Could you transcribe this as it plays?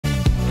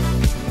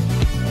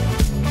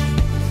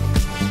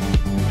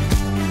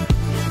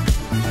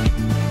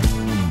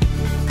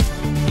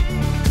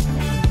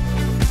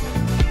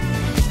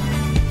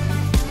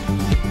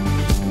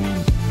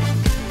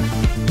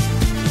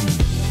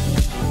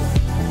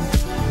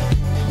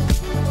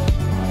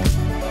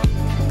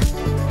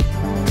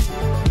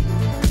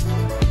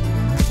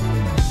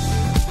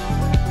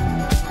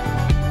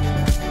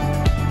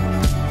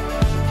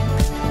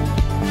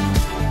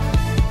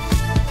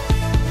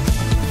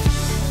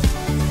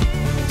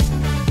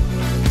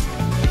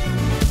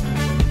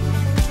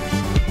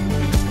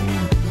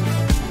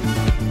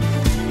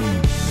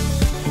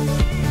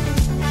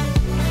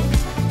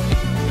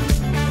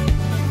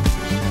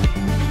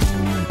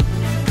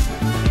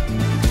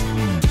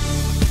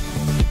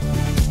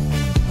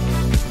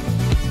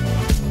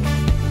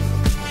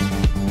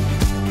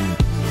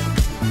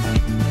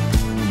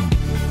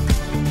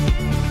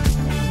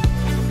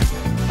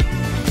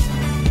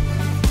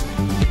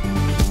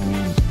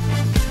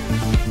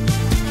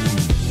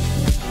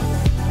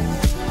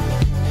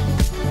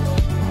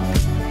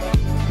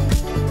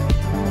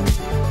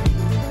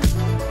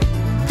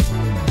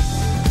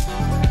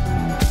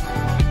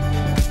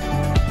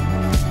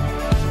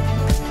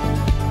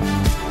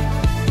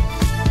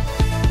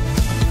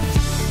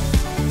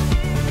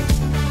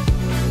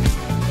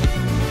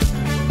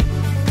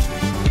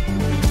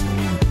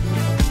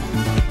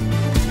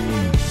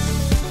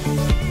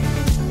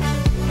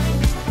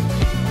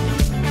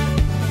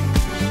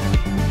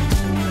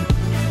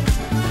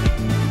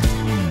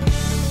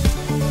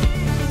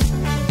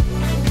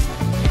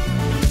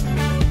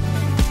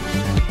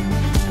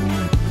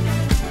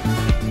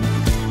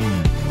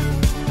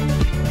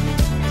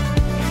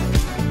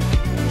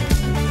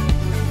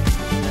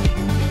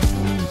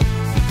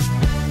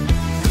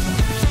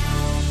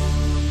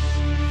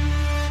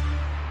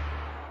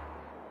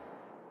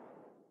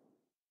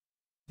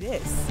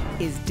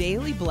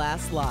Daily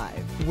Blast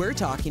Live. We're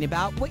talking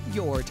about what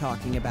you're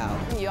talking about.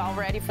 You all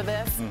ready for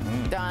this?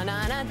 Mm-hmm. Dun,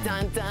 dun, dun,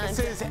 dun, dun. This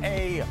is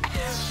a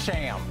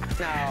sham.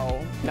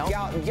 No. No.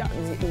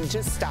 Y'all,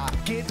 just stop.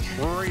 Get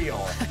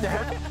real.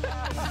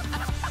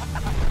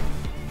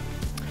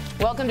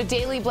 Welcome to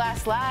Daily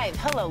Blast Live.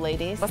 Hello,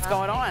 ladies. What's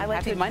going on?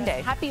 Happy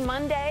Monday. Happy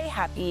Monday.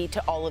 Happy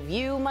to all of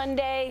you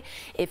Monday.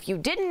 If you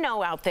didn't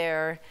know out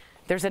there,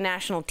 there's a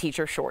national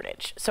teacher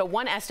shortage. So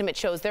one estimate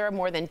shows there are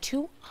more than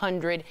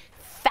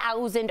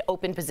 200,000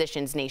 open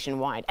positions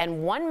nationwide.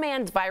 And one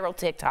man's viral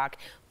TikTok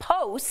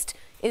post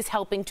is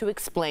helping to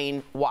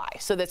explain why.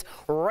 So this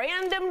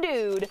random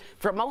dude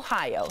from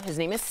Ohio, his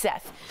name is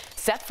Seth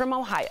from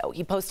Ohio,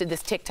 he posted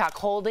this TikTok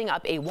holding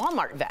up a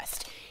Walmart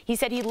vest. He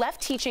said he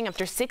left teaching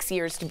after 6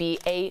 years to be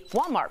a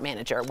Walmart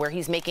manager, where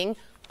he's making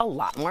a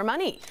lot more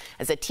money.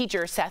 As a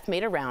teacher, Seth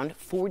made around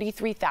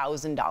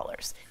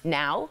 $43,000.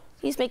 Now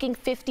he's making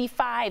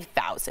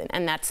 $55,000,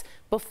 and that's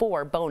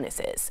before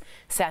bonuses.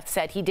 Seth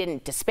said he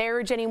didn't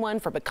disparage anyone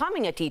for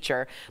becoming a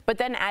teacher, but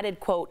then added,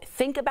 quote,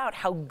 "Think about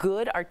how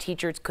good our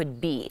teachers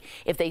could be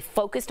if they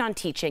focused on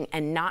teaching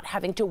and not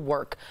having to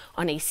work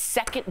on a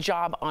second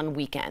job on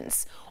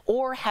weekends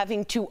or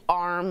having to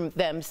arm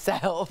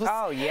themselves."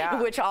 Oh,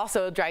 yeah. Which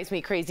also drives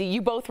me crazy.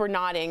 You both were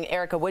nodding.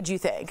 Erica, what'd you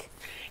think?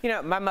 You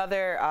know, my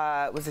mother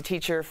was a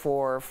teacher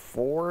for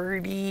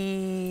 40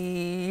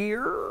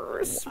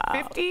 years, wow.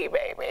 50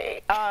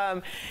 maybe.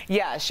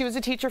 Yeah, she was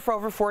a teacher for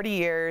over 40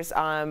 years.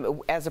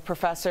 As a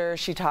professor,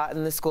 she taught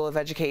in the School of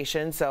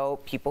Education, so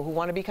people who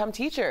want to become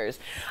teachers.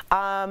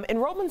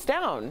 Enrollment's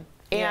down.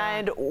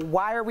 And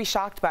why are we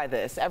shocked by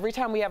this? Every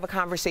time we have a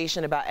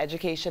conversation about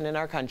education in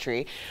our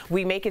country,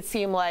 we make it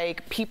seem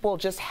like people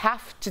just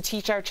have to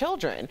teach our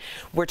children.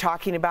 We're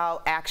talking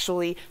about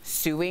actually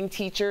suing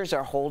teachers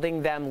or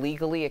holding them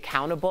legally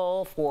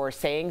accountable for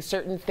saying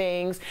certain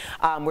things.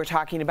 We're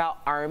talking about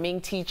arming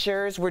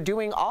teachers. We're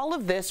doing all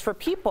of this for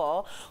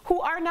people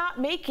who are not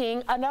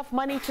making enough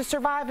money to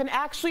survive, and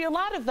actually a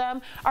lot of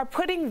them are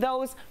putting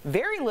those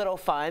very little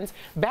funds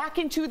back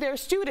into their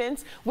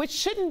students, which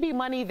shouldn't be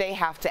money they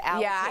have to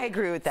allocate. Yeah, I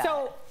agree with that.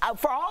 So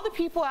for all the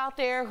people out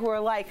there who are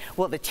like,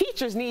 well, the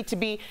teachers need to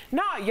be,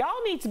 no,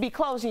 y'all need to be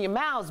closing your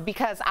mouths,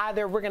 because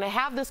either we're going to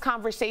have this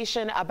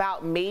conversation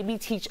about maybe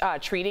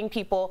treating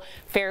people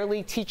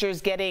fairly, teachers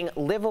getting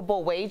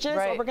livable wages,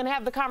 or we're going to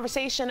have the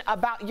conversation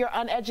about your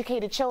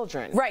uneducated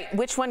children. Right.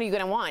 Which one are you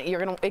going to want? You're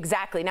going to,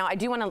 exactly. Now, I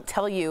do want to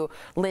tell you,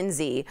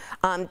 Lindsay,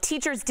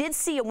 teachers did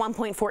see a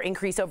 1.4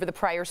 increase over the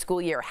prior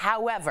school year.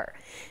 However,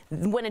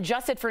 when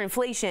adjusted for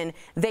inflation,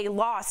 they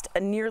lost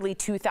nearly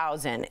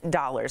 $2,000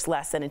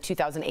 less than in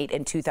 2008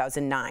 and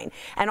 2009.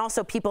 And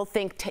also, people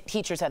think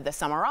teachers have the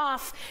summer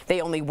off.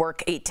 They only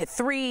work 8 to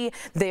 3.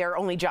 Their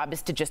only job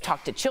is to just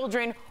talk to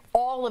children.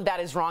 All of that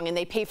is wrong, and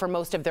they pay for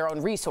most of their own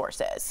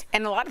resources.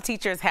 And a lot of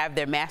teachers have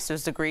their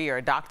master's degree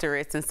or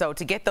doctorates, and so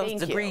to get those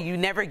degrees, you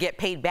never get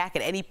paid back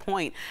at any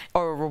point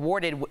or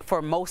rewarded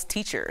for most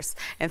teachers.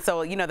 And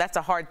so, you know, that's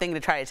a hard thing to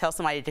try to tell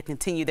somebody to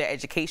continue their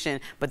education,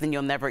 but then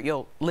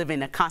you'll live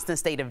in a constant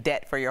state of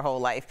debt for your whole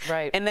life.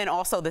 Right. And then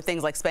also the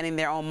things like spending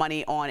their own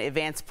money on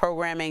advanced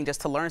programming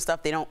just to learn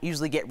stuff. They don't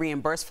usually get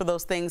reimbursed for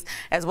those things,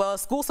 as well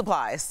as school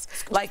supplies,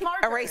 like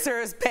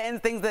erasers,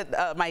 pens, things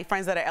that my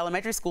friends that are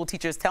elementary school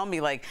teachers tell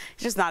me, like,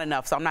 it's just not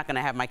enough, so I'm not going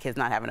to have my kids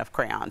not have enough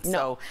crayons. No.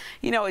 So,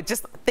 you know,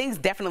 things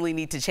definitely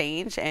need to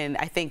change, and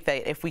I think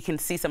that if we can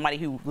see somebody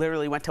who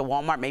literally went to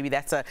Walmart, maybe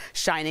that's a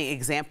shining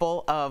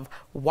example of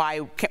why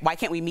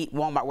can't we meet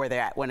Walmart where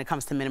they're at when it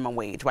comes to minimum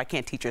wage? Why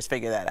can't teachers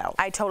figure that out?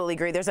 I totally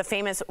agree. There's a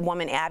famous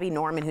woman, Abby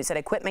Norman, who said,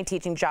 "I quit my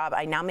teaching job.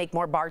 I now make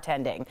more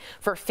bartending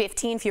for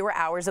 15 fewer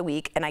hours a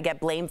week, and I get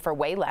blamed for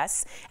way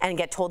less and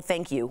get told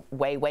thank you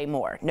way, way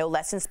more. No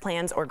lessons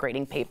plans or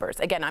grading papers."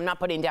 Again, I'm not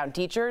putting down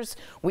teachers.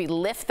 We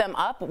lift them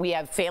up. We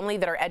have family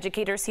that are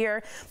educators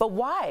here, but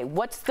why?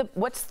 What's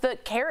the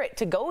carrot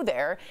to go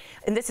there?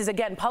 And this is,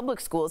 again,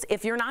 public schools,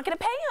 if you're not going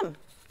to pay them.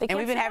 And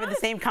we've been having the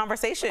same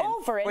conversation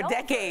for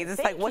decades.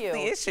 It's like, what's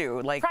the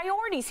issue? Like,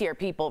 priorities here,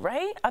 people,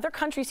 right? Other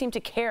countries seem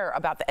to care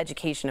about the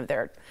education of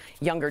their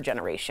younger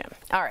generation.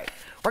 All right,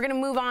 we're going to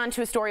move on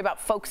to a story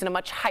about folks in a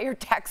much higher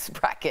tax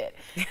bracket.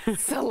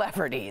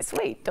 Celebrities.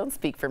 Wait, don't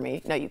speak for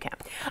me. No, you can't.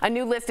 A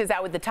new list is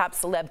out with the top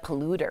celeb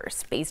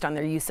polluters based on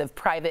their use of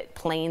private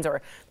planes,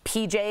 or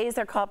PJs,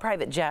 they're called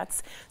private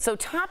jets. So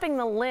topping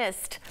the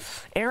list,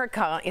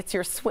 Erica, it's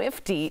your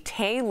Swiftie,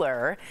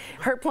 Taylor.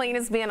 Her plane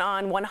has been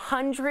on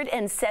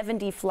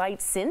 170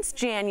 flights since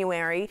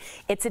January.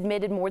 It's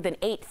emitted more than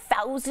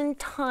 8,000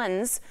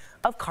 tons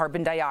of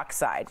carbon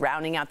dioxide.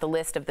 Rounding out the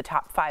list of the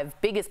top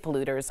 5 biggest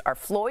polluters are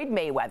Floyd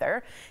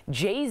Mayweather,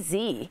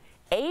 Jay-Z,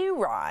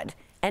 A-Rod,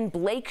 and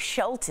Blake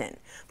Shelton.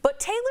 But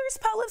Taylor's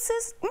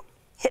policies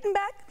hitting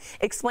back,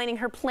 explaining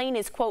her plane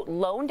is, quote,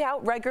 loaned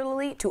out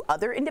regularly to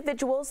other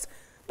individuals.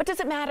 But does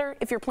it matter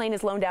if your plane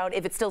is loaned out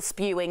if it's still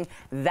spewing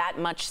that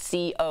much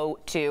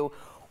CO2?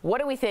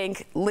 What do we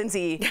think?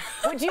 Lindsay,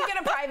 would you get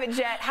a private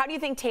jet? How do you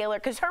think Taylor,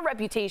 because her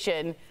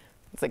reputation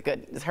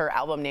it's her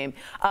album name,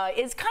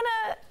 is kind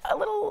of a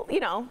little, you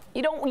know,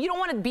 you don't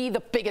want to be the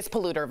biggest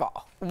polluter of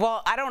all.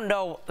 Well, I don't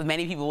know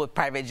many people with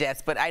private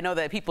jets, but I know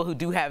that people who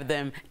do have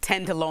them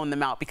tend to loan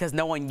them out because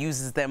no one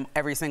uses them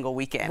every single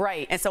weekend.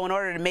 Right. And so in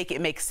order to make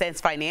it make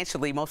sense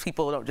financially, most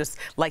people don't just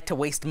like to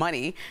waste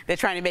money. They're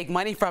trying to make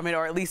money from it,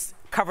 or at least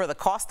cover the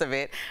cost of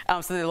it,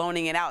 so they're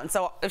loaning it out. And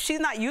so if she's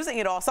not using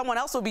it all, someone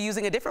else will be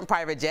using a different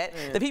private jet.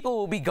 The people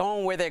will be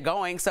going where they're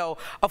going. So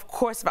of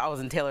course, if I was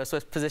in Taylor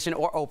Swift's position,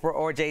 or Oprah,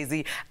 or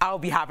Jay-Z, I'll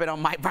be hopping on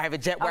my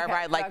private jet wherever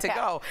I'd like to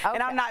go.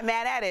 And I'm not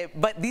mad at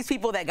it. But these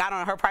people that got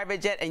on her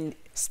private jet and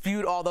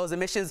spewed all those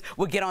emissions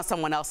would get on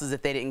someone else's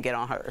if they didn't get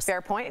on hers.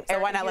 Fair point. So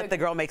why not let the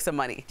girl make some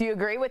money? Do you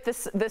agree with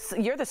this?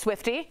 You're the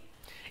Swiftie.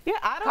 Yeah,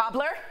 I don't.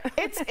 Cobbler?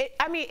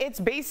 I mean, it's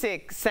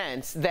basic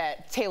sense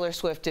that Taylor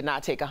Swift did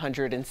not take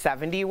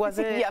 170, was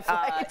it? Yeah,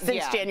 flights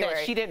since January.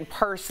 That she didn't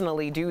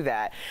personally do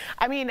that.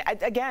 I mean,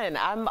 again,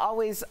 I'm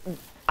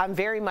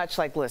very much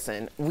like,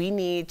 listen, we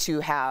need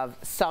to have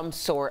some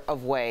sort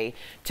of way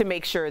to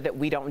make sure that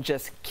we don't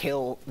just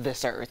kill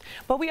this earth.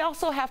 But we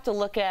also have to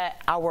look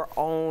at our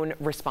own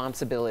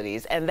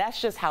responsibilities. And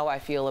that's just how I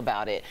feel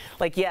about it.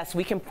 Like, yes,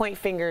 we can point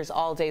fingers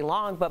all day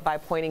long, but by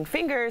pointing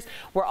fingers,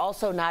 we're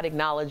also not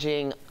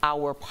acknowledging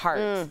our part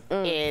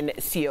in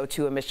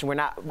CO2 emission. We're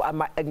not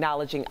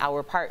acknowledging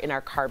our part in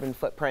our carbon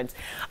footprints.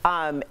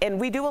 And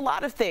we do a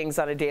lot of things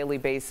on a daily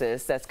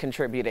basis that's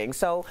contributing.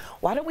 So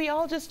why don't we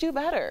all just do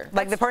better?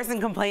 Like, the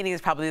person complaining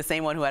is probably the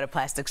same one who had a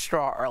plastic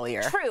straw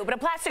earlier. True, but a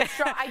plastic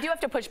straw, I do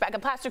have to push back. A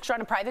plastic straw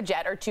and a private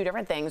jet are two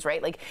different things,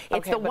 right? Like,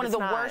 it's one of the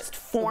worst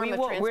form of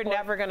transport. We're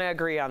never going to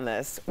agree on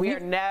this. We are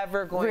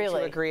never going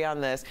to agree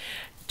on this.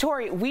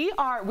 Tori, we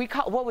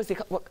call, what was it,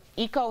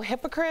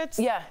 eco-hypocrites?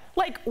 Yeah.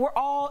 Like, we're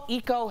all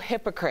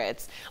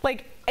eco-hypocrites.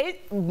 Like,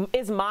 it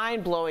is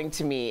mind-blowing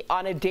to me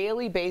on a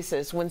daily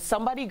basis when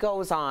somebody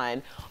goes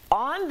on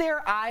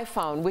their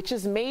iPhone, which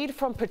is made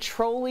from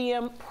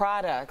petroleum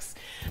products.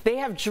 They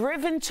have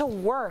driven to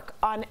work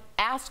on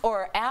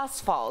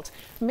asphalt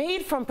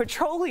made from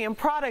petroleum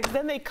products.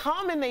 Then they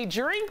come and they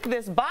drink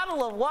this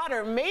bottle of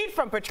water made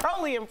from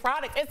petroleum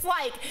products. It's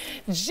like,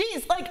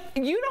 geez, like,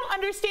 you don't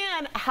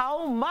understand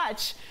how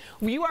much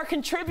you are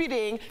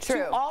contributing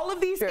to all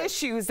of these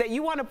issues that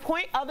you want to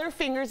point other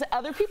fingers at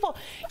other people.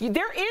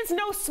 There is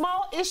no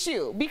small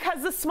issue,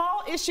 because the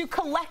small issue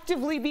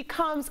collectively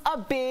becomes a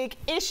big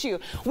issue.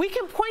 We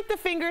can point the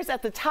fingers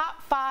at the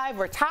top 5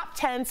 or top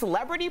 10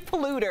 celebrity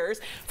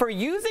polluters for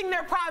using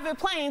their private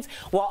planes,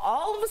 while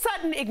all of a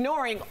sudden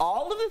ignoring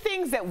all of the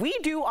things that we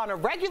do on a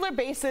regular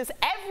basis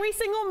every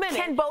single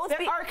minute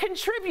that are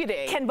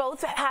contributing. Can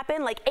both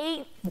happen? Like,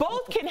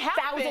 both can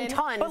happen. 8,000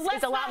 tons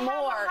is a lot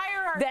more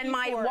than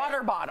my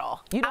water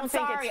bottle. You don't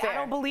think it's fair? I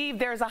don't believe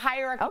there's a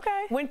hierarchy.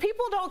 Okay. When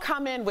people don't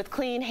come in with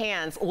clean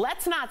hands,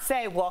 let's not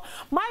say, well,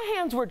 my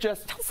hands were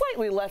just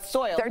slightly less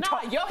soiled.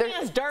 Your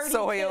hands dirty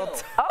soiled.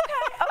 too. Okay.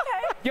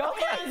 Your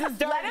hands is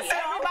dirty. Let us know.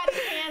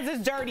 Everybody's hands is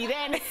dirty.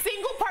 Then a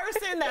single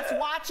person that's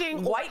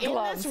watching White in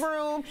gloves. this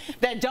room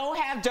that don't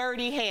have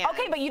dirty hands.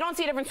 Okay, but you don't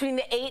see a difference between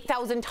the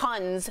 8,000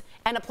 tons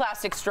and a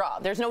plastic straw.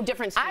 There's no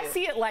difference to you. I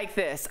see it like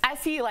this. I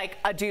see like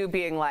a dude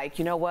being like,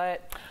 you know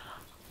what?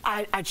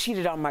 I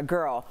cheated on my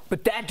girl,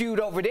 but that dude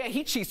over there,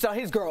 he cheats on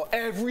his girl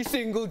every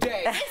single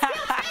day. It's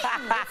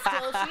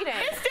still cheating.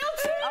 It's still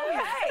cheating.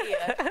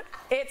 Okay.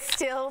 It's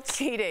still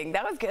cheating.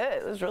 That was good.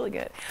 It was really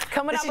good.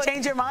 Coming Did up she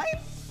change your mind?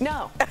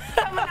 No.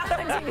 Coming up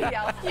on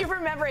DBL. You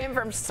remember him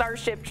from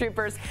Starship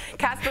Troopers,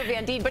 Casper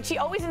Van Dien, but she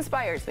always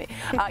inspires me.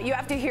 You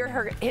have to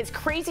hear his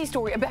crazy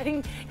story about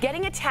him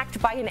getting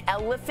attacked by an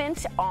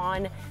elephant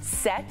on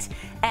set.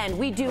 And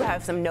we do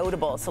have some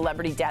notable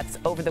celebrity deaths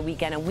over the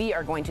weekend, and we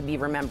are going to be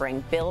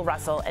remembering Bill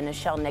Russell and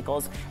Nichelle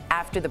Nichols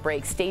after the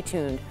break. Stay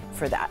tuned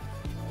for that.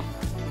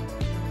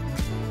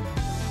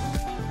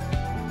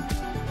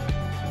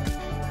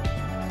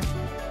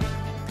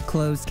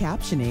 Closed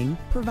captioning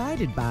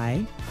provided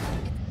by...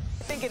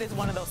 I think it is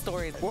one of those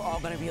stories we're all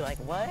going to be like,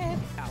 what?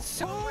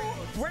 So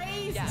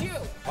raised you.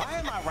 Why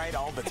am I right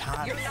all the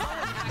time?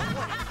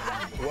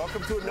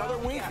 Welcome to another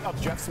week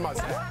of Jeff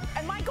Smuzak.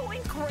 Am I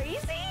going crazy?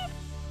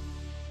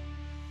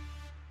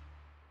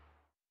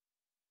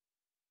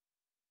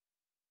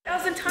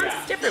 Tons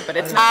is different, but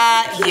it's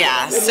not.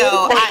 Yeah,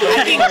 so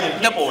I think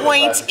the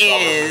point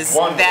is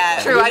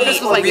that we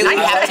really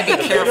have to be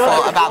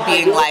careful about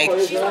being like,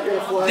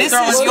 this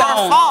is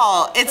your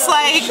fault. It's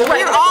like,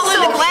 we're all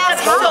in a glass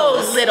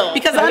house. So little.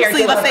 Because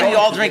honestly, let's say we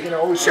all drink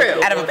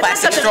out of a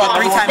plastic straw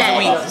 3 times a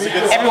week.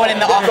 Everyone in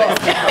the office.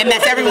 And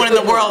that's everyone in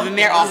the world in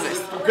their office.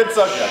 Good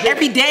subject.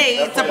 Every day,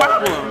 it's a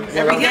problem.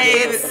 Every day,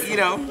 it's, you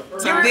know.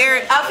 So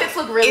Your outfits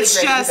look really great,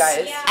 just, you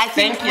guys. I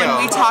think when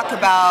we talk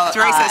about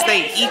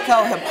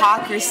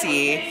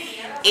eco-hypocrisy,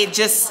 it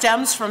just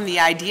stems from the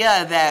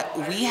idea that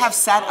we have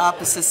set up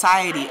a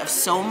society of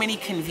so many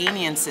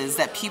conveniences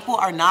that people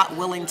are not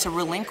willing to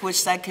relinquish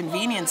said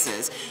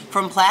conveniences,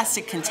 from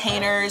plastic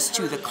containers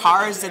to the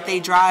cars that they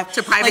drive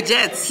to private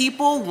jets.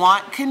 People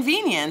want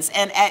convenience,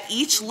 and at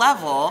each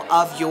level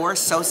of your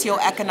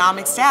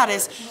socioeconomic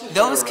status,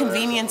 those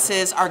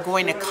conveniences are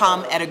going to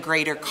come at a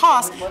greater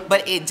cost,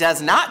 but it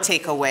does not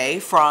take away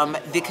from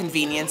the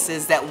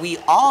conveniences that we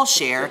all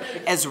share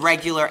as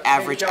regular,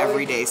 average,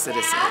 everyday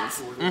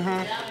citizens.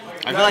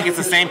 I feel like it's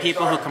the same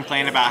people who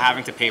complain about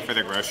having to pay for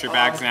their grocery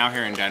bags now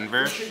here in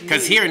Denver.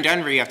 Because here in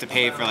Denver, you have to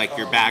pay for like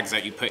your bags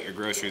that you put your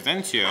groceries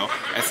into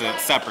as a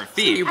separate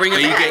fee. You bring a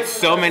bag. You get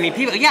so many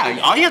people. Yeah,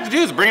 all you have to do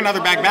is bring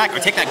another bag back, or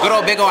take that good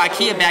old big old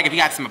IKEA bag if you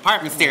got some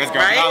apartment stairs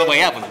going all the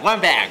way up with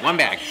one bag.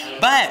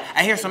 But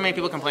I hear so many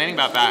people complaining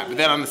about that. But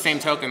then on the same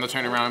token, they'll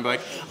turn around and be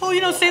like, oh,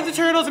 you know, save the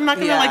turtles. I'm not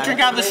gonna like drink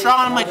out of the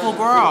straw. And I'm like, well,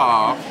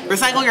 girl,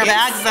 recycle your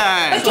bags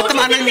then. Put them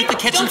underneath the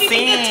kitchen sink. Don't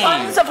you think it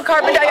tons of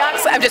carbon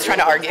dioxide? I'm just trying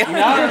to argue.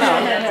 No.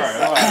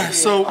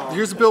 So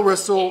here's Bill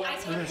Russell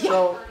and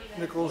Michelle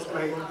Nichols.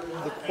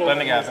 The quote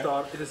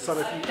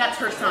That's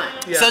her son.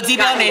 Yeah. So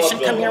DBL Nation,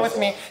 come here with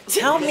me.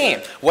 Tell me,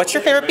 what's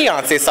your favorite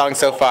Beyonce song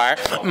so far?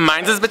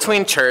 Mine's is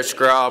between Church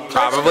Girl,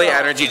 probably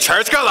Energy.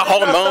 Church Girl, the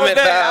whole moment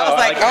though. I was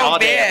like, all oh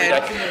day,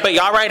 man. every day. But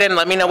y'all write in and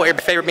let me know what your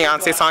favorite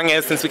Beyonce song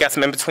is, since we got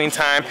some in between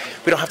time.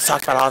 We don't have to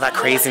talk about all that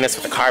craziness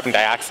with the carbon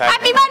dioxide.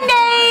 Happy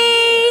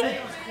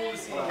Monday!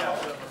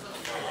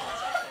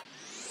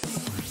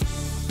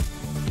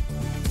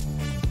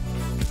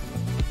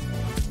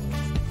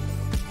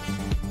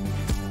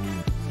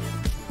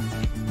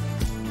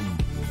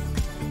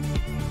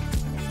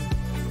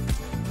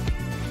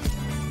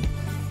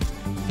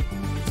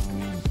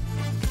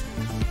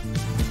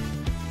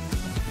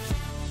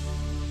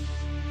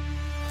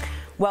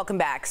 Welcome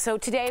back. So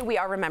today we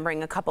are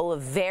remembering a couple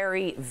of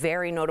very,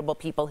 very notable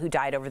people who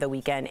died over the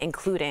weekend,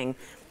 including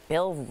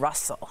Bill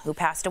Russell, who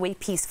passed away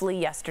peacefully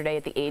yesterday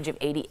at the age of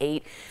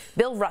 88.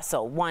 Bill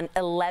Russell won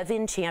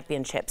 11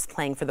 championships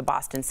playing for the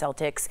Boston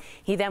Celtics.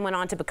 He then went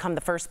on to become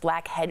the first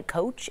black head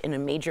coach in a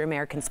major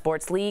American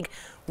sports league.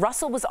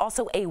 Russell was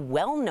also a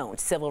well-known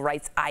civil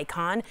rights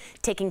icon,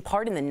 taking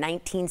part in the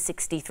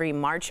 1963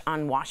 March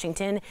on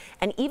Washington,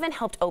 and even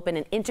helped open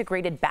an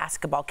integrated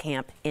basketball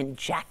camp in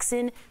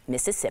Jackson,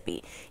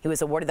 Mississippi. He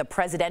was awarded the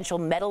Presidential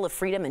Medal of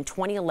Freedom in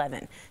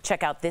 2011.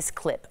 Check out this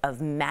clip of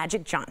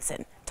Magic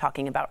Johnson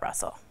talking about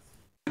Russell.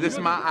 This is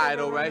my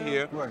idol right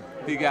here.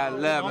 He got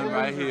 11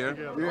 right here.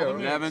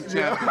 11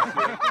 championships.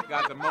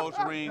 Got the most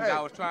rings.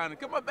 I was trying to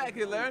come on back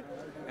here, Larry.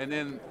 And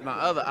then my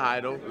other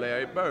idol,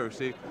 Larry Bird.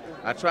 See,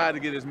 I tried to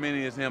get as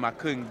many as him. I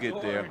couldn't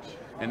get there.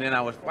 And then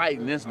I was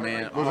fighting this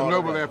man. It was a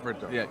noble effort,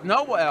 though. Yeah,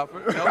 noble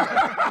effort.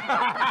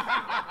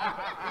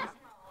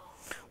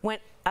 When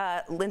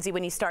Lindsay,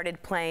 when he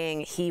started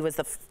playing, he was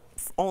the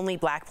only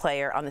black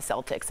player on the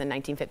Celtics in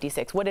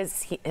 1956. What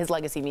does his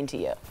legacy mean to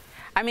you?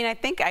 I mean, I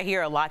think I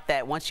hear a lot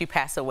that once you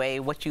pass away,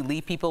 what you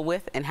leave people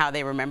with and how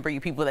they remember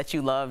you, people that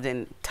you loved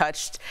and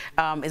touched,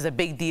 is a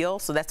big deal.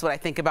 So that's what I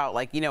think about,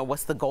 like, you know,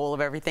 what's the goal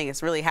of everything?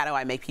 It's really how do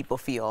I make people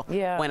feel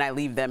when I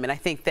leave them? And I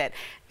think that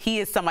he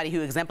is somebody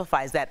who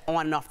exemplifies that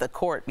on and off the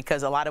court,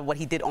 because a lot of what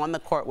he did on the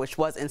court, which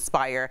was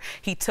inspire,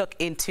 he took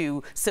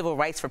into civil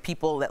rights for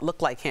people that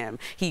looked like him.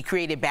 He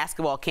created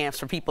basketball camps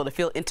for people to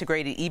feel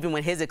integrated even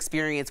when his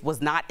experience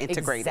was not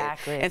integrated.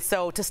 Exactly. And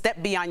so to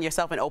step beyond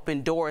yourself and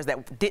open doors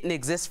that didn't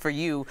exist for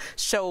you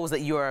shows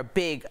that you're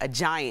a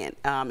giant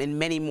in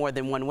many more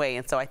than one way.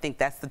 And so I think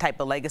that's the type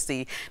of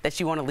legacy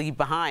that you want to leave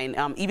behind,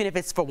 even if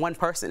it's for one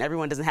person.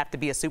 Everyone doesn't have to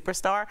be a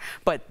superstar,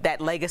 but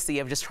that legacy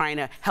of just trying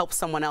to help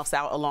someone else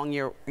out along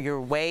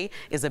your way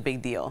is a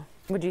big deal.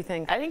 What do you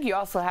think? I think you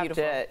also have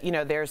to, you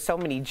know, there's so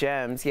many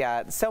gems,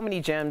 so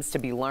many gems to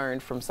be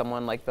learned from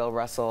someone like Bill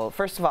Russell.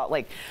 First of all,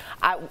 like,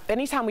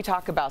 anytime we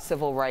talk about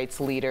civil rights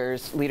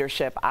leaders,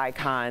 leadership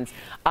icons,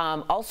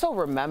 also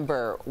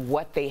remember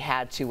what they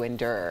had to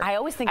endure. I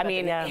always think I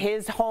mean,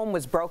 his home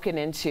was broken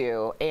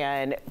into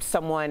and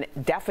someone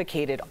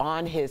defecated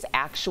on his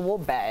actual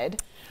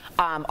bed.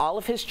 All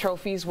of his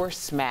trophies were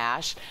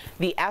smashed.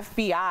 The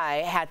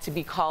FBI had to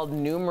be called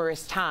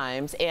numerous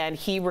times, and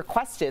he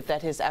requested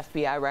that his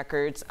FBI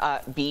records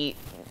be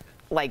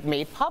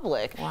made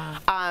public.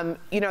 Wow.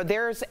 You know,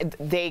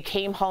 they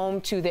came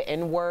home to the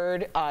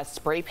N-word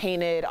spray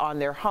painted on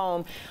their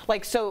home.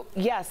 Like, so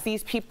yes,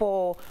 these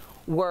people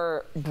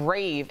were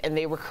brave and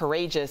they were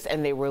courageous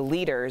and they were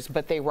leaders,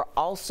 but they were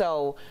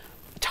also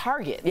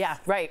targets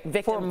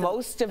for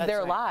most of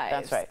their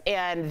lives. That's right.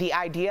 And the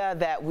idea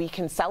that we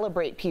can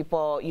celebrate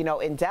people, you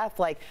know, in death,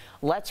 like,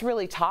 let's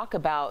really talk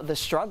about the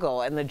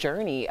struggle and the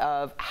journey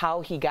of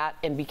how he got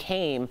and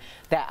became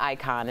that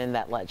icon and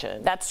that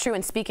legend. That's true.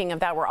 And speaking of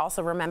that, we're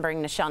also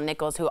remembering Nichelle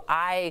Nichols, who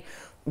I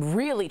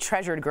really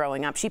treasured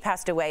growing up. She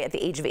passed away at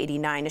the age of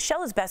 89.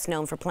 Nichelle is best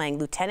known for playing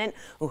Lieutenant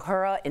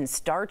Uhura in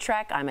Star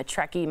Trek. I'm a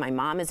Trekkie. My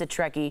mom is a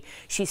Trekkie.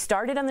 She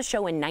started on the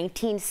show in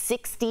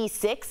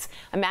 1966.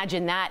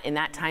 Imagine that in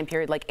that time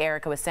period, like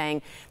Erica was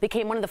saying.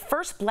 Became one of the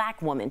first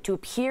black women to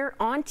appear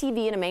on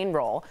TV in a main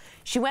role.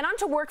 She went on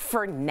to work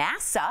for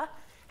NASA,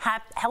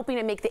 helping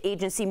to make the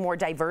agency more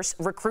diverse,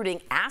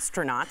 recruiting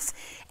astronauts.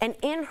 And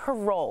in her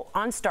role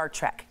on Star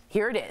Trek,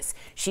 here it is,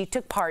 she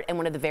took part in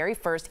one of the very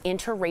first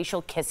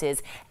interracial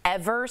kisses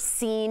ever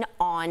seen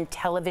on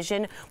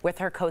television with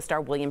her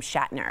co-star William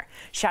Shatner.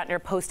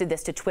 Shatner posted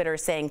this to Twitter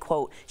saying,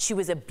 quote, "She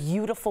was a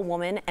beautiful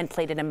woman and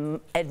played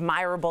an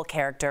admirable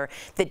character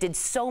that did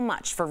so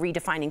much for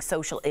redefining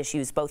social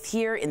issues both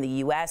here in the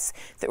U.S.,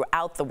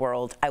 throughout the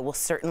world. I will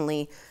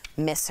certainly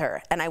miss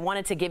her." And I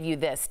wanted to give you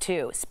this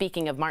too.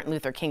 Speaking of Martin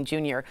Luther King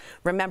Jr.,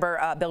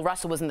 remember Bill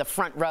Russell was in the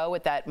front row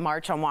at that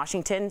March on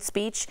Washington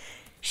speech?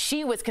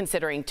 She was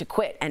considering to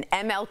quit, and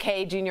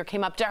MLK Jr.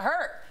 came up to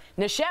her,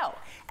 Nichelle,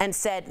 and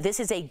said, "This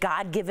is a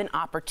God-given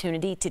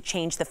opportunity to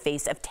change the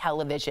face of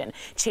television,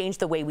 change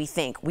the way we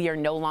think. We are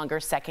no longer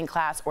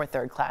second-class or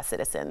third-class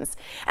citizens."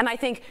 And I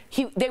think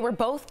they were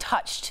both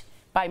touched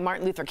by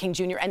Martin Luther King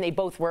Jr., and they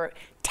both were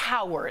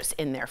towers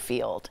in their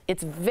field.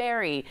 It's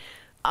very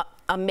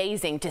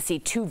amazing to see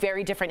two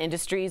very different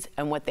industries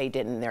and what they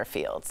did in their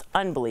fields.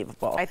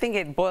 Unbelievable. I think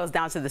it boils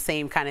down to the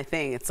same kind of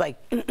thing. It's like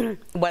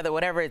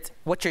whatever it's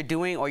what you're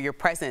doing or your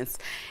presence,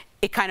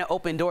 it kind of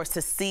opened doors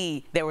to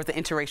see there was an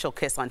interracial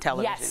kiss on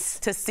television.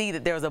 Yes. To see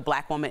that there was a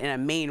black woman in a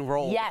main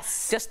role.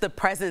 Yes. Just the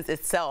presence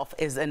itself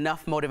is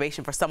enough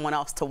motivation for someone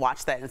else to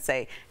watch that and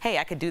say, hey,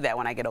 I could do that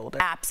when I get older.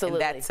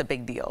 Absolutely. And that's a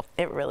big deal.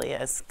 It really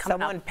is.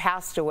 Someone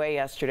passed away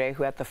yesterday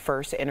who had the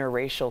first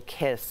interracial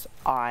kiss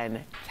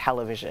on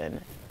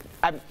television.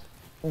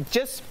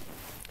 Just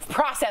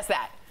process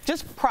that.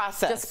 Just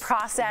process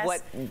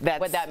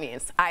what that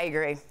means. I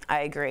agree. I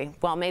agree.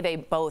 Well, may they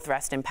both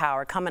rest in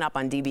power. Coming up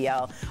on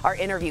DBL, our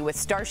interview with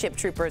Starship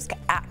Troopers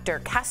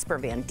actor Casper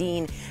Van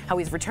Dien, how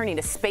he's returning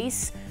to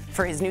space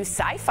for his new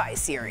sci-fi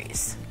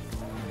series.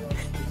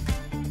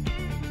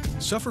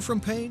 Suffer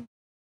from pain?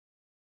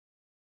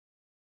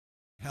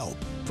 Help.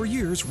 For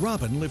years,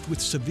 Robin lived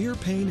with severe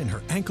pain in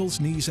her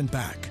ankles, knees, and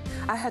back.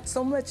 I had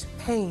so much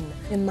pain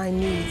in my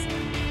knees.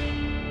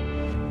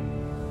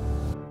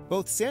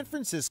 Both San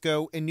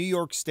Francisco and New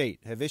York State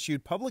have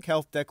issued public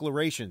health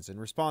declarations in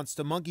response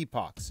to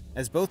monkeypox,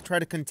 as both try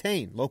to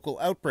contain local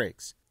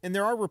outbreaks. And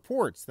there are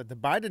reports that the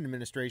Biden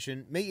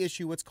administration may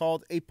issue what's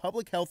called a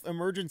public health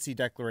emergency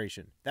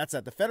declaration. That's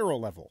at the federal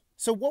level.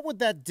 So what would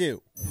that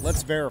do?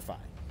 Let's verify.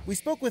 We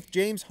spoke with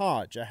James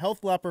Hodge, a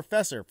health law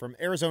professor from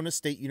Arizona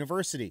State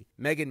University,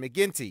 Megan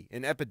McGinty,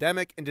 an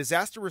epidemic and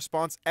disaster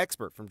response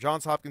expert from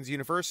Johns Hopkins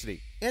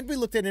University, and we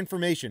looked at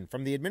information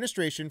from the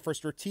Administration for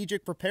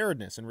Strategic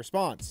Preparedness and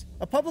Response.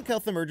 A public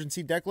health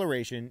emergency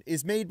declaration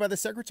is made by the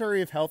Secretary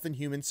of Health and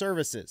Human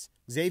Services,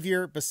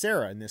 Xavier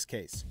Becerra in this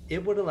case.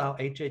 It would allow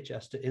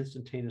HHS to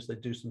instantaneously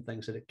do some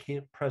things that it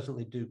can't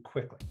presently do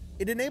quickly.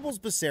 It enables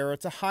Becerra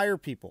to hire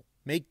people,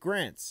 make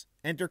grants,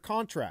 enter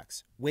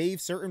contracts,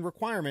 waive certain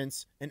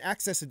requirements, and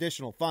access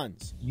additional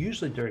funds.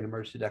 Usually during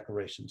emergency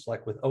declarations,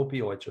 like with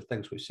opioids or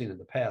things we've seen in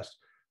the past,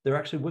 there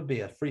actually would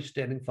be a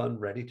freestanding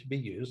fund ready to be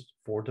used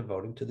for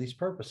devoting to these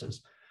purposes.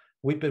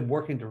 We've been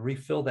working to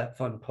refill that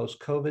fund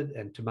post-COVID,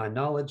 and to my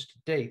knowledge, to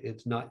date,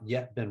 it's not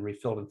yet been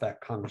refilled. In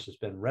fact, Congress has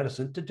been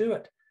reticent to do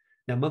it.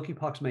 Now,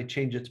 monkeypox may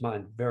change its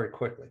mind very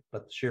quickly,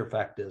 but the sheer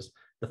fact is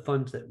the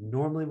funds that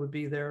normally would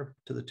be there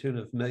to the tune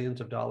of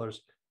millions of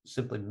dollars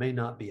simply may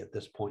not be at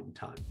this point in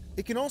time.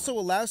 It can also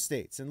allow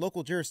states and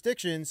local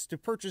jurisdictions to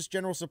purchase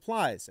general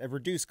supplies at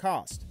reduced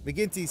cost.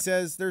 McGinty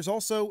says there's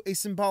also a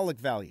symbolic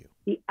value.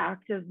 The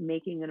act of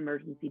making an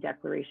emergency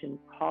declaration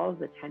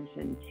calls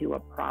attention to a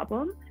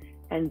problem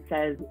and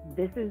says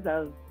this is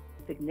of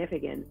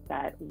significance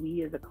that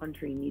we as a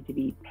country need to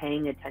be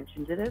paying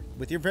attention to this.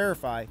 With your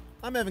Verify,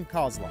 I'm Evan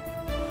Kozlov.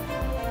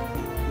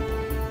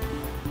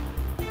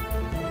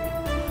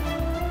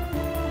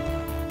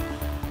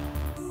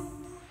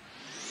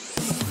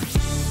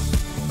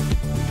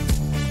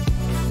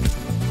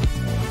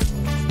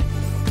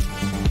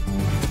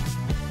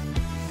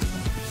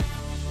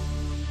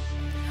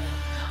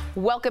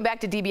 Welcome back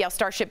to DBL.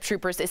 Starship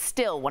Troopers is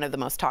still one of the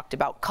most talked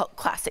about cult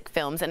classic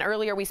films. And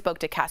earlier we spoke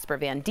to Casper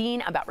Van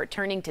Dien about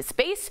returning to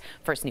space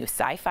for his new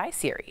sci-fi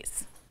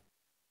series.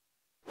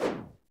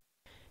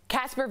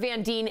 Casper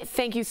Van Dien,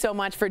 thank you so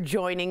much for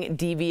joining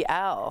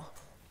DBL.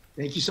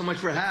 Thank you so much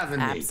for having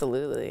me.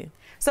 Absolutely.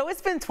 So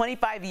it's been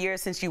 25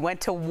 years since you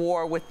went to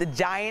war with the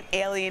giant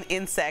alien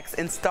insects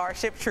in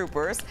Starship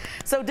Troopers.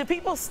 So do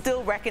people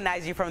still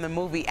recognize you from the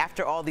movie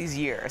after all these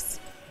years?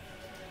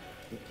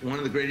 one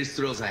of the greatest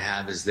thrills I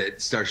have is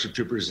that Starship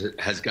Troopers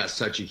has got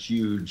such a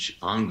huge,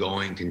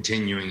 ongoing,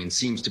 continuing, and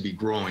seems to be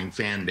growing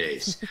fan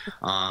base.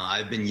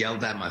 I've been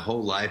yelled at my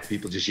whole life,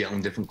 people just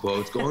yelling different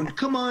quotes, going,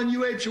 come on,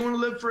 you apes, you want to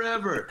live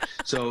forever.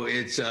 So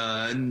it's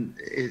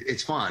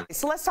fun.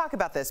 So let's talk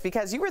about this,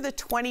 because you were the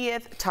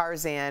 20th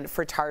Tarzan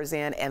for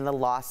Tarzan and the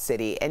Lost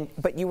City,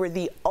 but you were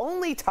the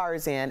only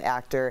Tarzan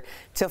actor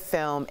to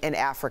film in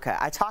Africa.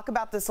 I talk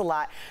about this a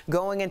lot,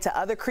 going into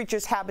other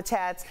creatures'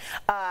 habitats.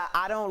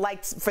 I don't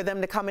like for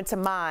them to come into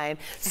mine.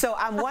 So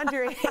I'm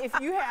wondering if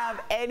you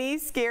have any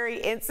scary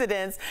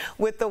incidents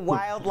with the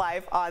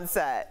wildlife on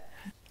set.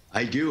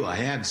 I do. I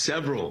have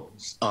several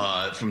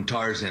from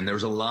Tarzan. There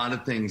was a lot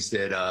of things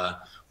that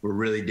were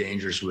really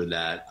dangerous with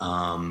that.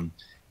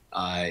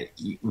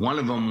 One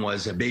of them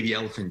was a baby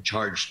elephant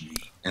charged me,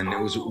 and it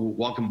was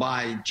walking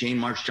by. Jane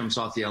March jumps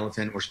off the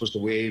elephant. We're supposed to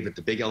wave at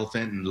the big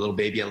elephant, and the little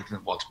baby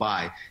elephant walks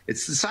by.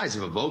 It's the size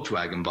of a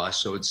Volkswagen bus,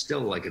 so it's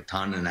still like 1.5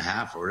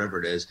 tons or whatever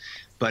it is.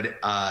 But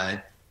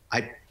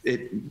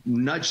it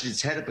nudged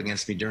its head up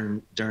against me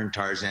during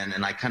Tarzan,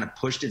 and I kind of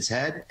pushed its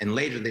head. And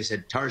later they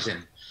said,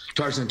 Tarzan,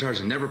 Tarzan,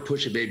 Tarzan, never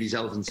push a baby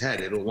elephant's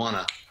head. It'll want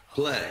to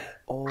play,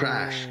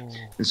 crash.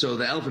 And so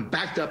the elephant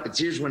backed up, its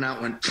ears went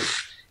out, went,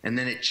 and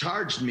then it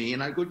charged me,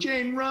 and I go,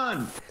 Jane,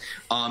 run.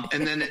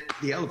 And then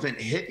the elephant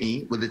hit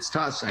me with its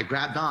tusks. I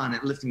grabbed on,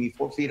 it lifted me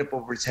 4 feet up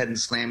over its head and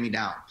slammed me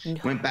down.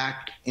 Went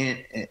back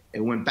in, it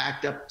went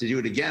back up to do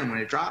it again when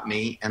it dropped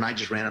me, and I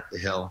just ran up the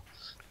hill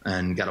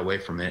and got away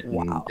from it,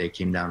 and they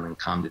came down and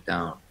calmed it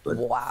down. But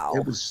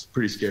it was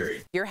pretty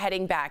scary. You're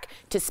heading back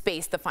to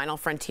space, the final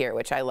frontier,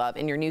 which I love,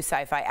 in your new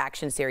sci-fi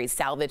action series,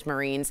 Salvage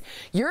Marines.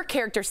 Your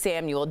character,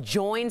 Samuel,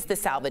 joins the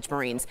Salvage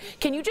Marines.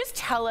 Can you just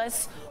tell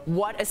us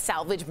what a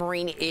Salvage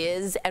Marine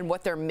is and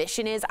what their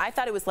mission is? I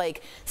thought it was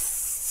like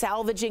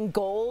salvaging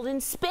gold in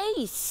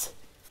space.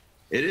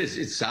 It is.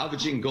 It's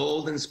salvaging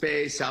gold in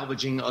space,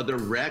 salvaging other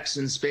wrecks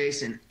in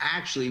space, and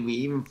actually we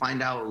even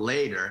find out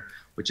later,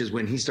 which is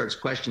when he starts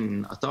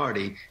questioning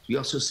authority, we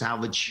also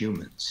salvage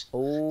humans.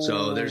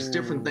 So there's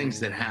different things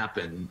that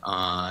happen.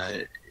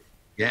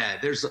 Yeah,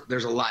 there's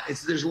a lot.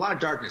 There's a lot of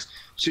darkness.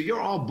 So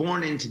you're all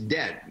born into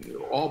debt.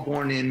 You're all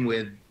born in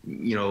with,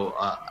 you know,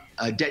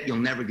 a debt you'll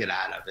never get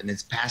out of, and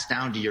it's passed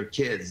down to your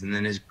kids and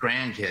then his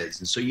grandkids.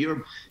 And so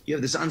you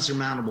have this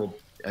unsurmountable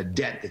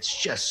debt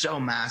that's just so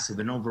massive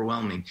and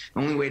overwhelming.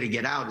 The only way to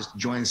get out is to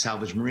join the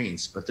Salvage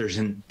Marines, but there's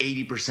an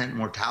 80%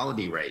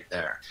 mortality rate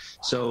there.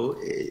 So,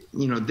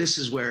 you know, this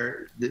is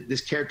where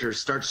this character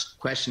starts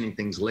questioning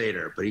things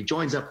later, but he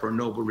joins up for a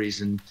noble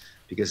reason,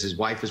 because his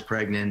wife is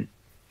pregnant,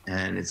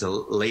 and it's a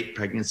late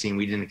pregnancy, and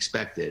we didn't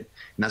expect it.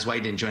 And that's why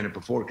he didn't join it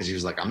before, because he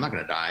was like, I'm not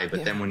going to die.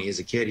 But then when he is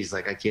a kid, he's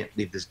like, I can't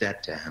leave this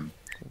debt to him.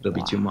 It'll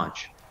be too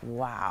much.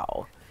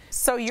 Wow.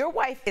 So your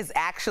wife is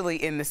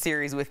actually in the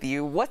series with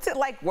you. What's it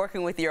like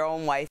working with your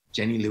own wife?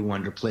 Jenny Lou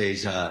Wonder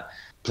plays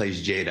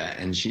Jada,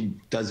 and she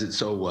does it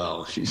so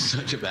well. She's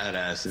such a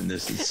badass in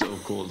this. It's so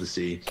cool to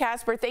see.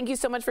 Casper, thank you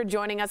so much for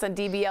joining us on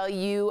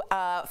DBL.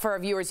 For our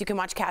viewers, you can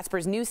watch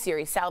Casper's new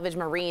series, Salvage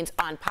Marines,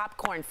 on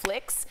Popcorn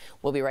Flicks.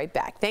 We'll be right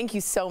back. Thank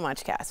you so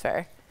much,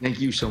 Casper.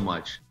 Thank you so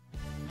much.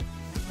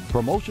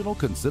 Promotional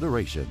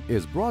consideration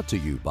is brought to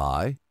you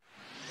by...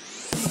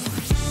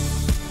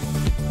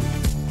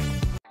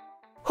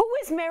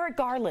 Merrick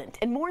Garland,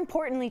 and more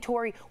importantly,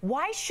 Tori,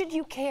 why should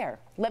you care?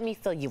 Let me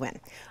fill you in.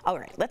 All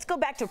right, let's go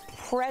back to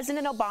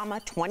President Obama,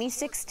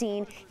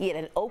 2016. He had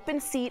an open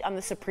seat on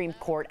the Supreme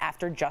Court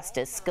after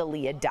Justice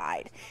Scalia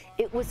died.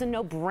 It was a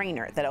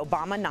no-brainer that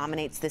Obama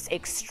nominates this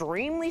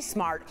extremely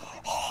smart,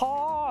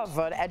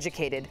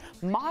 Harvard-educated,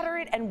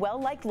 moderate, and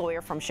well-liked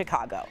lawyer from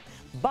Chicago.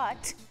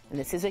 But, and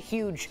this is a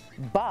huge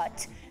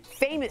but,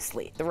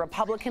 famously, the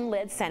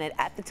Republican-led Senate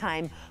at the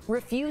time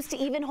refused to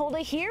even hold a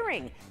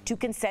hearing to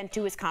consent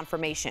to his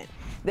confirmation.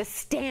 The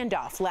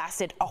standoff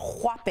lasted a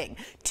whopping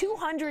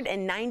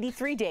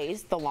 293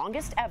 days, the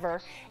longest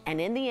ever, and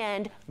in the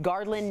end,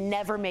 Garland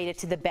never made it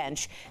to the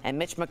bench, and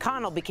Mitch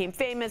McConnell became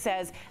famous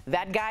as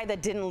that guy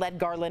that didn't let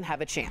Garland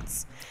have a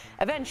chance.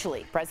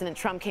 Eventually, President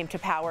Trump came to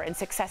power and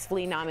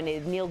successfully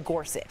nominated Neil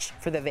Gorsuch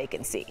for the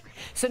vacancy.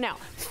 So now,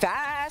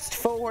 fast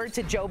forward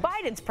to Joe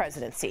Biden's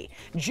presidency.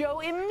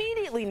 Joe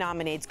immediately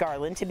nominates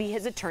Garland to be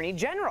his attorney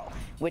general,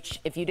 which,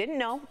 if you didn't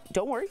know,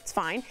 don't worry, it's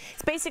fine.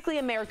 It's basically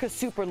America's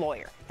super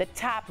lawyer, the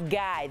top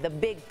guy, the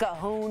big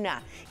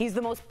kahuna. He's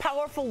the most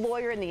powerful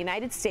lawyer in the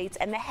United States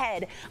and the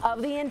head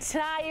of the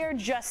entire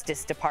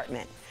Justice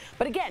Department.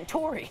 But again,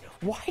 Tori,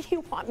 why do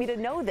you want me to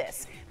know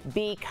this?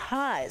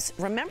 Because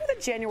remember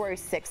the January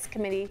 6th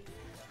committee?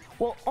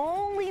 Well,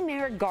 only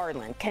Merrick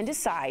Garland can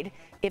decide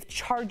if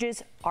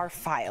charges are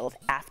filed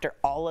after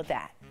all of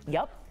that.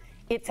 Yup.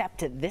 It's up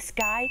to this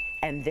guy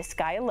and this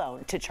guy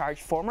alone to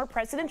charge former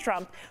President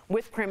Trump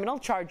with criminal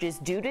charges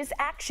due to his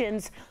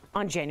actions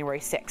on January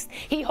 6th.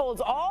 He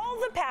holds all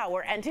the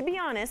power, and to be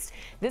honest,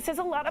 this has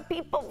a lot of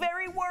people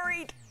very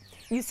worried.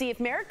 You see, if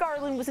Merrick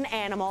Garland was an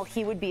animal,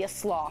 he would be a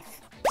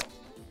sloth.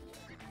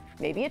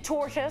 Maybe a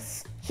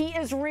tortoise. He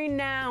is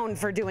renowned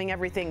for doing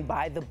everything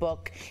by the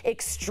book,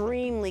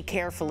 extremely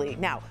carefully.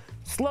 Now,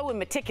 Slow and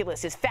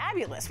meticulous is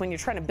fabulous when you're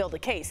trying to build a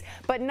case,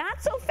 but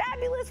not so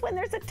fabulous when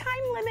there's a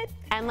time limit.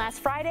 And last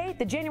Friday,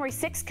 the January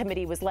 6th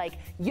committee was like,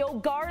 yo,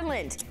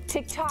 Garland,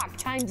 TikTok,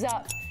 time's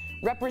up.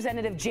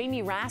 Representative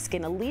Jamie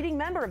Raskin, a leading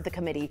member of the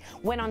committee,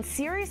 went on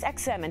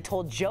SiriusXM and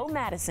told Joe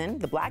Madison,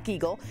 the Black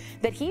Eagle,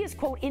 that he is,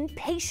 quote,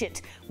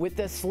 impatient with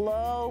the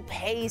slow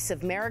pace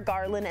of Merrick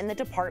Garland and the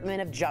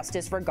Department of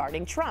Justice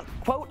regarding Trump.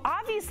 Quote,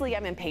 obviously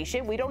I'm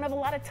impatient. We don't have a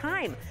lot of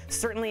time,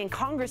 certainly in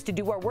Congress, to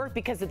do our work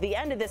because at the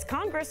end of this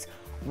Congress,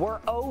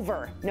 we're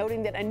over,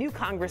 noting that a new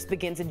Congress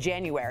begins in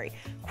January.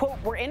 Quote,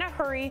 we're in a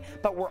hurry,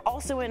 but we're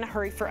also in a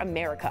hurry for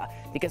America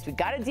because we've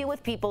got to deal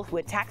with people who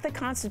attack the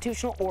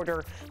constitutional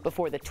order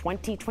before the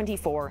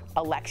 2024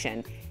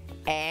 election.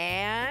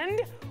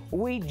 And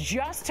we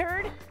just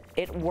heard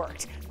it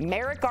worked.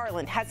 Merrick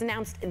Garland has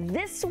announced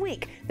this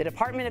week the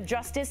Department of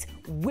Justice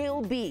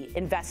will be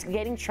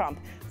investigating Trump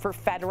for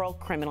federal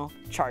criminal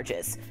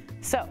charges.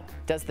 So,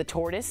 does the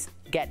tortoise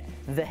get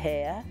the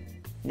hare?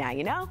 Now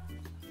you know.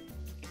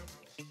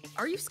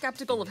 Are you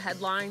skeptical of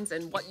headlines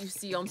and what you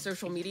see on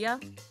social media?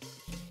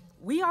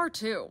 We are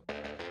too.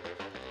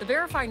 The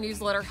Verify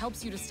newsletter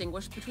helps you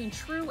distinguish between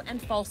true and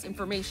false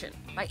information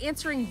by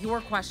answering your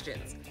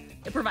questions.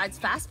 It provides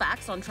fast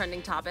facts on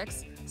trending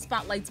topics,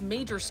 spotlights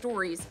major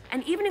stories,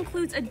 and even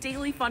includes a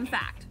daily fun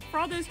fact for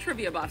all those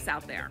trivia buffs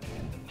out there.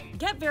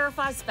 Get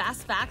Verify's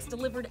fast facts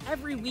delivered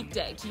every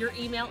weekday to your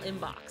email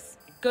inbox.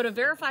 Go to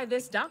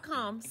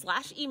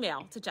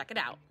verifythis.com/email to check it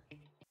out.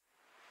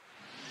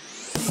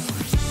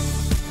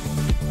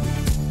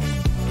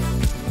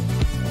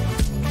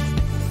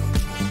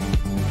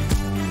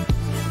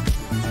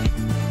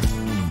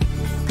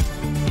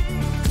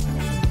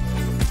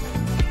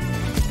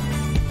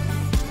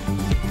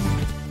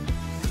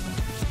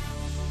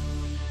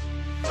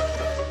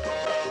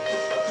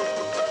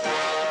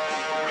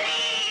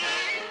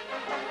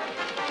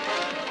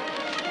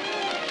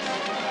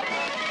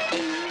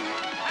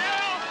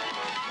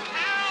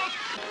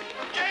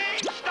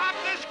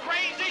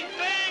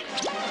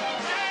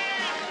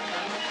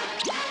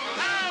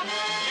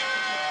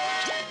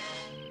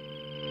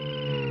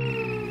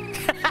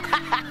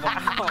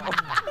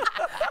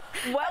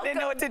 I didn't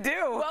know what to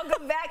do.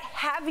 Welcome back.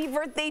 Happy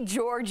birthday,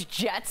 George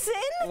Jetson.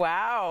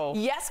 Wow.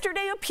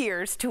 Yesterday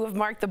appears to have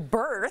marked the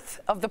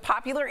birth of the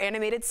popular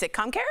animated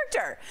sitcom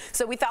character.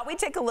 So we thought we'd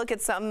take a look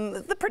at some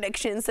of the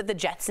predictions that the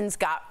Jetsons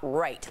got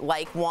right.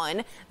 Like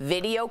one,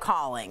 video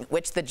calling,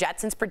 which the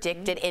Jetsons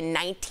predicted in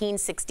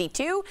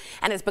 1962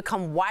 and has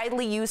become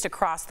widely used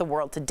across the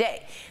world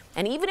today.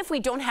 And even if we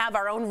don't have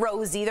our own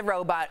Rosie the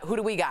robot, who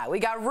do we got? We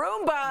got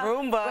Roomba.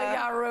 Roomba. We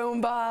got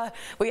Roomba.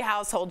 We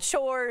household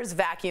chores,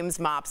 vacuums,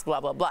 mops, blah,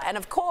 blah, blah. And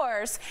of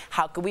course,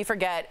 how could we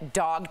forget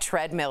dog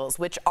treadmills,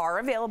 which are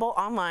available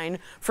online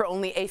for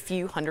only a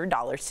few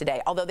 $100s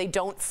today, although they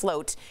don't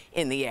float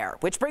in the air.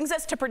 Which brings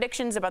us to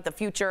predictions about the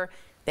future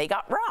they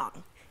got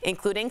wrong,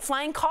 including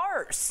flying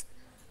cars.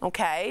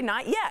 Okay,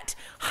 not yet.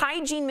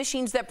 Hygiene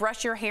machines that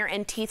brush your hair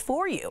and teeth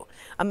for you.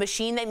 A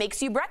machine that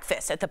makes you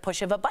breakfast at the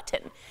push of a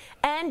button.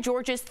 And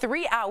George's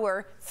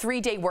 3-hour,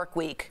 3-day work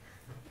week.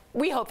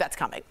 We hope that's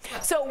coming.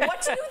 So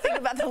what do you think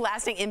about the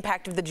lasting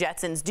impact of the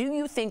Jetsons? Do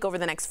you think over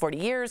the next 40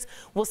 years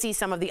we'll see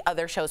some of the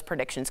other shows'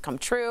 predictions come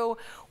true?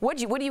 What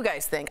do you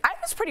guys think? I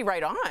was pretty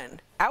right on.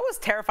 I was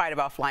terrified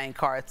about flying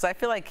cars. So I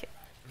feel like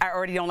I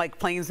already don't like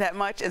planes that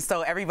much, and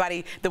so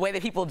everybody, the way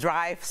that people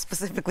drive,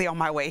 specifically on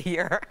my way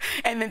here,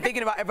 and then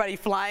thinking about everybody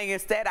flying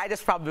instead, I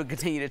just probably would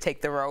continue to take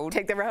the road.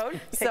 Take the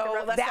road?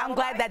 I'm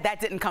glad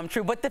that didn't come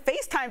true. But the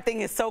FaceTime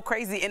thing is so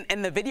crazy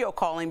in the video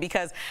calling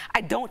because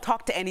I don't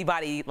talk to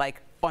anybody like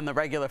on the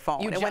regular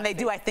phone. And when they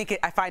do, I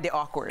find it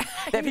awkward.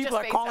 That people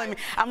are calling me.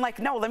 I'm like,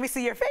 no, let me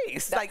see your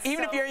face. That's like,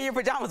 even if you're in your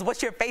pajamas,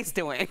 what's your face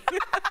doing?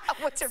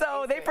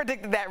 So they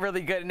predicted that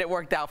really good, and it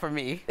worked out for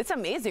me. It's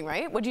amazing,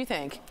 right? What do you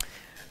think?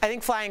 I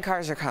think flying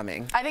cars are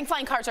coming. I think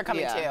flying cars are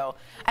coming too.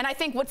 And I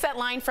think, what's that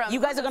line from? You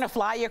guys are going to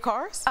fly your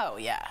cars? Oh,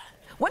 yeah.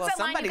 What's that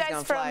line, you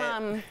guys,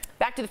 from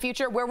Back to the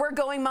Future? Where we're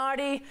going,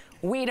 Marty,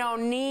 we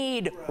don't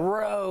need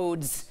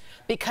roads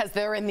because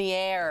they're in the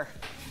air.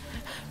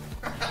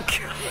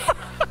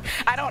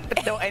 I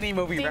don't know any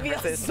movie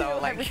references, so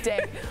like. Every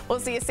day. We'll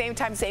see you same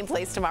time, same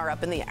place tomorrow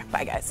up in the air.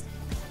 Bye, guys.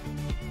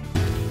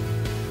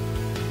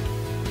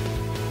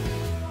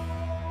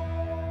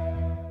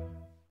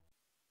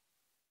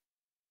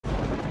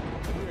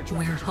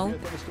 Where hope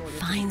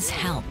finds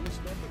help.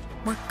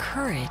 Where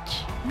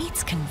courage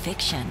meets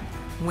conviction.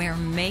 Where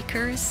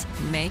makers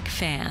make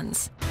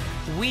fans.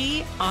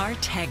 We are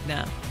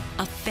Tegna,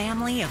 a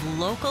family of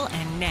local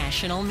and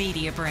national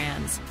media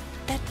brands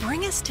that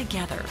bring us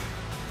together,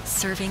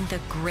 serving the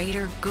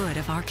greater good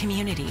of our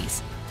communities.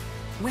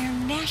 Where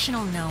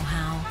national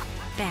know-how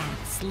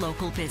backs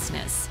local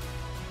business.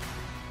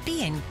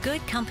 Be in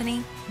good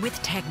company with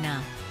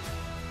Tegna.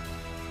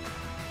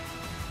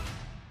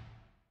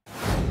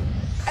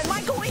 Am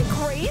I going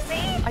crazy?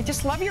 I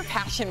just love your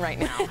passion right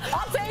now.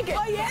 I'll take it.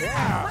 Oh,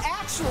 yeah. Well,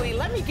 actually,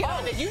 let me get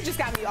on it. You just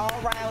got me all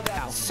riled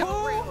up. So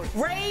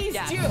Who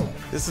raised you?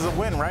 This is a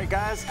win, right,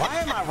 guys? Why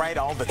am I right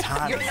all the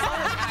time? You're not.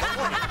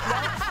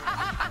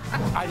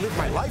 I live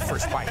my life for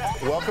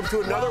Spike. Welcome to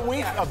another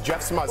week of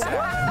Jeff's Mustache.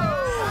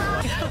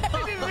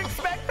 I didn't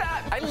expect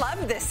that. I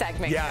love this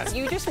segment. Yes.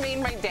 You just made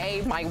my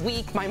day, my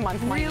week, my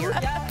month, my year.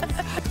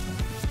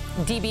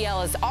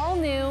 DBL is all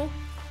new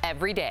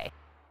every day.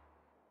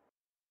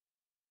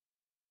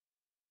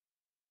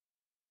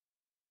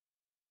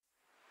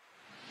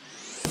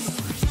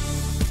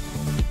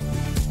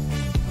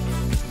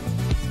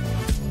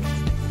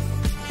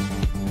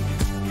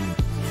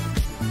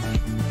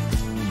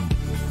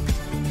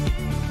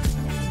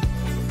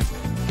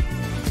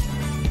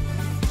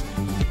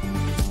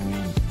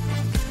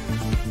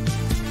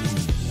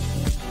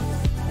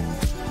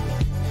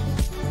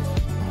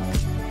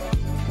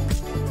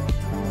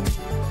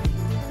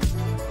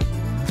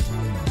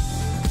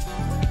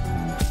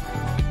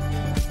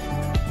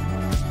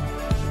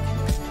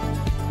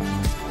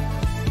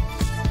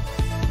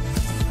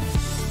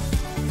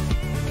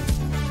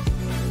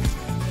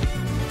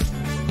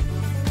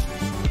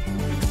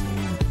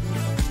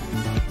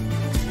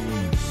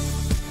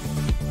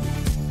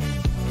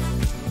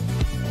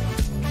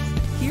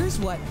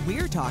 What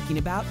we're talking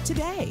about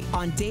today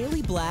on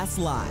Daily Blast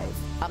Live.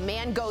 A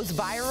man goes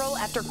viral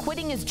after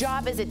quitting his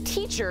job as a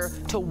teacher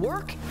to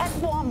work at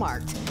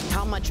Walmart.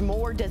 How much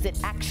more does it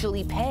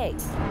actually pay?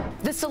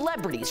 The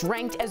celebrities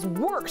ranked as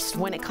worst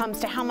when it comes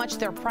to how much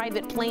their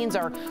private planes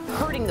are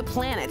hurting the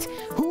planet.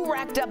 Who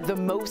racked up the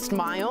most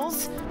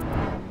miles?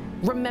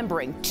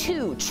 Remembering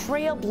two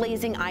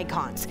trailblazing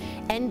icons,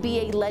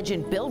 NBA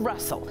legend Bill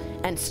Russell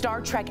and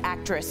Star Trek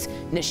actress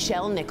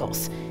Nichelle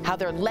Nichols, how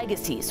their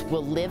legacies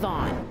will live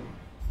on.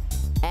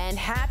 And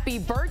happy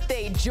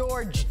birthday,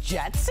 George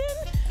Jetson!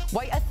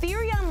 Why a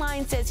theory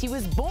online says he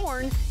was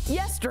born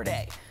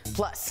yesterday.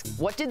 Plus,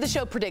 what did the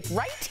show predict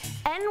right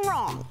and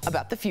wrong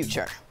about the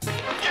future?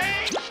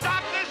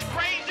 Stop this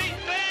crazy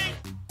thing!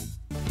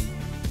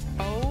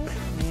 Oh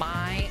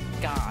my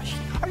gosh.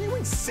 Are you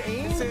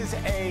insane? This is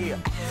a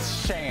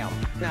sham.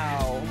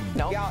 No.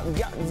 Nope.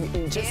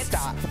 Y'all, just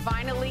stop.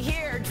 Finally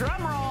here,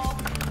 drum roll.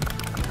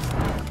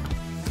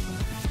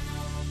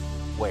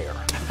 Where?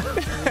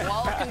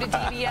 Welcome to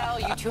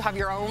DBL. You two have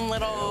your own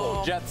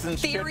little Jetsons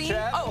theory.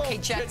 chit-chat. Oh, okay,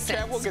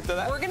 Jetsons. We'll get to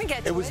that. We're going to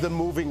get to it. It was the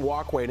moving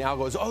walkway. And Al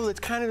goes, oh, it's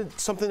kind of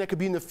something that could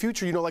be in the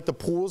future. You know, like the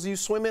pools you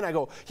swim in? I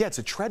go, yeah, it's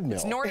a treadmill.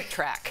 It's Nordic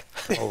track.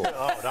 Oh,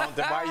 don't.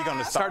 Then why are you going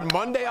to start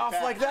Monday off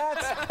like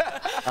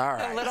that? All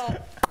right. A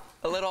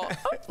little.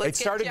 Oh,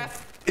 let's get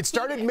Jeff. It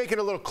started making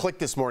a little click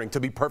this morning, to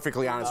be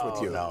perfectly honest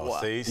with you. No.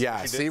 See?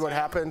 Yeah, see what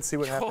happened? See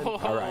what happened?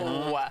 All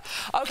right.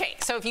 Okay,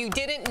 so if you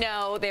didn't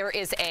know, there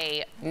is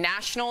a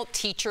national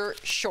teacher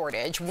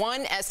shortage.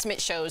 One estimate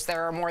shows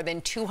there are more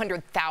than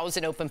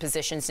 200,000 open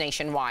positions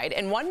nationwide,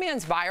 and one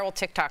man's viral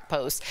TikTok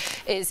post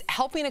is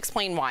helping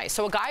explain why.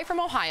 So a guy from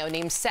Ohio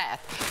named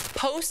Seth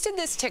posted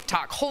this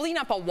TikTok holding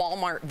up a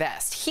Walmart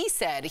vest. He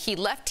said he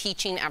left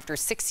teaching after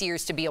 6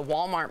 years to be a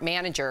Walmart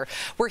manager,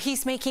 where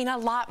he's making a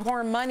lot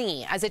more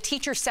money. As a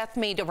teacher, Seth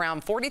made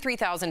around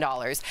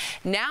 $43,000.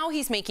 Now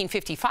he's making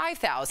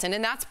 $55,000,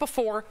 and that's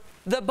before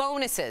the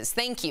bonuses.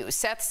 Thank you.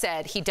 Seth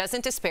said he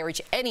doesn't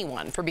disparage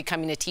anyone for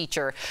becoming a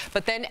teacher,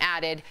 but then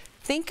added,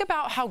 think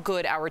about how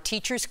good our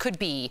teachers could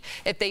be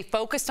if they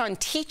focused on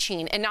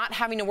teaching and not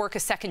having to work a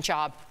second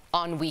job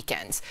on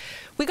weekends.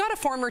 We got a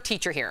former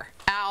teacher here.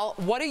 Al,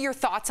 what are your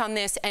thoughts on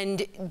this?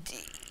 And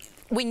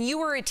when you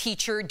were a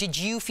teacher, did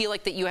you feel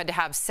like that you had to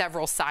have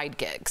several side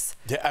gigs?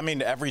 Yeah, I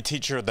mean, every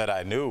teacher that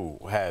I knew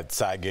had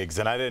side gigs,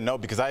 and I didn't know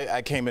because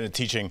I came into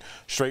teaching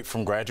straight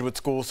from graduate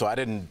school, so I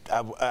didn't,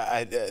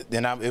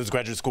 it was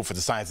graduate school for the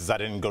sciences. I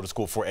didn't go to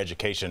school for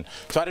education,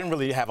 so I didn't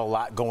really have a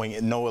lot going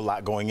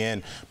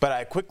in, but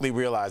I quickly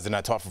realized, and I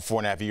taught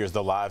for 4.5 years,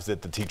 the lives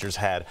that the teachers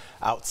had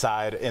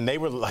outside, and they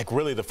were like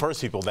really the first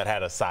people that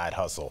had a side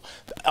hustle.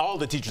 All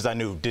the teachers I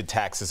knew did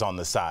taxes on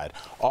the side.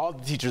 All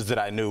the teachers that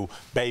I knew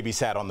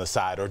babysat on the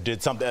side or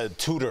did something,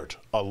 tutored.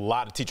 A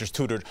lot of teachers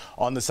tutored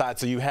on the side,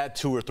 so you had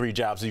 2 or 3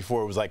 jobs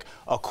before it was like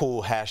a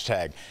cool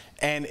hashtag.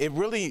 And it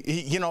really,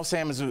 you know,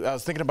 Sam, I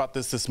was thinking about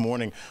this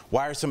morning,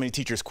 why are so many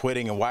teachers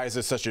quitting and why is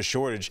there such a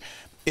shortage?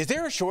 Is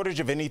there a shortage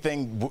of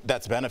anything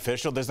that's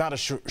beneficial? There's not a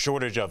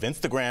shortage of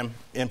Instagram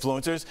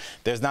influencers.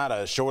 There's not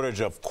a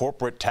shortage of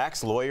corporate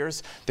tax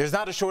lawyers. There's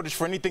not a shortage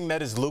for anything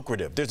that is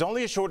lucrative. There's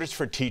only a shortage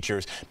for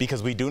teachers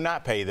because we do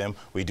not pay them,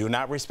 we do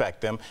not respect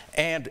them,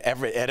 and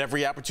at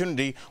every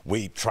opportunity,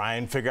 we try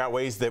and figure out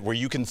ways that where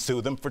you can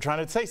sue them for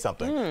trying to say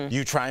something.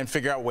 You try and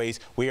figure out ways.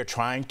 We are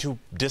trying to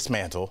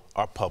dismantle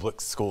our public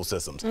school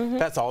systems.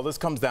 That's all this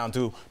comes down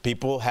to.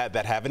 People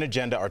that have an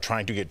agenda are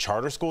trying to get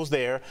charter schools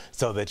there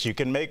so that you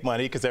can make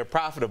money because they're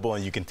profitable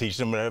and you can teach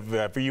them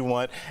whatever you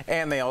want,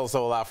 and they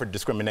also allow for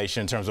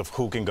discrimination in terms of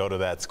who can go to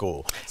that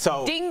school.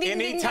 So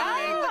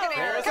anytime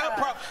there's a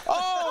problem.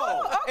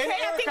 Oh, okay,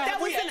 I think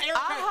that was an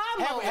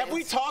aha have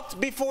we talked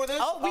before this?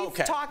 Oh,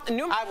 we've talked.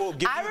 I will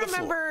give you the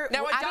remember.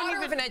 Now, a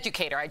daughter of an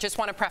educator. I just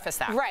want to preface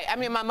that. Right. I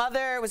mean, my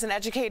mother was an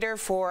educator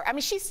for, I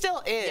mean, she still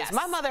is. Yes.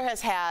 My mother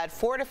has had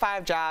 4 to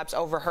 5 jobs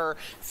over her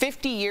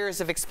 50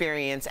 years of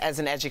experience as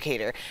an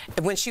educator.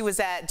 When she was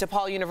at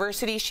DePaul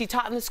University, she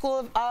taught in the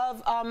School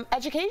of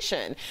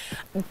Education.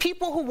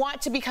 People who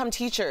want to become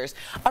teachers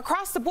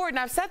across the board, and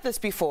I've said this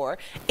before,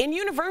 in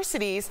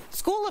universities,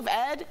 School of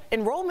Ed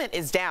enrollment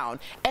is down.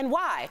 And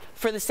why?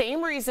 For the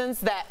same reasons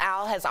that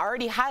Al has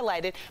already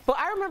highlighted. But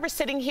I remember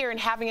sitting here and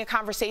having a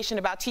conversation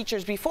about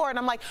teachers before, and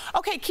I'm like,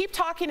 okay, keep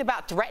talking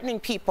about threatening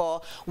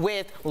people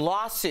with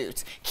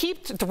lawsuits.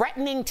 Keep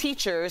threatening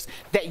teachers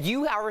that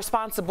you are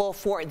responsible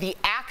for the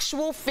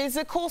actual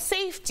physical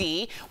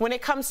safety when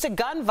it comes to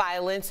gun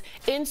violence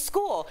in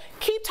school.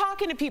 Keep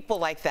talking to people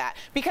like that,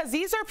 because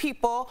these are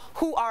people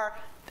who are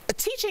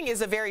teaching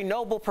is a very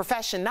noble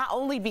profession, not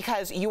only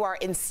because you are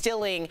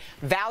instilling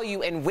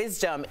value and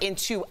wisdom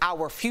into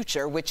our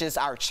future, which is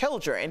our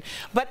children,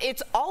 but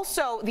it's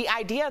also the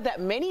idea that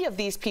many of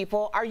these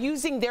people are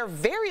using their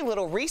very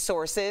little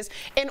resources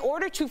in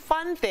order to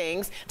fund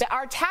things that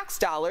our tax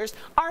dollars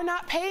are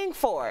not paying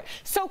for.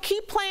 So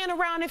keep playing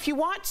around if you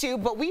want to,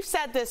 but we've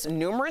said this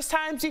numerous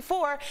times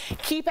before,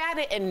 keep at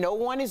it, and no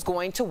one is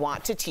going to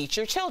want to teach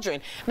your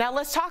children. Now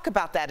let's talk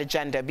about that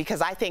agenda,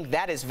 because I think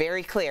that is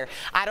very clear.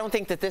 I don't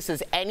think that this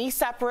is any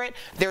separate.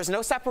 There's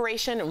no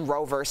separation in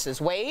Roe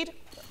versus Wade.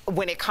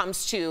 When it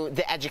comes to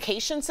the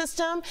education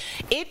system,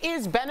 it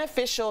is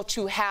beneficial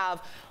to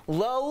have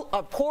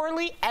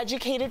poorly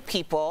educated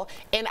people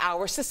in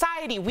our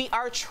society. We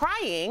are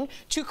trying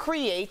to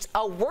create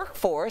a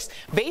workforce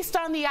based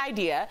on the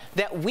idea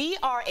that we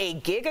are a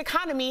gig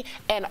economy,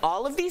 and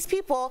all of these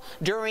people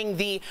during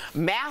the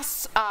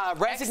mass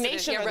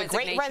resignation or the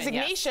great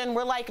resignation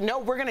were like, no,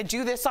 we're going to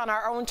do this on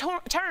our own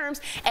terms,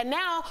 and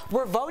now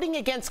we're voting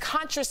against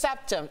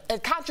contraception,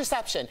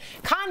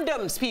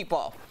 condoms,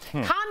 people.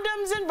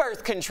 Condoms and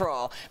birth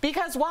control.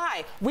 Because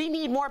why? We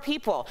need more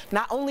people.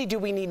 Not only do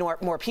we need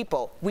more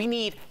people, we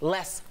need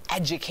less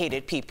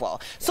educated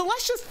people. So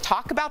let's just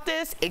talk about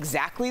this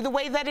exactly the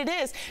way that it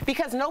is,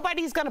 because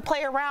nobody's going to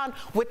play around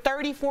with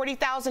 $30,000,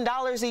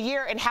 $40,000 a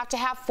year and have to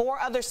have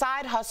 4 other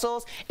side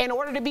hustles in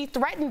order to be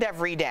threatened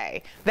every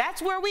day.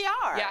 That's where we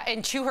are. Yeah,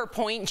 and to her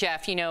point,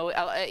 Jeff, you know,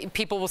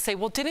 people will say,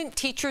 well, didn't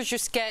teachers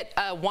just get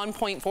a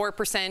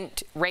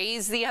 1.4%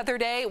 raise the other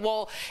day?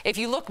 Well, if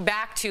you look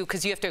back to,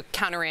 because you have to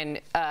counter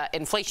in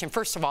inflation,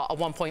 first of all, a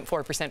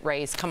 1.4%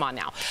 raise, come on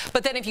now.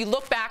 But then if you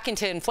look back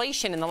into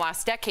inflation in the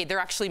last decade, they're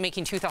actually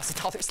making $2,000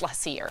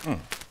 less a year.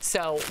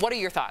 So what are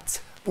your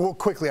thoughts? Well,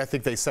 quickly, I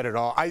think they said it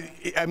all.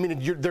 I mean,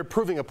 they're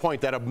proving a point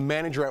that a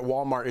manager at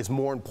Walmart is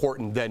more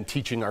important than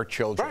teaching our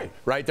children,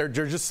 right? They're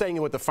just saying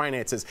it with the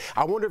finances.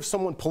 I wonder if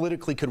someone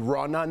politically could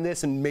run on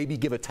this and maybe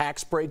give a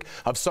tax break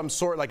of some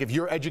sort. Like if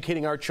you're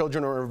educating our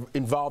children or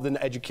involved in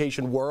the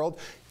education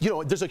world, you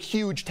know, there's a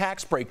huge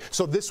tax break.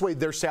 So this way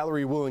their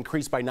salary will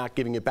increase by not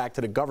giving it back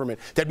to the government.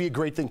 That'd be a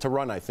great thing to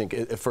run, I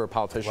think, for a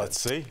politician. Let's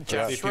see.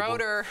 Jeff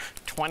Schroeder,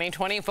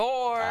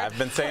 2024. I've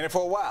been saying it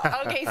for a while.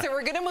 Okay, so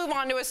we're going to move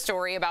on to a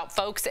story about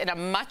folks in a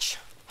much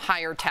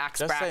higher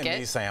tax bracket. Just say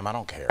me, Sam. I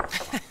don't care.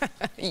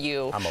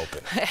 You. I'm open.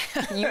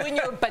 You and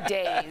your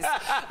bidets.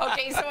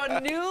 Okay, so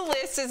a new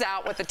list is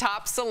out with the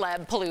top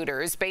celeb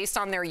polluters based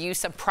on their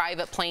use of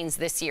private planes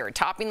this year.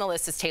 Topping the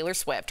list is Taylor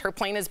Swift. Her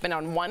plane has been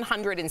on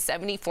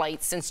 170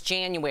 flights since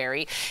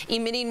January,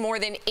 emitting more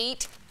than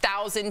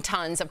 8,000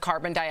 tons of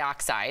carbon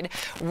dioxide.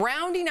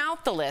 Rounding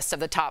out the list of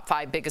the top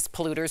 5 biggest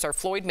polluters are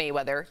Floyd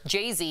Mayweather,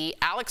 Jay-Z,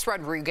 Alex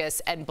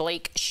Rodriguez, and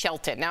Blake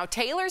Shelton. Now,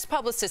 Taylor's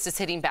publicist is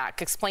hitting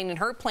back, explaining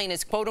her plane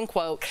is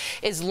quote-unquote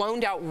is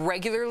loaned out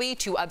regularly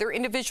to other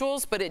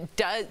individuals, but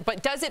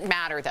does it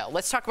matter, though?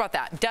 Let's talk about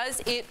that.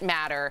 Does it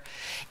matter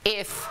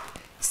if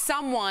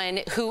someone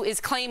who is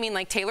claiming,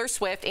 like Taylor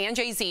Swift and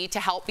Jay-Z,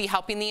 to be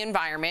helping the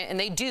environment, and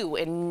they do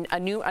in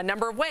a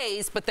number of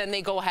ways, but then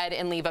they go ahead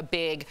and leave a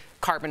big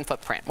carbon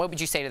footprint? What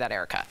would you say to that,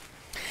 Erica?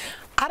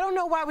 I don't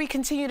know why we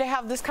continue to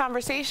have this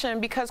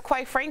conversation, because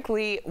quite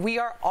frankly, we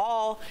are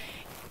all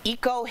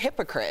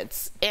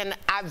eco-hypocrites. And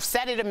I've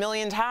said it a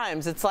million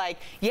times. It's like,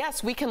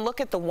 yes, we can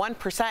look at the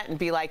 1% and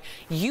be like,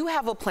 you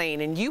have a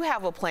plane and you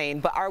have a plane,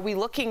 but are we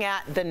looking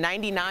at the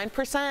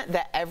 99%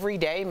 that every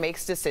day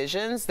makes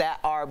decisions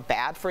that are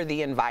bad for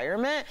the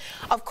environment?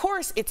 Of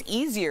course, it's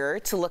easier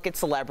to look at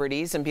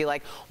celebrities and be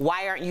like,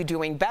 why aren't you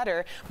doing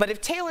better? But if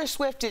Taylor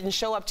Swift didn't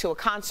show up to a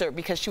concert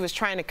because she was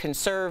trying to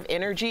conserve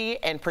energy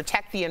and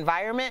protect the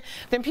environment,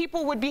 then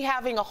people would be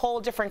having a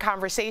whole different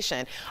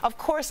conversation. Of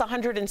course,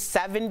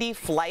 170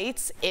 flights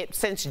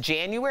since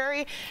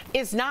January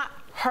is not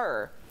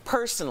her.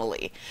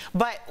 personally.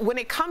 But when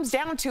it comes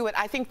down to it,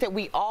 I think that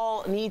we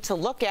all need to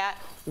look at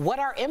what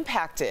our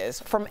impact is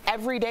from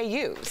everyday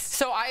use.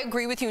 So I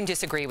agree with you and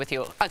disagree with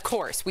you. Of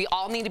course, we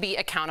all need to be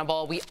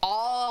accountable. We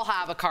all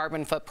have a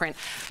carbon footprint,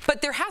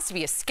 but there has to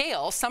be a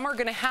scale. Some are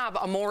going to have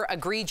a more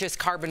egregious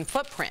carbon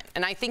footprint.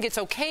 And I think it's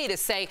okay to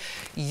say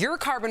your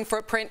carbon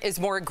footprint is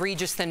more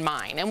egregious than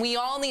mine. And we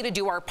all need to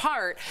do our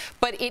part,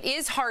 but it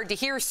is hard to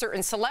hear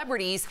certain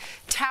celebrities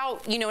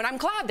tout, you know, and I'm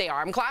glad they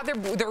are. I'm glad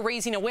they're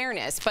raising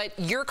awareness, but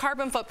your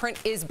carbon footprint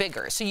is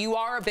bigger. So you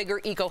are a bigger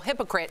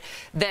eco-hypocrite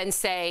than,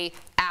 say,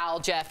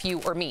 Al, Jeff,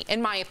 you, or me,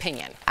 in my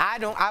opinion.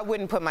 I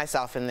wouldn't put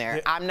myself in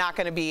there. I'm not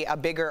going to be a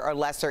bigger or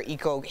lesser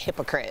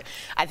eco-hypocrite.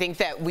 I think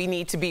that we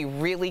need to be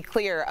really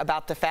clear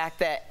about the fact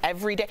that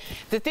every day,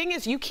 the thing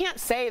is, you can't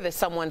say that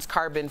someone's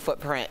carbon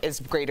footprint is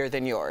greater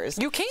than yours.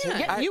 You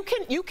can.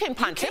 You can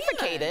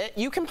pontificate it.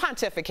 You can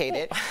pontificate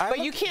it, but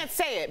you can't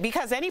say it,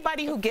 because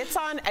anybody who gets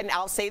on, and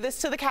I'll say this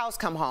till the cows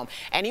come home,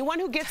 anyone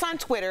who gets on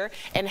Twitter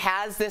and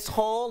has this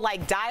whole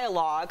like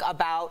dialogue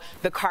about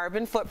the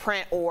carbon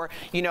footprint or,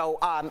 you know,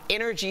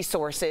 energy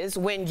sources,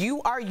 when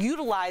you are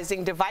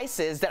utilizing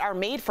devices that are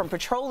made from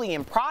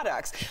petroleum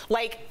products,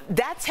 like,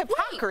 that's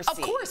hypocrisy. Right,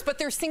 of course, but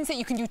there's things that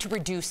you can do to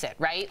reduce it,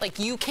 right? Like,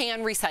 you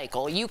can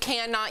recycle, you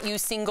cannot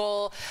use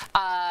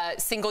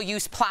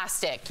single-use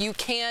plastic, you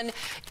can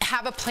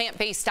have a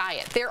plant-based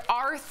diet. There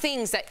are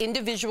things that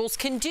individuals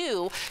can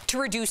do to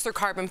reduce their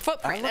carbon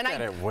footprint. I look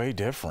at it way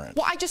different.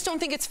 Well, I just don't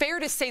think it's fair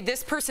to say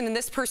this person and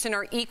this person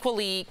are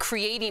equally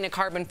creating a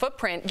carbon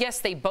footprint. Yes,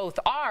 they both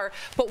are,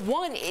 but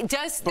one,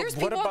 there's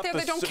people out there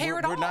that don't care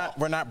at all.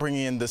 We're not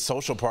bringing in the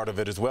social part of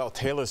it as well.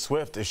 Taylor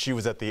Swift, if she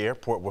was at the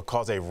airport, would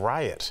cause a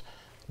riot.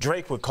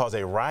 Drake would cause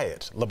a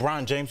riot.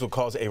 LeBron James would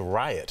cause a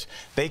riot.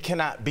 They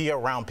cannot be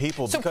around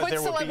people because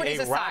there would be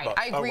a riot.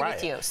 I agree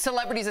with you.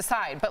 Celebrities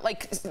aside, but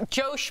like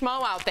Joe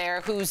Schmo out there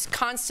who's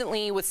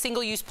constantly with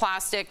single-use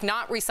plastic,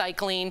 not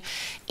recycling,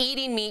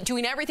 eating meat,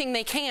 doing everything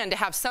they can to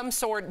have some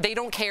sort, they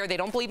don't care, they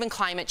don't believe in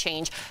climate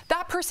change.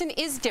 That person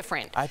is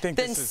different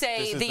than,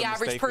 say, the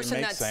average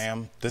person that's...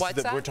 Sam.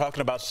 We're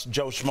talking about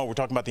Joe Schmo. We're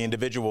talking about the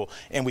individual,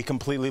 and we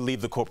completely leave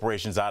the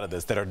corporations out of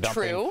this that are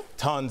dumping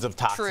tons of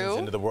toxins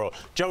into the world.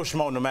 Joe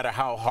Schmo, no matter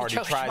how hard he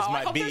tries,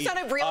 might be.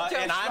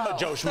 And I'm a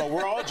Joe Schmo.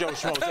 We're all Joe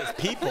Schmoes as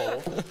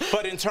people.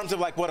 But in terms of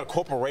like what a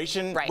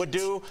corporation would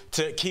do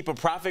to keep a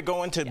profit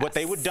going, to what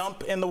they would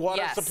dump in the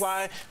water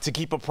supply to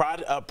keep a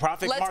profit margin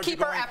going. Let's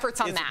keep our efforts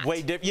on that.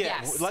 Way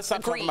let's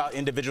stop talking about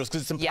individuals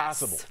because it's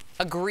impossible. Yes.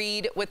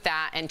 Agreed with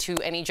that. And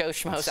to any Joe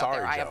Schmoes out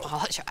there, I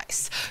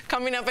apologize.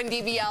 Coming up on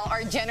DBL,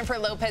 are Jennifer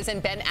Lopez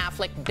and Ben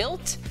Affleck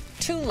built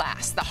to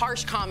last? The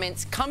harsh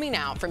comments coming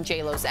out from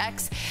J-Lo's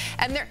ex,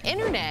 and their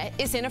internet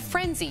is in a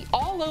frenzy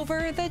all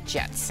over the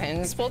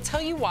Jetsons. We'll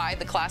tell you why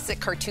the classic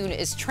cartoon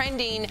is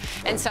trending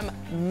and some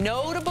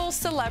notable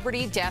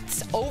celebrity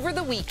deaths over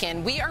the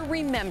weekend. We are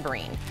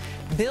remembering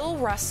Bill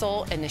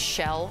Russell and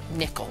Nichelle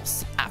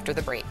Nichols after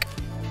the break.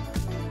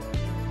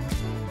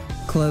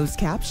 Closed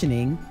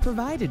captioning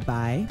provided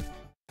by...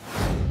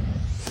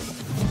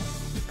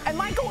 Am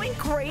I going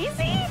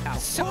crazy?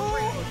 Who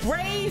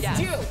raised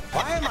you?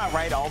 Why am I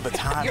right all the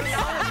time? You're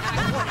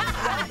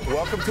not.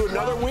 Welcome to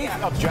another week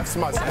of Jeff's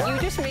Mustang.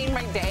 You just made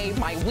my day,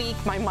 my week,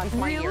 my month,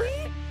 my year.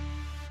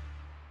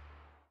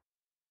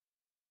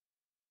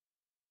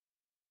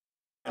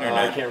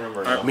 I can't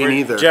remember. Me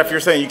neither. Jeff, you're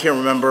saying you can't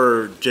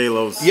remember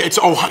J-Lo's? Yeah,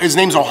 his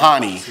name's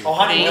Ohani.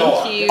 Ohani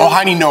Noah.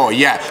 Ohani Noah,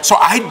 yeah. So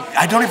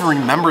I don't even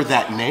remember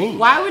that name.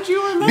 Why would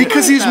you remember?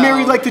 Because he's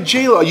married like to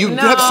J-Lo. You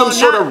have some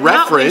sort of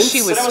reference. Not when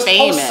she was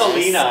famous. Post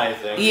Selena, I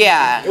think.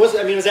 Yeah. It was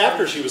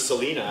after she was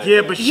Selena.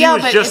 Yeah, but she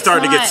was just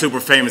starting to get super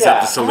famous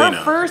after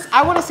Selena.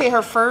 I want to say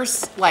her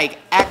first like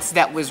ex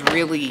that was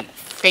really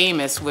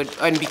famous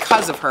and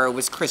because of her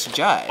was Chris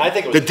Judd. I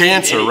think it was the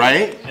dancer, Diddy,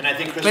 right? And I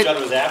think Chris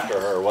Judd was after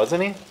her,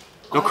 wasn't he?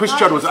 No, Chris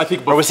Judd was, I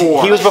think,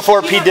 before. He was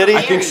before P. Diddy?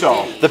 I think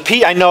so.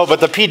 I know,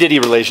 but the P. Diddy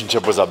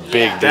relationship was a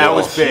big deal. That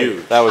was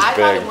big. That was I big.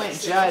 thought it went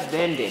Judd,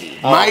 then Diddy.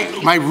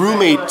 My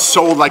roommate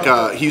sold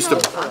he used to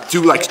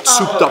do like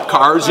souped up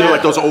cars, you know,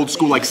 like those old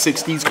school like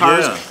 60s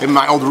cars. Yeah. And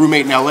my old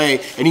roommate in LA,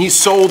 and he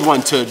sold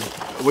one to,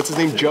 what's his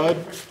name, Judd?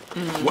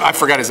 I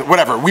forgot his,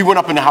 whatever. We went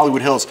up into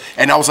Hollywood Hills,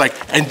 and I was like,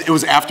 and it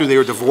was after they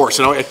were divorced,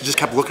 and I just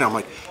kept looking, I'm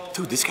like,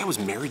 dude, this guy was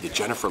married to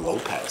Jennifer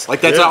Lopez. Like,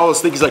 that's all I was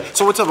thinking. He's like,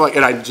 so what's up? Like,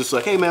 and I'm just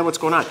like, hey, man, what's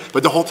going on?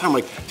 But the whole time,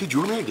 like, dude, you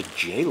were married to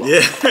J-Lo.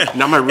 Yeah.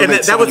 Now my roommate.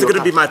 And that was going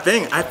to be my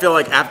thing. I feel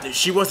like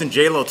she wasn't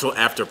J-Lo till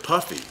after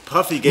Puffy.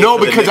 Puffy gave her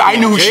the because I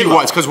knew who she J-Lo.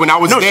 was, because when I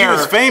was there. No,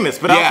 she was famous,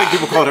 but I don't think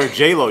people called her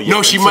J-Lo yet.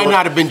 No, she might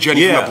not have been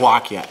Jenny from the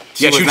block yet.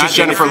 She was just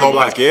Jennifer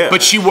Lopez.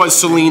 But she was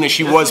Selena.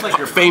 She was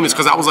famous,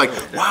 because I was like,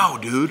 wow,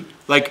 dude.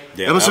 Like,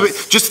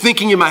 just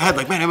thinking in my head,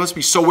 like, man, it must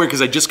be so weird,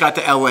 because I just got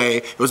to LA.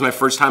 It was my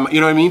first time, you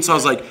know what I mean? So I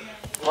was like,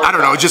 I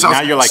don't know, just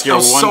now you're like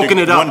soaking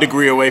it up. 1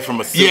 degree away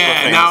from a super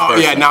famous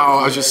person. Now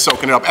I was just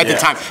soaking it up. At the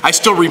time, I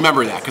still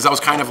remember that because I was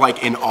kind of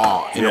like in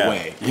awe in a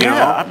way.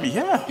 I mean,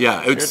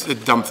 Yeah, it's a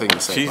dumb thing to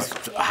say. She's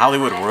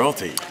Hollywood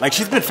royalty. Like,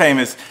 she's been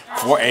famous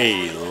For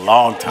a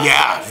long time.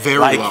 Yeah,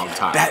 very long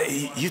time. That,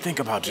 you think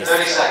about just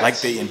like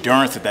the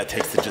endurance that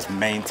takes to just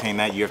maintain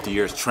that year after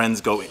year as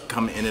trends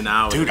come in and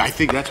out. Dude, I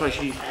think that's why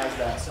she has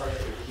that.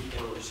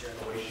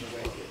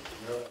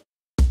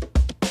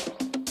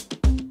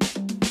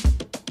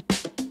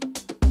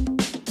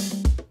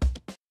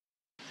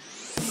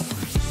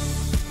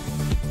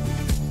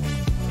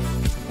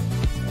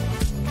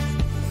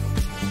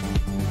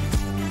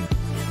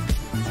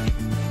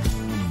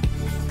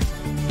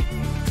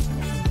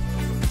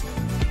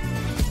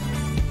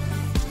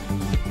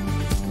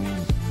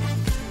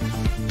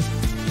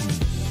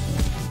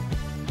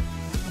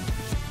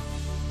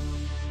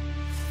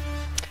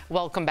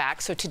 Welcome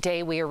back. So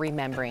today we are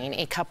remembering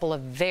a couple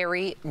of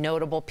very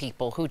notable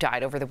people who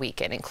died over the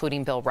weekend,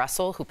 including Bill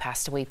Russell, who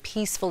passed away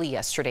peacefully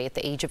yesterday at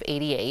the age of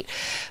 88.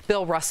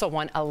 Bill Russell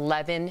won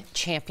 11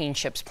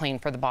 championships playing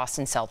for the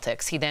Boston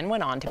Celtics. He then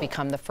went on to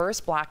become the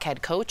first black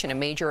head coach in a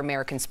major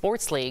American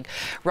sports league.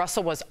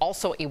 Russell was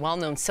also a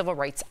well-known civil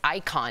rights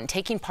icon,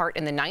 taking part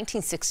in the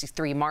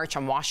 1963 March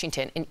on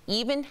Washington, and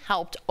even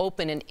helped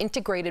open an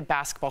integrated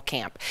basketball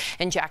camp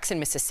in Jackson,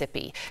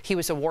 Mississippi. He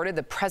was awarded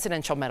the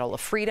Presidential Medal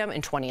of Freedom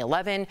in 2011.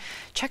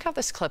 Check out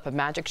this clip of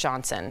Magic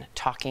Johnson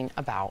talking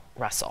about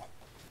Russell.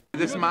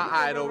 This is my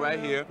idol right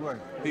here.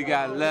 He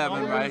got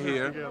 11 right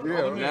here.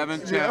 11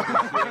 championships.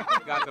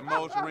 Got the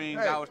most rings.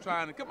 I was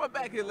trying to come on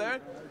back here, Larry.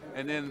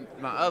 And then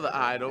my other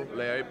idol,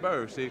 Larry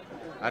Bird. See,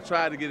 I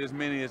tried to get as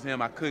many as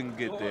him. I couldn't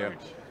get there.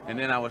 And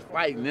then I was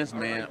fighting this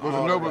man. It was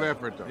a noble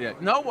effort, though. Yeah,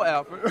 noble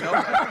effort.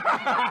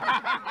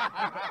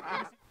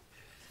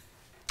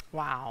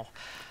 Wow.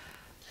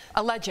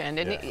 A legend.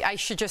 And I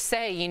should just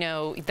say, you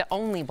know, the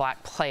only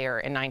black player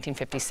in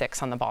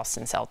 1956 on the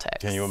Boston Celtics.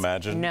 Can you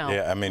imagine? No.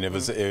 Yeah, I mean,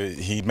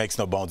 he makes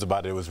no bones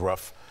about it. It was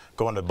rough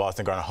going to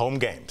Boston Garden. Home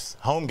games,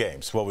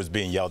 what was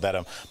being yelled at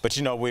him. But,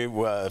 you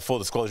know, full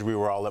disclosure, we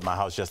were all at my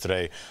house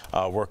yesterday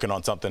working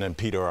on something, and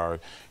Peter, our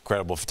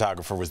incredible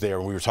photographer, was there,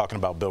 and we were talking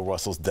about Bill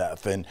Russell's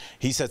death. And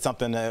he said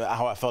something,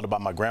 how I felt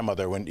about my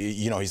grandmother when,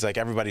 you know, he's like,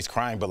 everybody's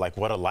crying, but like,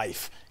 what a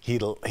life he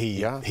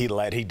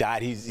led. He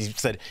died. He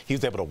said he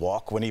was able to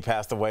walk when he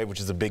passed away, which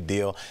is a big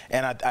deal.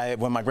 And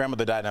when my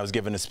grandmother died and I was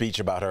giving a speech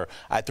about her,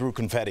 I threw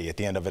confetti at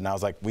the end of it, and I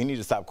was like, we need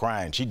to stop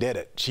crying. She did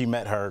it. She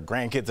met her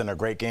grandkids and her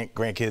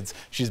great-grandkids.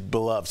 She's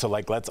beloved. So,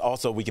 like,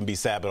 we can be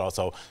sad, but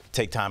also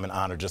take time and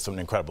honor just an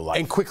incredible life.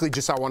 And quickly,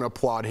 I want to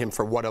applaud him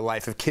for what a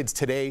life. If kids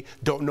today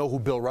don't know who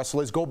Bill Russell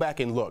is, go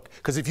back and look.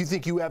 Because if you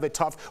think you have it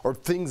tough or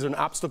things and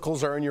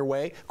obstacles are in your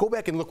way, go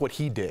back and look what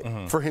he did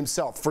for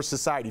himself, for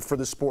society, for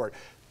the sport.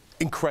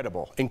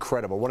 Incredible,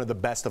 incredible. One of the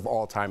best of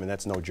all time, and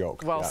that's no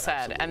joke. Well said.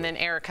 Absolutely. And then,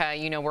 Erica,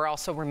 you know, we're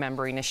also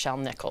remembering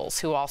Nichelle Nichols,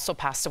 who also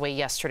passed away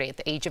yesterday at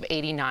the age of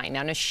 89.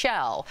 Now,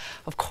 Nichelle,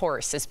 of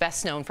course, is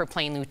best known for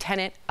playing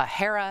Lieutenant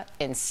Uhura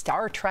in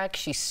Star Trek.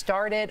 She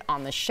started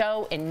on the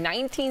show in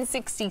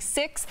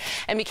 1966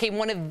 and became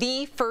one of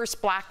the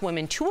first black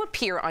women to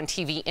appear on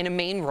TV in a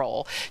main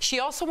role. She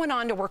also went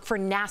on to work for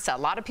NASA. A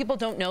lot of people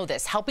don't know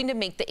this, helping to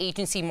make the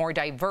agency more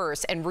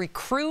diverse and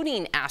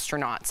recruiting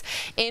astronauts.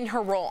 In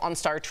her role on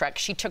Star Trek,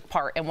 she took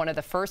part in one of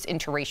the first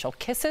interracial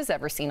kisses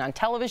ever seen on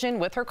television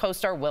with her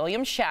co-star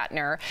William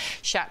Shatner.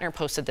 Shatner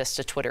posted this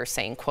to Twitter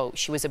saying, quote,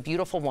 "She was a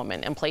beautiful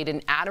woman and played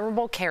an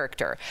admirable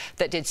character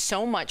that did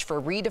so much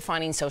for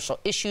redefining social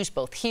issues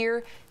both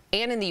here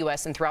and in the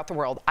U.S. and throughout the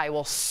world. I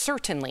will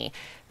certainly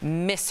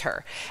miss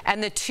her."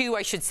 And the two,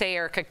 I should say,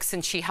 Erica,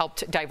 since she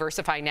helped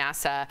diversify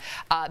NASA,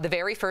 the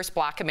very first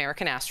black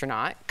American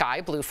astronaut, Guy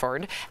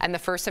Bluford, and the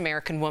first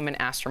American woman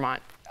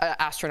astronaut,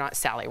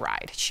 Sally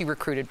Ride. She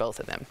recruited both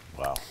of them.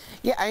 Wow.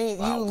 Yeah, I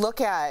mean, you look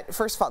at,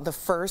 first of all, the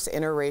first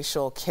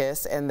interracial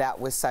kiss, and that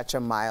was such a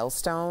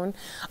milestone.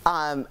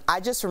 I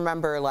just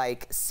remember,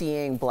 like,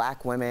 seeing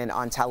black women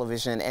on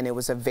television, and it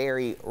was a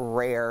very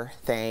rare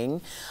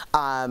thing.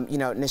 You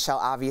know,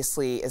 Nichelle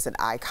obviously is an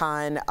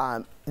icon.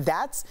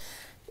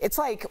 It's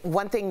like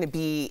one thing to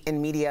be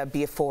in media,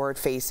 be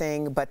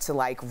forward-facing, but to,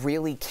 like,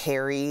 really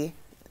carry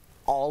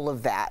all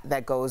of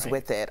that goes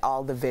with it,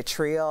 all the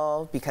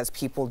vitriol, because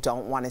people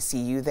don't want to see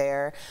you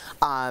there.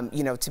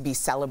 You know, to be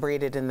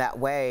celebrated in that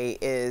way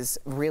is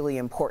really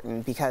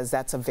important, because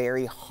that's a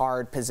very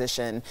hard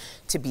position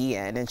to be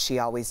in, and she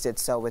always did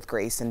so with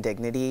grace and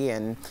dignity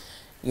and,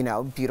 you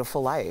know,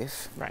 beautiful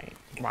life. Right.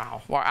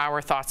 Wow. Well,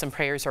 our thoughts and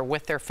prayers are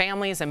with their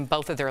families, and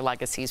both of their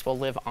legacies will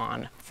live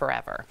on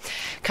forever.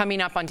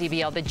 Coming up on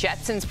DBL, the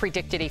Jetsons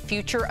predicted a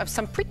future of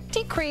some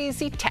pretty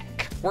crazy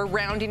tech. We're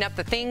rounding up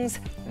the things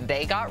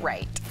they got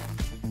right.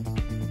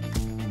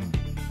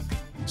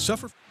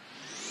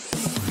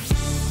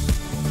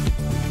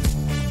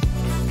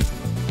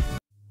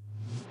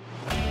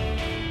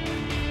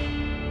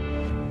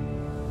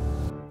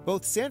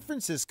 Both San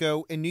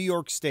Francisco and New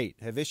York State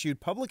have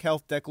issued public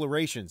health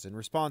declarations in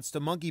response to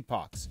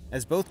monkeypox,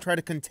 as both try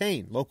to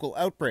contain local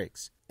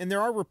outbreaks. And there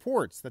are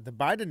reports that the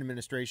Biden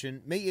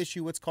administration may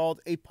issue what's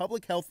called a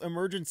public health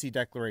emergency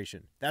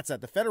declaration. That's at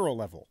the federal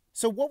level.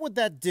 So what would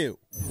that do?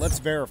 Let's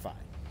verify.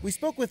 We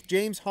spoke with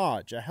James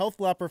Hodge, a health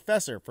law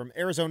professor from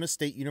Arizona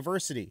State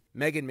University,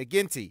 Megan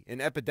McGinty,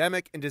 an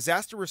epidemic and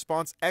disaster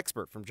response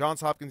expert from Johns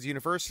Hopkins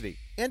University,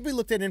 and we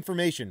looked at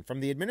information from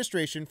the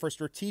Administration for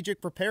Strategic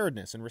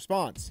Preparedness and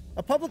Response.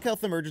 A public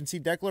health emergency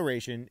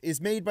declaration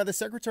is made by the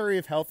Secretary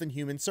of Health and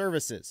Human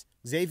Services,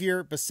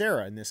 Xavier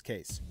Becerra in this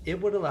case.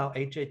 It would allow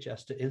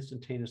HHS to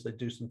instantaneously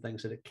do some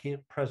things that it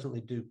can't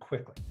presently do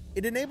quickly.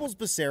 It enables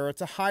Becerra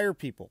to hire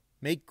people,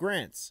 make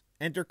grants,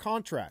 enter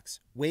contracts,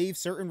 waive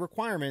certain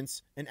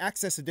requirements, and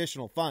access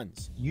additional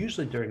funds.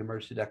 Usually during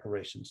emergency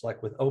declarations,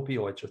 like with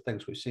opioids or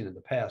things we've seen in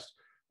the past,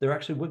 there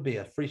actually would be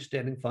a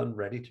freestanding fund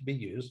ready to be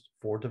used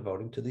for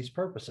devoting to these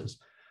purposes.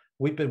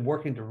 We've been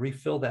working to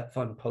refill that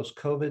fund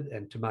post-COVID,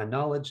 and to my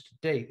knowledge, to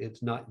date,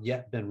 it's not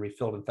yet been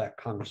refilled. In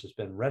fact, Congress has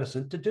been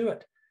reticent to do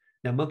it.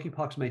 Now,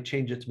 monkeypox may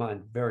change its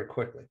mind very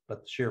quickly,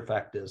 but the sheer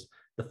fact is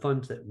the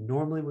funds that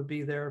normally would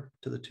be there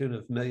to the tune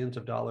of millions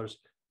of dollars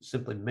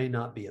simply may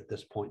not be at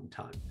this point in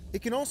time.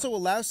 It can also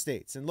allow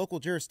states and local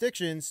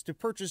jurisdictions to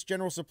purchase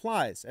general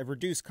supplies at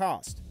reduced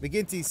cost.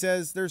 McGinty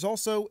says there's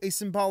also a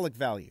symbolic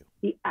value.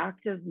 The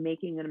act of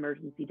making an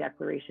emergency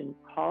declaration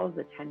calls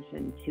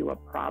attention to a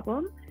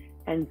problem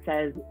and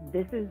says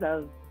this is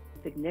of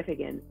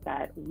significance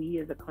that we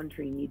as a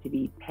country need to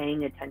be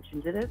paying attention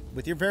to this.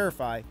 With your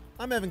Verify,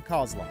 I'm Evan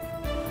Kozlov.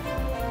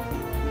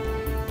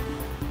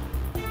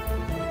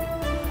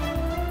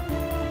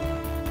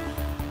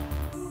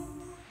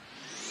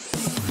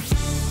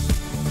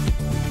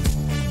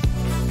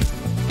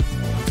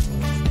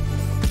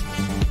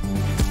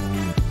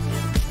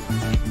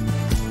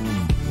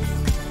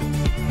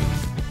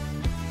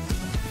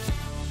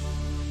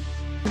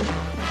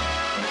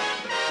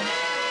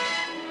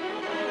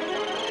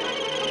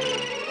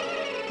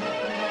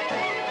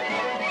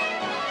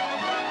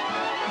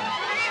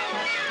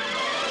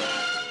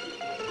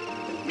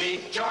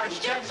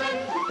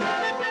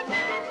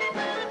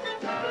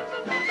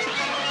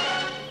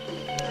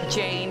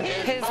 Jane,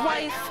 his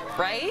wife,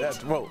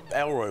 right? Well,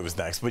 Elroy was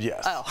next, but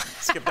yes. Oh.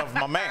 Skipped over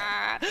my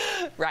man.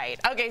 Right.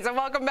 Okay, so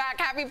welcome back.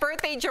 Happy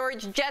birthday,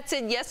 George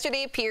Jetson.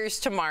 Yesterday appears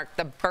to mark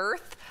the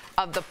birth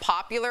of the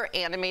popular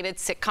animated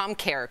sitcom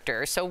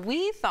character. So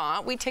we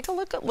thought we'd take a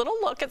little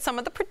look at some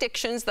of the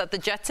predictions that the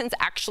Jetsons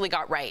actually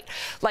got right,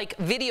 like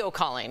video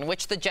calling,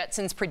 which the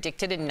Jetsons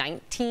predicted in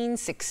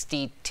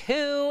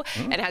 1962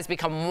 and has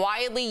become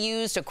widely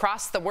used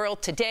across the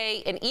world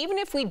today. And even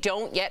if we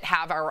don't yet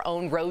have our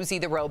own Rosie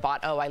the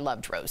robot, oh, I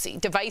loved Rosie,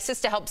 devices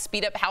to help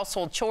speed up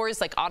household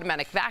chores like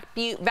automatic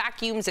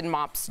vacuums and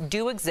mops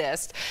do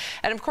exist.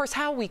 And of course,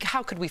 how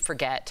could we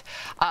forget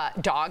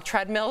dog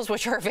treadmills,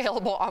 which are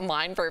available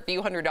online for a few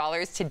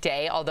 $100s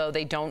today, although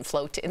they don't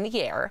float in the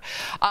air,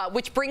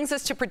 which brings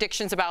us to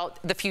predictions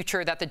about the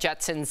future that the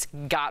Jetsons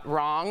got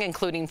wrong,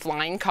 including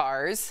flying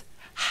cars,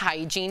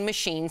 hygiene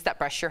machines that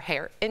brush your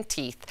hair and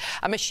teeth,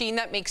 a machine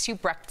that makes you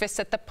breakfast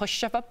at the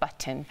push of a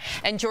button,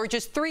 and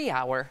George's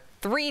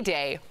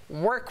 3-day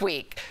work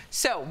week.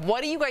 So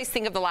what do you guys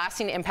think of the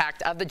lasting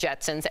impact of the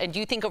Jetsons? And do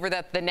you think over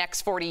the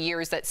next 40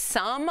 years that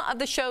some of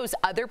the show's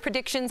other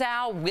predictions,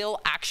 Al, will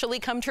actually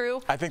come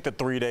true? I think the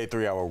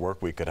 3-hour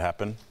work week could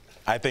happen.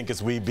 I think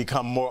as we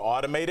become more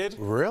automated.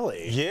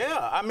 Really?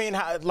 Yeah. I mean,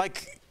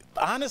 like,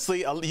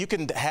 honestly, you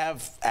can have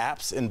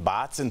apps and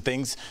bots and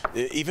things,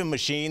 even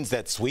machines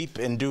that sweep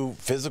and do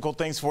physical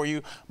things for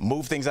you,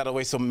 move things out of the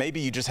way. So maybe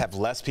you just have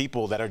less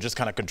people that are just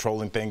kind of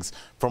controlling things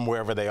from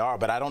wherever they are.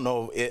 But I don't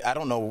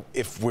know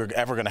if we're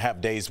ever going to have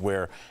days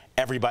where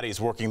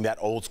everybody's working that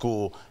old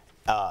school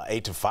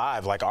 8 to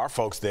 5 like our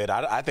folks did.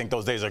 I think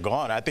those days are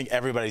gone. I think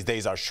everybody's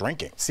days are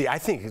shrinking. See, I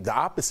think the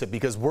opposite,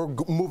 because we're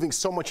moving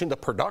so much into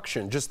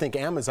production. Just think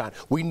Amazon.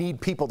 We need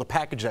people to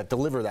package that,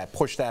 deliver that,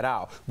 push that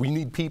out. We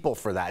need people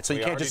for that. So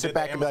you can't just sit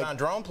back and be like, Amazon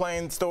drone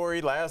plane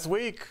story last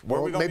week.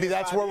 Well, maybe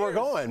that's where we're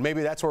going.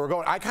 Maybe that's where we're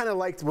going. I kind of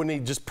liked when he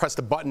just pressed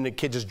a button and the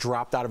kid just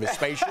dropped out of his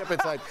spaceship.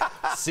 It's like,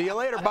 see you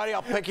later, buddy.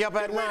 I'll pick you up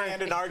at 9.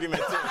 And an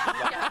argument too.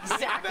 Yeah,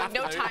 exactly.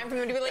 No time for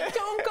them to be like,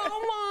 don't go,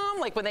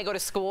 Mom. Like when they go to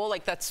school,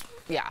 like that's,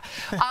 yeah.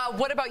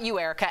 What about you,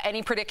 Erica?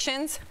 Any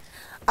predictions?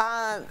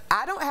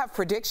 I don't have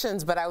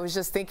predictions, but I was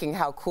just thinking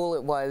how cool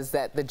it was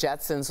that the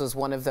Jetsons was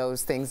one of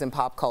those things in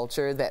pop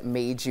culture that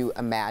made you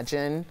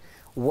imagine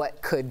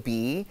what could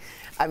be.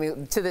 I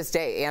mean, to this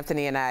day,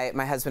 Anthony and I,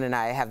 my husband and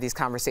I, have these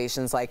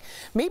conversations like,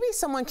 maybe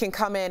someone can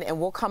come in and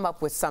we'll come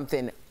up with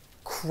something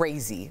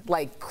crazy,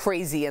 like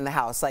crazy in the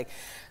house. Like,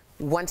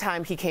 one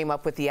time he came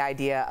up with the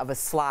idea of a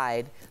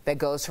slide that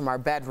goes from our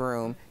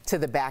bedroom to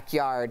the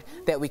backyard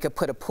that we could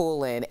put a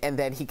pool in, and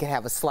then he could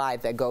have a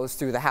slide that goes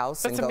through the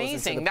house. That's and goes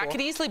amazing. Into the pool. That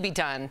could easily be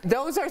done.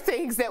 Those are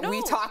things that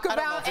we talk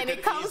about, and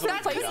it comes from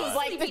places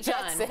like the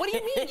Jetsons. What do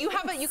you mean?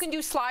 You can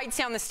do slides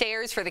down the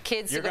stairs for the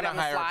kids You're to go down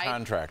the slide. You're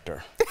going to hire a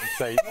contractor.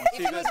 Say,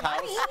 see this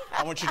house?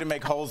 I want you to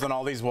make holes in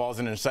all these walls,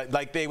 and inside,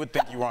 like they would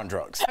think you were on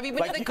drugs. Have you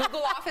been to the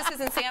Google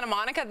offices in Santa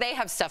Monica? They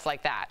have stuff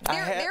like that.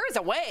 There is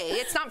a way.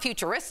 It's not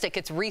futuristic.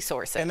 It's resources.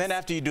 And then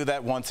after you do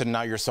that once, and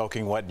now you're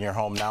soaking wet in your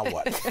home, now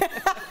what?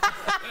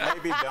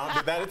 Maybe don't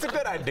do that. It's a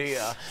good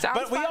idea. Sounds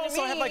but we fun to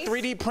also have like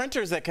me. 3D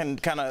printers that can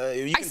kind of.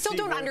 I still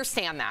don't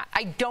understand that.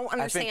 I don't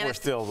understand. I think we're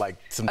still like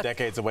some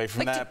decades away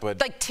from that,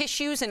 but like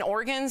tissues and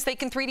organs they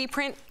can 3D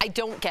print. I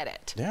don't get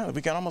it. Yeah,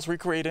 we can almost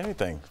recreate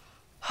anything.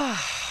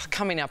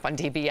 Coming up on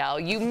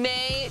DBL, you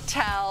may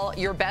tell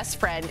your best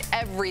friend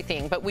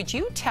everything, but would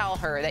you tell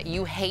her that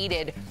you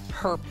hated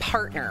her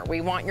partner?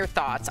 We want your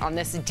thoughts on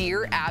this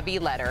Dear Abby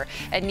letter.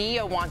 And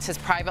Neo wants his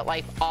private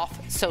life off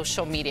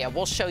social media.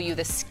 We'll show you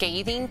the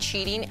scathing,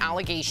 cheating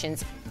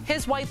allegations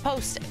his wife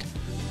posted.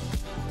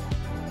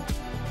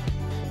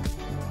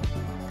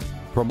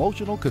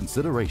 Promotional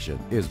consideration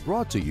is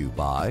brought to you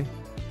by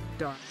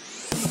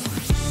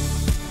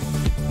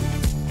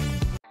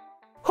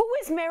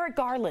Merrick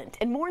Garland?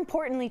 And more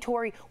importantly,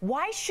 Tori,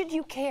 why should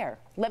you care?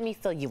 Let me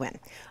fill you in.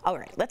 All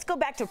right, let's go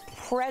back to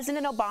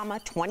President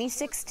Obama,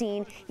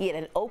 2016. He had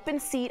an open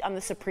seat on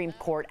the Supreme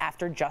Court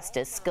after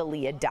Justice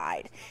Scalia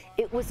died.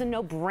 It was a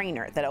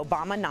no-brainer that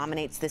Obama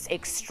nominates this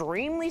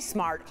extremely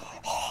smart,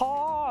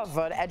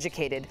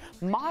 Harvard-educated,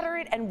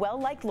 moderate, and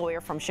well-liked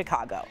lawyer from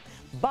Chicago.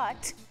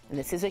 But, and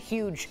this is a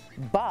huge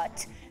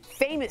but,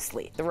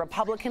 famously, the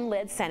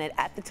Republican-led Senate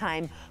at the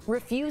time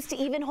refused to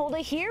even hold a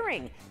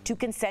hearing to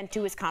consent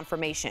to his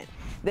confirmation.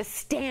 The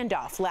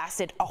standoff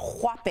lasted a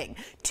whopping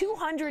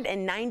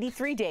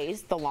 293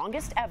 days, the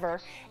longest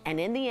ever, and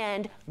in the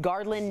end,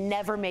 Garland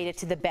never made it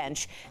to the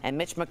bench, and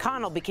Mitch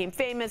McConnell became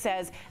famous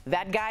as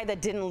that guy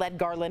that didn't let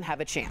Garland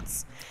have a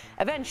chance.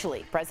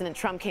 Eventually, President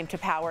Trump came to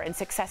power and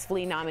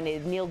successfully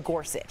nominated Neil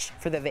Gorsuch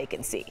for the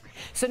vacancy.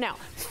 So now,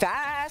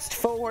 fast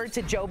forward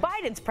to Joe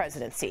Biden's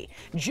presidency.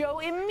 Joe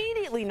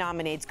immediately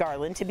nominates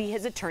Garland to be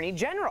his attorney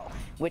general,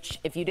 which,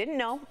 if you didn't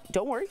know,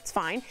 don't worry, it's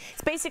fine.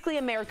 It's basically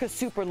America's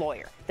super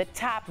lawyer, the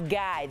top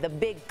guy, the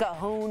big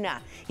kahuna.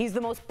 He's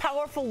the most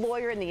powerful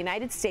lawyer in the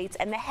United States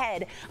and the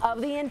head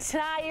of the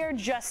entire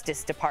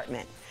Justice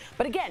Department.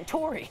 But again,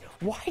 Tori,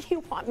 why do you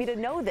want me to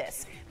know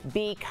this?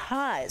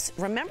 Because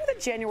remember the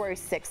January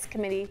 6th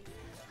committee?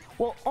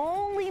 Well,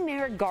 only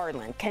Merrick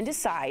Garland can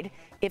decide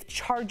if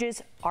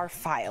charges are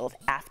filed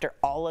after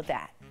all of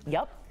that.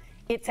 Yup.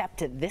 It's up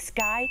to this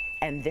guy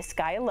and this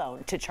guy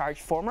alone to charge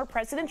former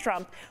President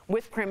Trump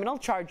with criminal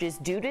charges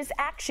due to his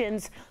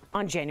actions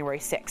on January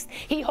 6th.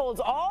 He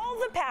holds all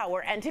the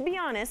power, and to be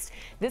honest,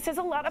 this has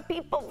a lot of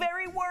people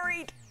very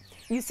worried.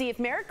 You see, if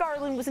Merrick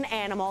Garland was an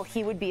animal,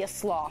 he would be a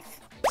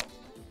sloth.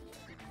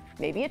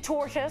 Maybe a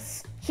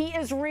tortoise. He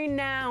is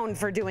renowned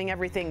for doing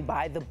everything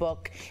by the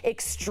book,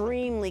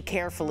 extremely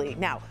carefully.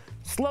 Now,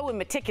 slow and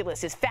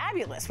meticulous is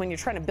fabulous when you're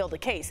trying to build a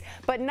case,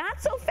 but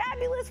not so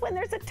fabulous when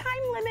there's a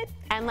time limit.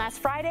 And last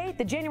Friday,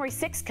 the January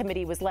 6th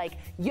committee was like,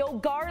 yo,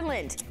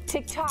 Garland,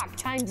 TikTok,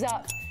 time's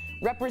up.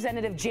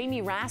 Representative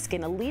Jamie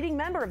Raskin, a leading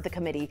member of the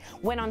committee,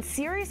 went on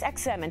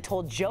SiriusXM and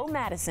told Joe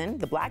Madison,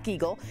 the Black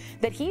Eagle,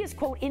 that he is,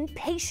 quote,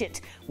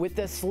 impatient with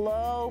the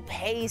slow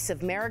pace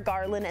of Merrick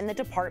Garland and the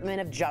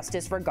Department of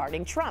Justice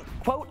regarding Trump.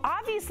 Quote,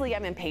 obviously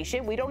I'm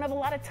impatient. We don't have a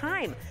lot of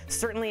time,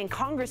 certainly in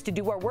Congress, to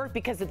do our work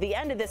because at the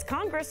end of this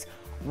Congress,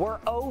 we're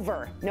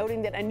over,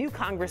 noting that a new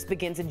Congress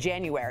begins in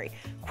January.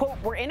 Quote,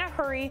 we're in a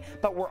hurry,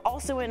 but we're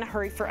also in a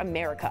hurry for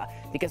America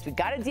because we've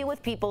got to deal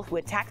with people who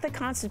attack the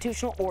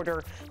constitutional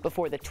order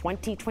before the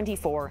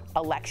 2024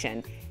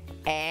 election.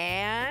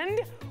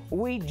 And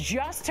we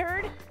just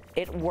heard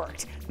it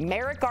worked.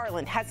 Merrick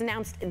Garland has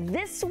announced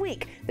this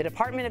week the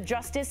Department of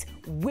Justice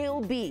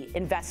will be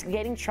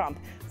investigating Trump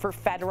for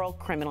federal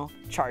criminal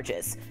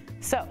charges.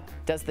 So,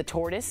 does the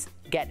tortoise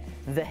get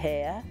the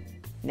hair?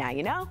 Now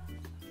you know.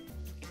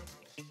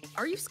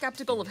 Are you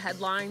skeptical of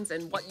headlines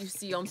and what you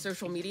see on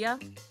social media?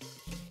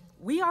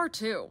 We are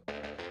too.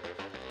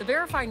 The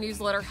Verify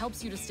newsletter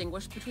helps you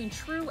distinguish between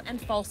true and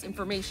false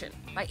information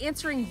by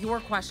answering your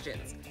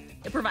questions.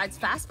 It provides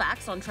fast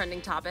facts on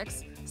trending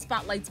topics,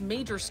 spotlights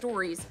major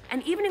stories,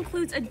 and even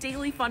includes a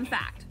daily fun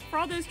fact for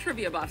all those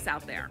trivia buffs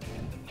out there.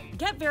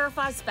 Get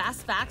Verify's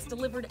fast facts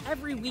delivered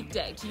every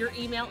weekday to your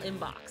email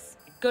inbox.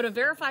 Go to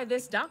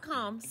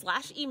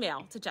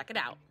verifythis.com/email to check it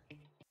out.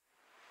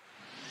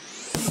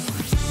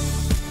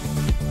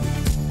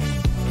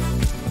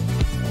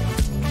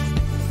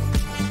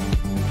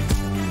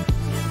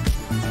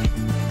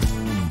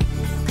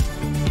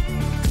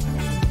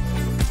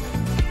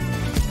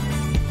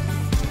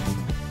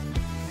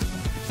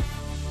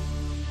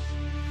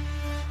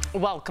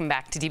 Welcome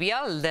back to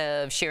DBL.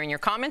 Love sharing your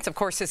comments. Of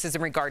course, this is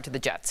in regard to the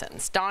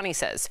Jetsons. Donnie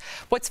says,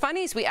 what's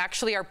funny is we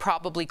actually are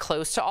probably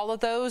close to all of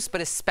those, but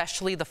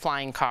especially the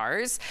flying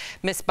cars.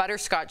 Miss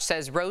Butterscotch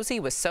says, Rosie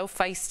was so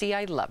feisty,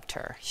 I loved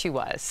her. She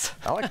was.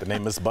 I like the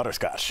name Miss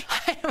Butterscotch.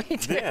 Me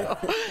too. Yeah.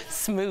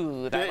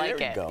 Smooth. I like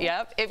it.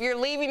 Yep. If you're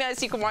leaving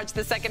us, you can watch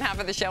the second half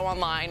of the show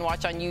online.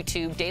 Watch on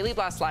YouTube,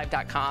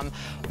 dailyblastlive.com,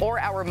 or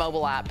our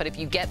mobile app. But if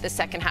you get the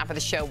second half of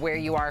the show where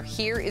you are,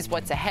 here is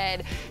what's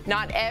ahead.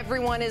 Not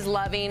everyone is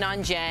loving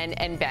on Jen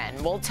and Ben.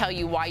 We'll tell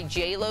you why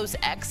J-Lo's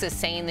ex is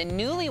saying the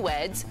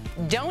newlyweds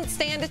don't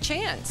stand a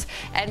chance.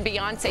 And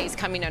Beyonce is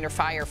coming under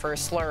fire for a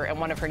slur in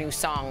one of her new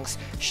songs.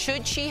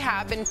 Should she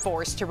have been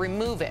forced to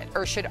remove it,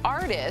 or should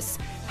artists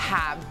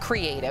have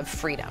creative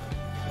freedom?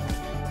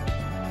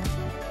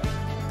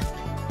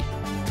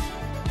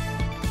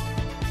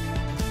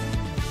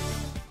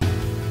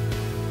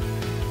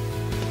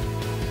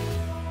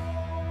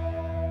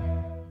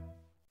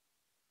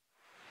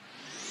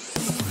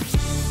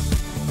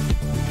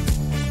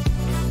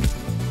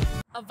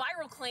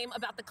 claim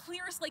about the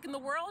clearest lake in the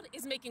world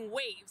is making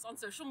waves on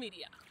social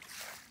media.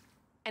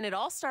 And it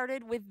all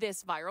started with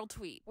this viral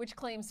tweet, which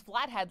claims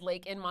Flathead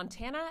Lake in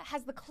Montana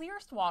has the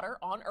clearest water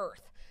on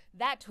Earth.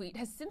 That tweet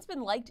has since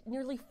been liked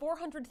nearly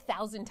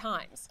 400,000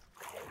 times.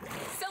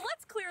 So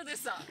let's clear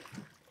this up.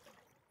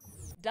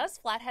 Does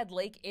Flathead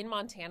Lake in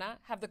Montana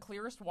have the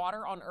clearest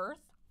water on Earth?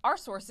 Our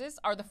sources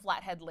are the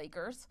Flathead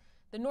Lakers,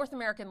 the North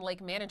American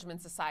Lake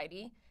Management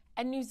Society,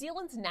 and New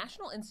Zealand's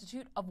National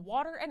Institute of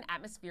Water and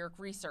Atmospheric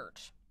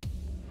Research.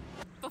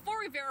 Before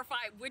we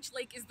verify which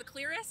lake is the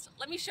clearest,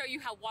 let me show you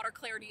how water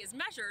clarity is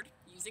measured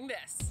using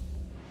this.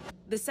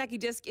 The Secchi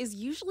disc is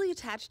usually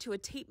attached to a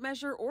tape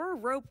measure or a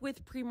rope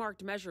with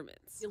pre-marked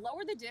measurements. You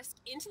lower the disc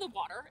into the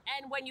water,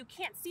 and when you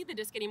can't see the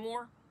disc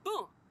anymore,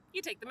 boom,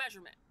 you take the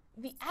measurement.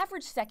 The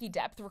average Secchi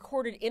depth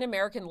recorded in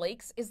American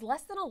lakes is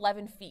less than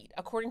 11 feet,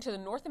 according to the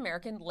North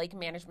American Lake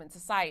Management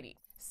Society.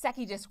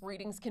 Secchi disc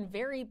readings can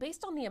vary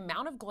based on the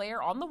amount of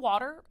glare on the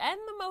water and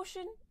the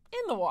motion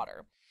in the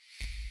water.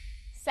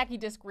 Secchi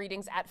disc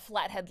readings at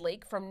Flathead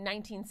Lake from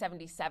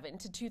 1977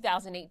 to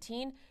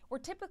 2018 were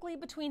typically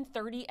between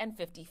 30 and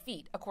 50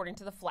 feet, according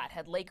to the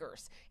Flathead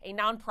Lakers, a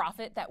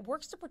nonprofit that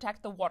works to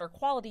protect the water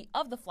quality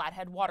of the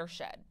Flathead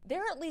watershed.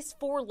 There are at least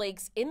 4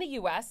 lakes in the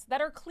U.S.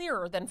 that are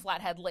clearer than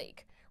Flathead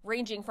Lake,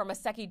 ranging from a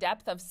Secchi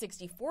depth of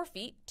 64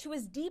 feet to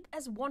as deep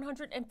as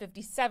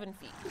 157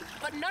 feet.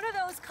 But none of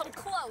those come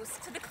close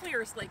to the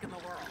clearest lake in the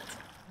world.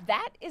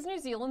 That is New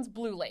Zealand's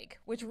Blue Lake,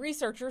 which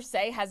researchers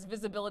say has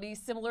visibility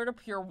similar to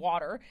pure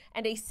water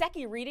and a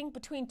Secchi reading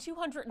between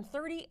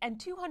 230 and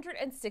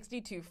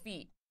 262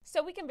 feet.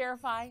 So we can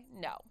verify,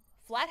 no,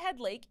 Flathead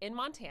Lake in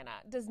Montana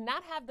does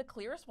not have the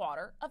clearest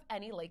water of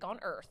any lake on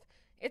Earth.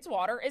 Its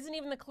water isn't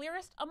even the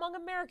clearest among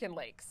American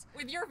lakes.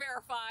 With your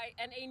Verify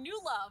and a new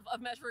love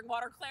of measuring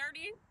water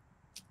clarity,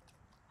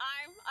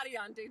 I'm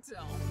Ariane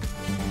Detil.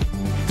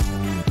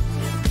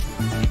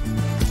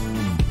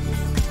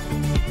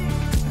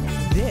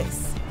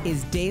 This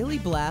is Daily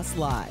Blast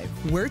Live.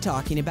 We're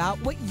talking about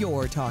what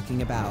you're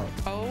talking about.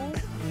 Oh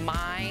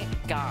my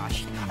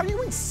gosh. Are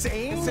you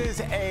insane? This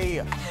is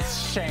a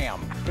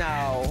sham.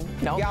 No.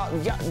 Nope.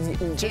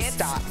 Y'all, just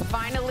stop.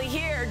 Finally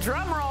here.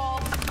 Drum roll.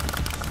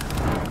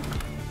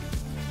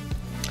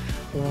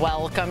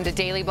 Welcome to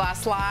Daily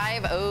Blast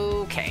Live.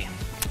 Okay.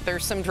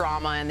 There's some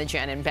drama in the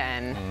Jen and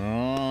Ben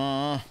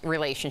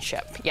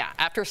relationship. Yeah,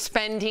 after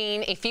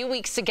spending a few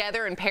weeks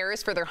together in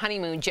Paris for their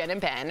honeymoon, Jen and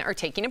Ben are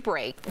taking a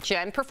break.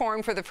 Jen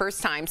performed for the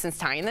first time since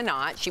tying the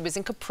knot. She was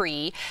in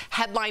Capri,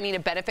 headlining a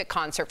benefit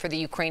concert for the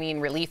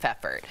Ukrainian relief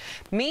effort.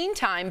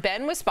 Meantime,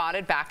 Ben was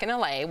spotted back in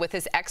LA with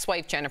his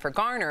ex-wife Jennifer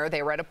Garner.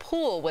 They were at a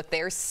pool with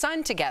their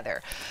son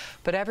together.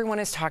 But everyone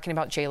is talking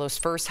about J-Lo's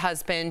first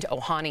husband,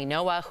 Ohani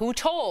Noah, who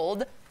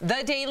told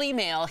the Daily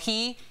Mail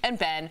he and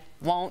Ben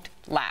won't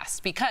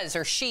last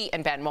she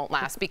and Ben won't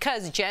last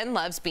because Jen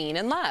loves being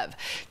in love.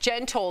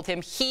 Jen told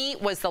him he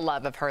was the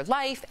love of her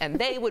life and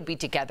they would be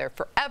together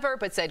forever,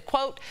 but said,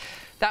 quote,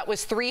 that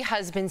was 3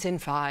 husbands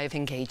and 5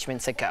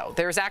 engagements ago.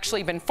 There's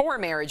actually been 4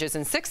 marriages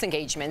and 6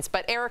 engagements,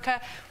 but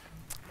Erica,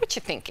 what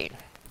you thinking?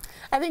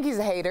 I think he's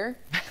a hater.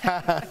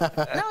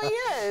 No, he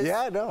is.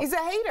 Yeah, no. He's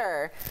a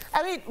hater.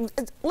 I mean,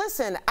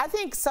 listen, I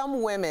think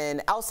some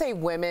women, I'll say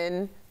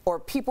women or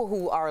people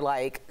who are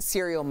like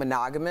serial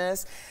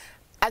monogamous,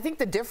 I think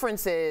the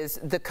difference is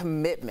the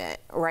commitment,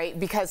 right?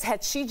 Because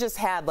had she just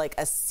had like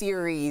a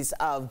series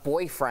of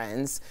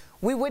boyfriends,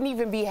 we wouldn't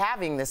even be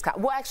having this.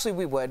 Well, actually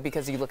we would,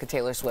 because you look at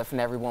Taylor Swift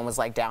and everyone was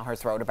like down her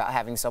throat about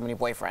having so many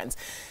boyfriends.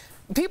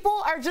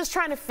 People are just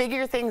trying to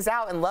figure things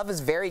out, and love is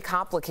very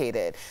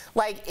complicated.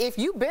 Like, if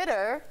you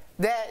bitter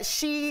that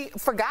she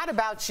forgot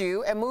about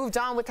you and moved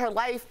on with her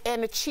life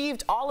and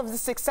achieved all of the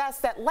success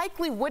that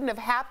likely wouldn't have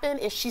happened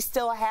if she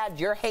still had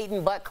your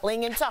hating butt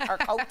clinging to her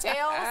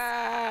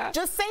coattails,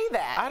 just say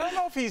that. I don't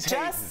know if he's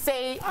hating. Just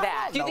say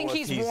that. Do you think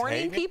he's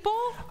warning people?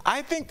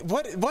 I think,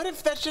 what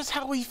if that's just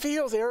how he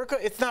feels, Erica?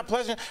 It's not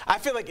pleasant. I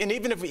feel like, and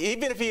even if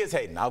he is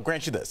hating, I'll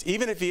grant you this,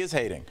 even if he is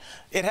hating,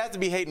 it has to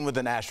be hating with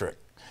an asterisk.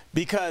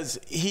 Because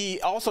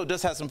he also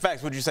does have some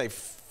facts. Would you say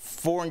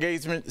 4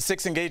 engagements,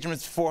 6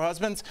 engagements, 4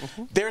 husbands?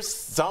 There's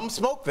some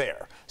smoke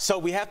there. So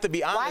we have to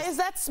be honest. Why is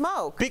that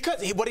smoke?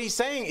 Because what he's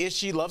saying is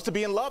she loves to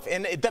be in love.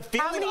 And the feeling of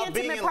being in love. How many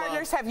intimate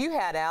partners have you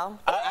had, Al?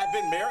 I've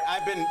been married.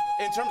 I've been,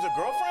 in terms of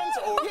girlfriends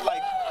or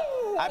like,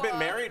 I've been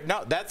married.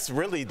 No, that's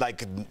really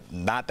like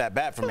not that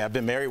bad for me. I've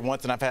been married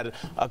once and I've had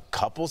a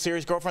couple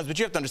serious girlfriends. But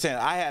you have to understand,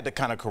 I had the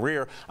kind of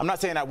career. I'm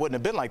not saying I wouldn't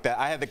have been like that.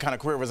 I had the kind of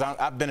career where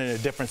I've been in a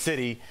different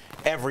city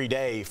every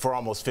day for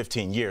almost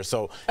 15 years.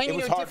 So and you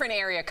know different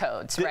area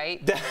codes,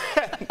 right?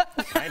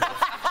 Kind of.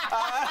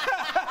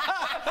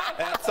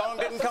 That song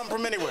didn't come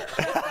from anywhere.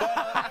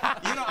 But,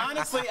 you know,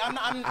 honestly,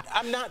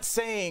 I'm not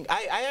saying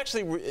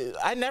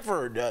I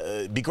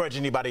never begrudge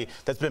anybody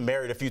that's been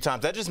married a few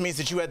times. That just means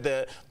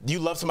that you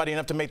love somebody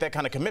enough to make that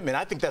kind of commitment.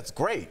 I think that's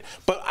great.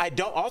 But I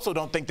also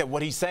don't think that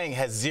what he's saying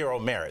has 0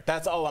 merit.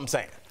 That's all I'm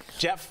saying.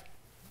 Jeff?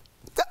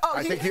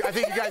 I think you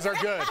guys are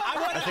good.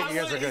 I think you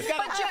guys are good.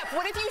 But Jeff,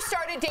 what if you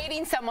started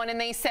dating someone and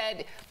they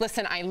said,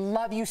 listen, I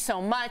love you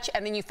so much,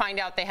 and then you find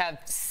out they have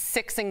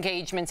 6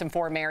 engagements and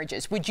 4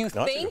 marriages. Would you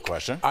That's a think? good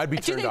question. I'd be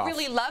turned off. Do they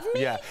really love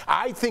me? Yeah,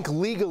 I think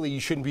legally you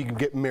shouldn't be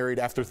getting married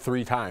after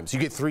 3 times. You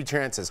get 3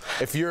 chances.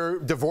 If you're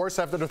divorced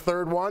after the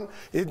 3rd one,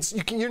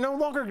 you no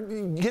longer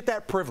get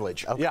that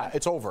privilege. Okay. Yeah,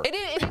 it's over. It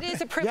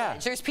is a privilege. Yeah.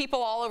 There's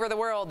people all over the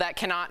world that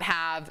cannot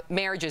have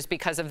marriages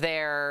because of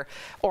their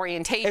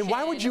orientation. And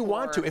why would you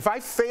want to? If I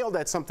failed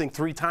at something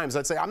 3 times,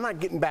 I'd say I'm not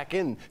getting back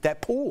in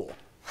that pool.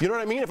 You know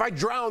what I mean? If I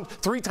drowned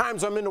 3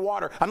 times, I'm in the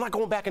water. I'm not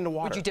going back in the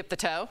water. Would you dip the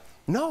toe?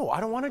 No, I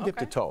don't want to dip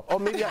the toe. Oh,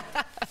 maybe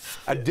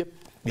I dip.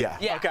 Yeah.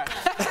 Okay.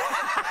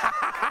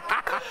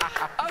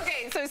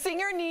 Okay, so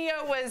singer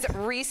Ne-Yo was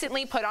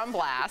recently put on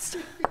blast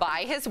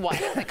by his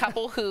wife. The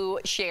couple who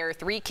share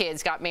 3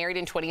 kids got married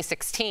in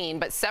 2016,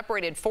 but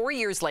separated 4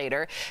 years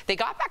later. They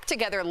got back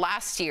together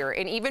last year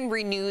and even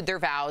renewed their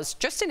vows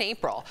just in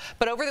April.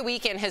 But over the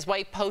weekend, his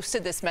wife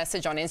posted this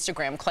message on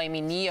Instagram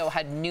claiming Ne-Yo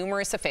had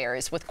numerous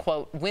affairs with,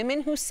 quote,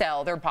 women who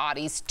sell their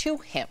bodies to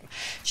him.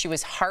 She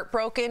was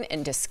heartbroken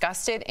and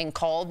disgusted and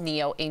called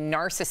Ne-Yo a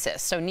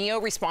narcissist. So Ne-Yo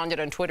responded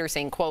on Twitter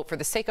saying, quote, for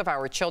the sake of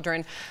our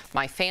children,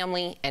 my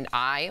family, and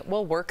I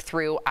will work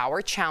through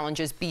our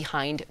challenges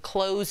behind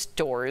closed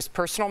doors.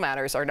 Personal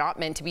matters are not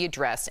meant to be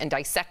addressed and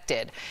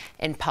dissected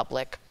in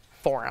public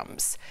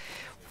forums.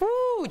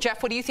 Woo,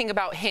 Jeff, what do you think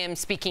about him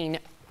speaking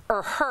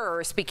or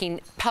her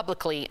speaking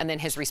publicly and then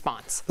his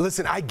response?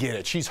 Listen, I get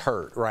it. She's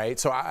hurt, right?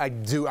 So I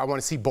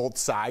want to see both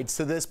sides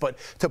to this, but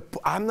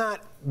I'm not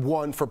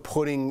one for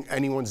putting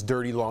anyone's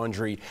dirty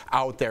laundry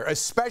out there,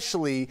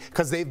 especially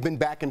because they've been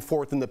back and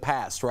forth in the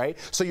past, right?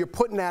 So you're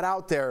putting that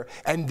out there,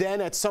 and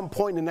then at some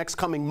point in the next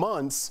coming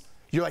months,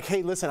 you're like,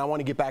 hey, listen, I want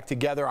to get back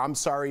together. I'm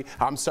sorry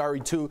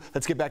too.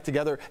 Let's get back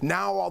together.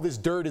 Now all this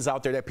dirt is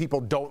out there that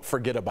people don't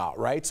forget about,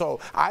 right? So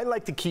I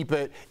like to keep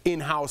it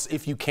in-house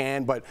if you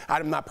can, but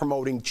I'm not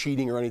promoting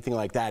cheating or anything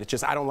like that. It's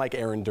just I don't like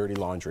airing dirty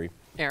laundry.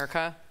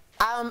 Erica?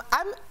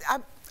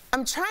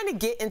 I'm trying to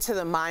get into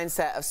the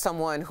mindset of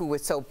someone who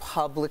would so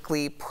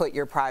publicly put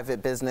your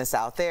private business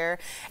out there.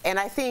 And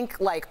I think,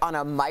 like, on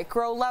a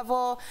micro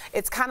level,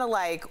 it's kind of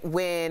like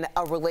when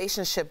a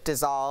relationship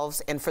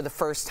dissolves and for the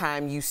first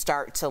time you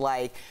start to,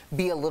 like,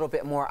 be a little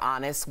bit more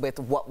honest with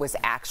what was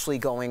actually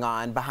going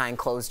on behind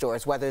closed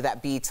doors, whether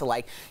that be to,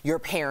 like, your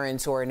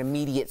parents or an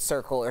immediate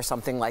circle or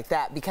something like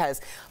that. Because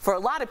for a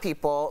lot of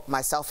people,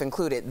 myself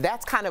included,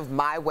 that's kind of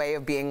my way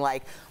of being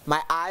like,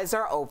 my eyes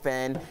are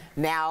open.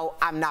 Now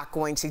I'm not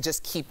going to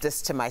just keep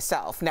this to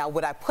myself. Now,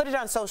 would I put it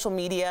on social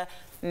media?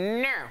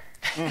 No.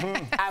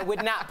 I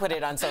would not put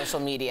it on social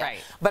media. Right.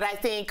 But I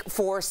think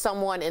for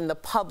someone in the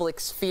public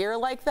sphere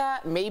like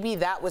that, maybe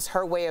that was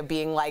her way of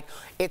being like,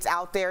 it's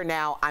out there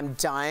now, I'm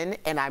done,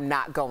 and I'm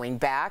not going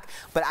back.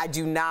 But I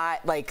do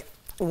not, like,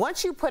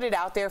 once you put it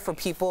out there for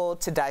people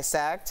to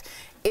dissect,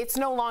 it's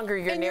no longer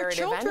your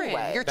narrative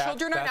anyway. Your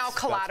children are now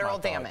collateral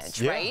damage,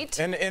 right?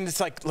 And it's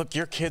like, look,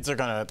 your kids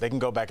are they can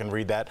go back and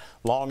read that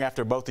long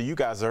after both of you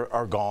guys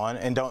are gone,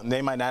 and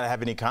they might not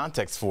have any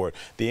context for it.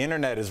 The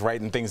internet is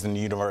writing things in the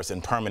universe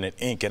in permanent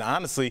ink. And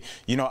honestly,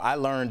 you know, I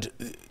learned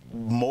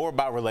more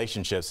about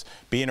relationships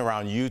being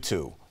around you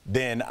two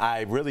than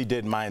I really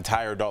did my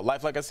entire adult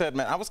life. Like I said,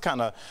 man, I was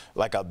kind of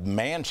like a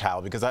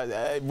man-child because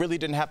I really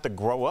didn't have to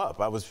grow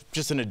up. I was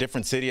just in a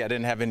different city. I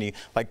didn't have any,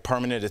 like,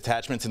 permanent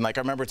attachments. And, like,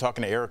 I remember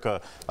talking to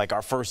Erica, like,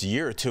 our first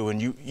year or two,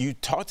 and you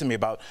talked to me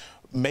about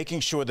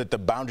making sure that the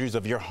boundaries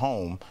of your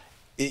home,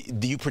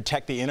 you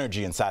protect the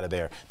energy inside of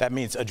there. That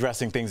means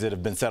addressing things that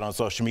have been said on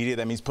social media.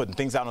 That means putting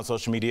things out on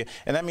social media.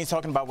 And that means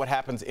talking about what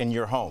happens in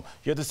your home.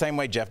 You're the same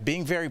way, Jeff.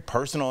 Being very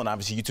personal, and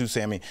obviously you too,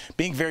 Sammy,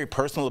 being very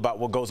personal about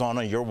what goes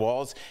on your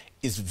walls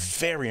is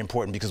very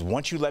important, because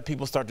once you let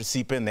people start to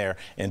seep in there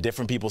and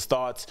different people's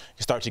thoughts,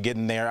 you start to get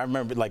in there. I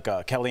remember, like,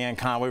 Kellyanne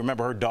Conway,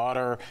 remember her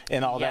daughter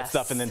and all that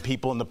stuff, and then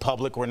people in the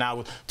public were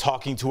now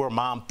talking to her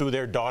mom through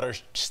their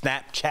daughter's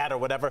Snapchat or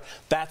whatever.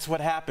 That's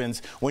what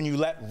happens when you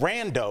let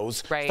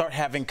randos start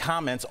having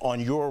comments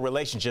on your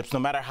relationships, no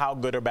matter how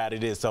good or bad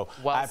it is. So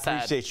I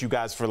appreciate you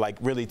guys for, like,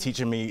 really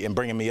teaching me and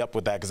bringing me up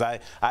with that, because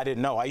I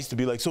didn't know. I used to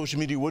be like, social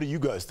media, what do you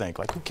guys think?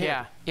 Like, who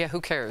cares? Yeah,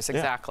 who cares?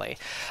 Exactly.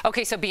 Yeah.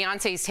 Okay, so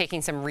Beyonce's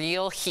taking some real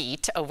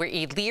heat over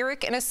a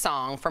lyric in a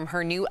song from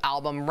her new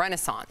album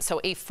Renaissance. So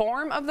a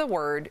form of the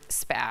word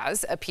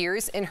spaz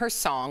appears in her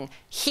song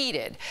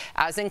Heated,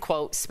 as in,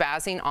 quote,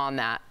 spazzing on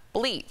that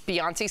bleep.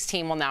 Beyonce's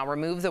team will now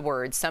remove the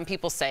word. Some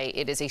people say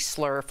it is a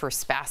slur for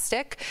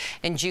spastic.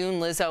 In June,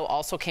 Lizzo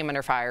also came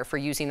under fire for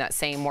using that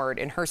same word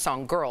in her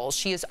song Girls.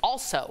 She has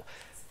also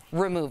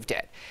removed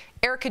it.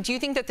 Erica, do you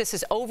think that this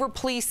is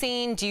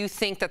over-policing? Do you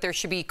think that there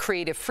should be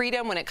creative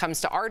freedom when it comes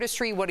to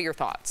artistry? What are your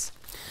thoughts?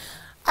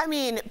 I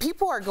mean,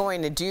 people are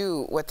going to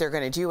do what they're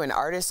going to do, and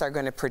artists are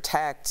going to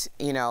protect,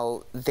 you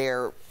know,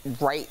 their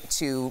right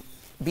to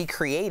be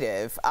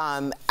creative.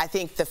 I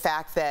think the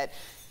fact that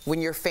when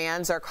your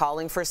fans are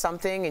calling for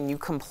something and you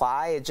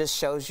comply, it just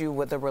shows you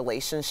with the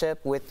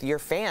relationship with your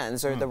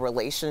fans or the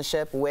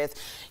relationship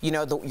with, you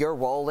know, your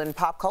role in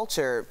pop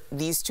culture.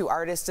 These two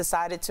artists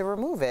decided to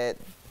remove it.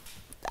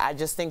 I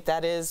just think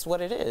that is what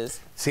it is.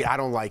 See, I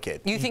don't like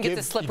it. You think it's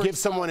a slippery You give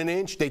someone an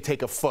inch, they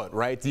take a foot,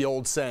 right? The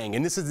old saying.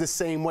 And this is the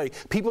same way.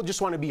 People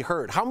just want to be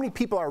heard. How many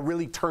people are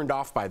really turned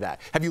off by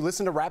that? Have you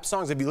listened to rap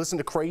songs? Have you listened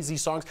to crazy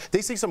songs?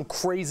 They say some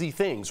crazy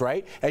things,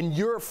 right? And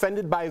you're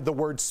offended by the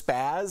word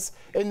spaz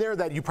in there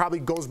that you probably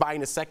goes by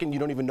in a second, you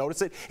don't even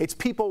notice it. It's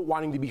people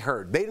wanting to be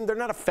heard. They're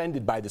not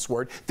offended by this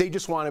word. They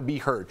just want to be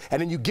heard. And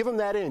then you give them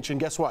that inch, and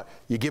guess what?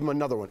 You give them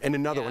another one, and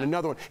another one, and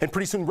another one. And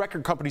pretty soon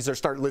record companies are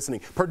start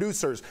listening.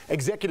 Producers,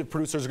 executive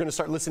producers are going to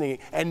start listening.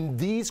 And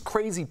these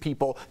crazy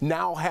people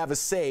now have a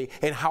say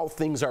in how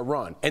things are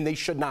run, and they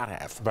should not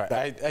have.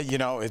 But you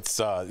know, it's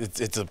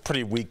a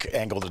pretty weak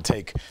angle to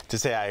take to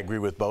say I agree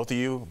with both of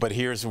you. But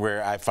here's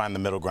where I find the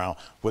middle ground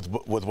with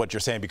what you're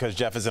saying, because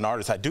Jeff, as an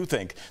artist, I do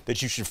think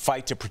that you should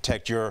fight to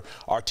protect your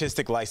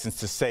artistic license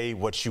to say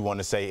what you want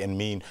to say and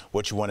mean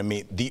what you want to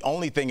mean. The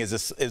only thing is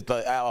this: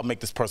 I'll make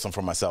this personal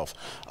for myself.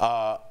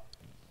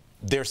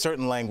 There's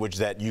certain language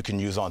that you can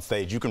use on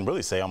stage. You can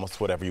really say almost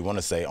whatever you want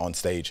to say on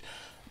stage.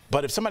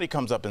 But if somebody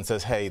comes up and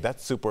says, hey,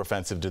 that's super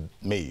offensive to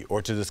me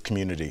or to this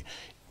community,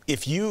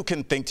 if you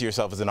can think to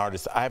yourself as an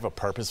artist, I have a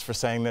purpose for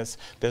saying this.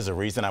 There's a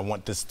reason I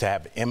want this to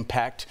have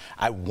impact.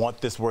 I want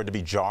this word to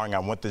be jarring. I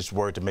want this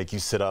word to make you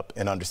sit up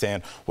and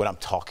understand what I'm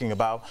talking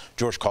about.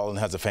 George Carlin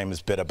has a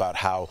famous bit about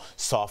how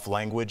soft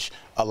language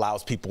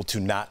allows people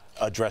to not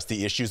address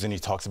the issues, and he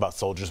talks about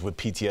soldiers with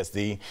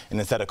PTSD, and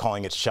instead of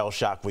calling it shell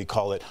shock, we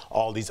call it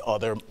all these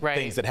other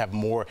things that have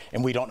more,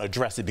 and we don't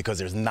address it because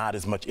there's not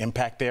as much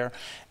impact there.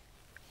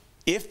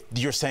 If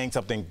you're saying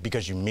something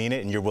because you mean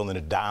it and you're willing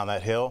to die on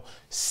that hill,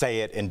 say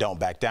it and don't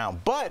back down.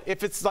 But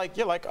if it's like,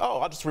 you're like, oh,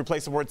 I'll just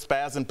replace the word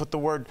spaz and put the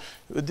word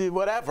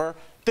whatever,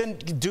 then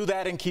do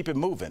that and keep it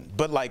moving.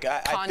 But like,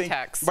 I think,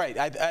 right,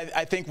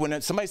 I think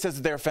when somebody says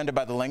that they're offended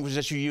by the language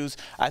that you use,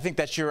 I think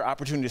that's your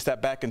opportunity to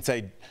step back and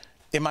say,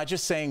 am I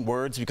just saying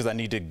words because I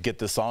need to get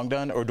the song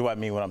done, or do I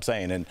mean what I'm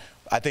saying? And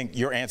I think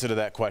your answer to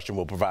that question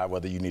will provide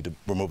whether you need to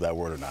remove that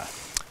word or not.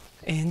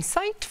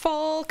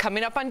 Insightful.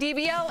 Coming up on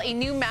DBL, a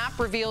new map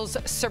reveals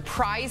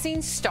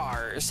surprising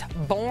stars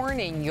born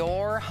in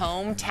your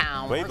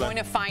hometown. We're going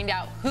to find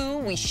out who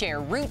we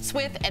share roots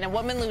with, and a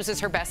woman loses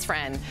her best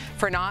friend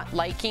for not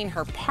liking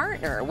her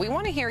partner. We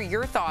want to hear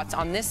your thoughts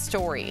on this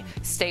story.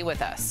 Stay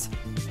with us.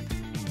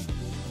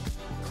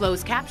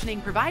 Closed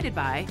captioning provided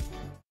by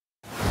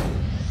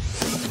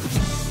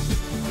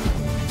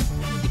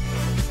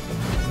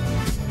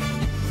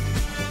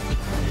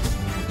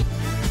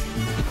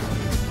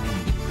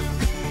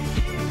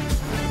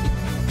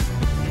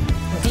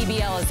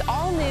DBL is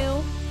all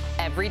new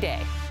every day.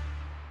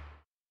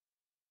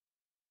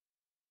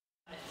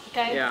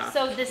 Okay. Yeah.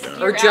 So this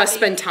Dear or just Abby,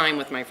 spend time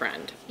with my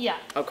friend. Yeah.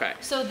 Okay.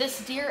 So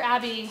this Dear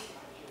Abby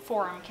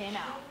forum came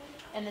out,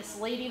 and this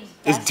lady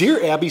Is was.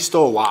 Dear Abby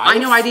still alive? I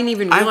know. I didn't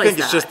even realize I think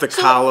it's just the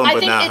So column, I but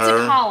think not it's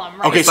her. a column,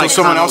 right? Okay, so It's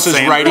someone else is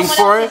writing for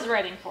Someone it? else is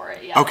writing for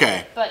it. Yeah.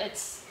 Okay. But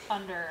it's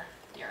under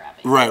Dear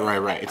Abby.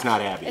 Right. It's not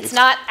Abby. It's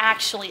not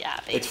actually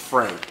Abby. It's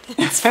Frank.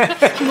 Maybe.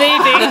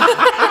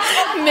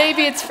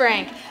 Maybe it's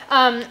Frank.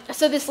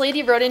 So this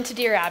lady wrote into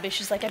Dear Abby.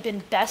 She's like, I've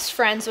been best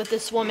friends with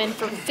this woman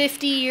for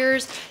 50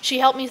 years. She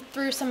helped me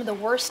through some of the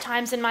worst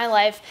times in my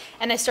life.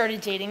 And I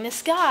started dating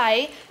this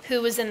guy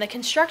who was in the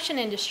construction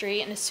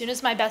industry. And as soon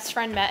as my best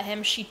friend met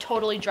him, she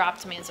totally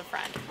dropped me as a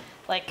friend.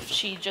 Like,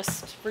 she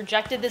just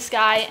rejected this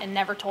guy and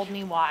never told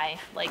me why.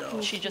 Like,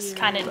 she just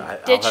kind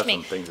of ditched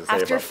me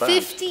after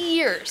 50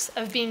 years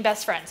of being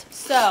best friends.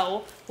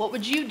 So what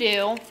would you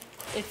do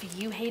if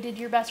you hated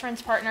your best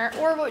friend's partner,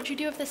 or what would you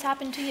do if this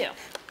happened to you?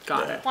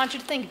 Got it. I want you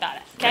to think about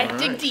it, okay? All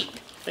Dig right. deep.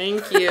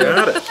 Thank you.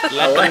 Got it.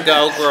 Let them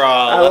go,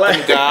 girl.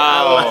 Let them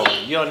go.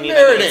 You don't need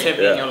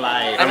negativity in your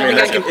life. I mean,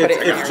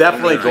 it's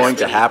definitely going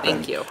to happen.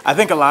 Thank you. I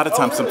think a lot of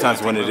times,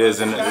 sometimes when it is,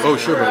 and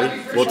sure,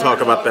 buddy. We'll talk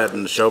about that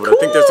in the show, but I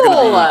think there's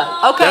going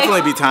to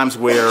definitely be times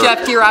where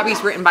Jeff, Dear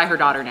Abby's written by her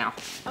daughter now.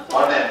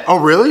 Oh,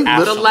 really?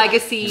 The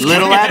legacy.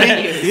 Little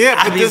Abby? Yeah,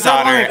 Abby's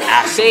daughter.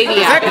 Baby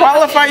Does that Abby.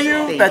 qualify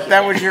you?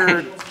 That was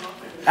your.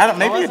 I don't.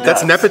 Maybe it does.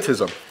 That's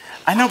nepotism.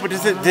 I know, but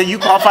did you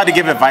qualify to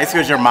give advice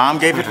because your mom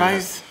gave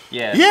advice?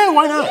 Yeah. Yeah,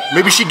 why not?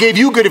 Maybe she gave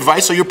you good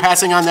advice, so you're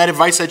passing on that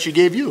advice that she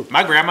gave you.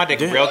 My grandma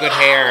did real good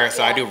hair,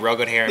 so I do real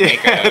good hair and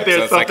makeup.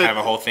 So it's like kind of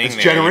a whole thing It's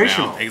there.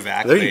 generational. You know?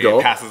 Exactly. There you go.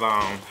 It passes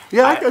on.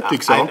 Yeah, I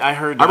think so. I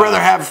heard. I'd rather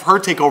have her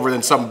take over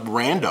than some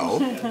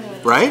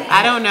rando, right?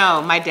 I don't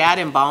know. My dad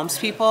embalms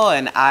people,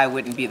 and I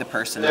wouldn't be the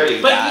person to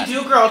do that. But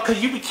you do, girl,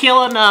 because you be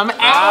killing them. Oh!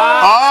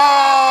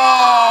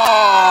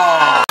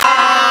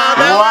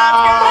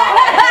 Wow!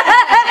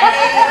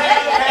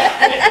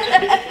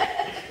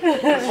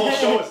 This whole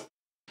show is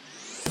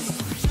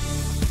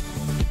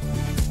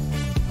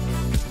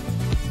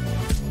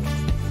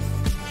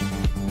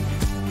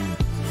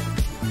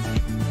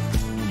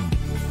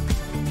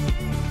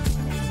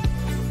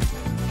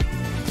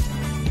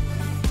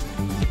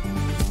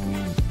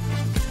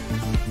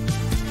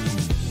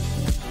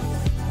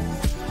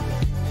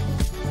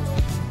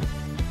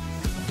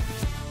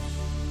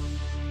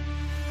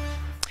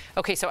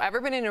Okay, so ever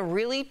been in a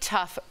really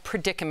tough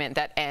predicament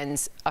that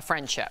ends a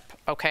friendship?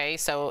 Okay,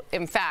 so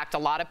in fact, a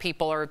lot of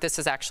people are, this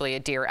is actually a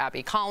Dear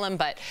Abby column,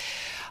 but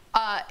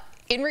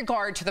in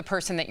regard to the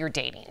person that you're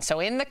dating.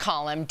 So in the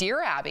column,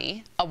 Dear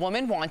Abby, a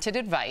woman wanted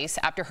advice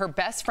after her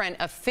best friend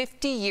of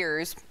 50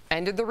 years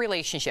ended the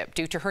relationship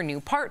due to her new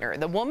partner.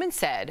 The woman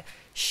said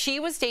she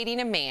was dating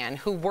a man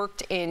who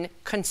worked in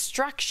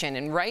construction,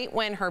 and right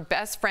when her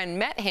best friend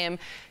met him,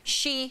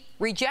 she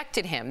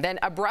rejected him, then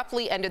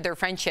abruptly ended their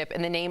friendship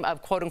in the name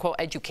of quote-unquote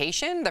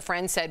education. The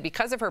friend said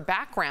because of her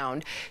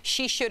background,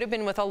 she should have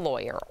been with a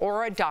lawyer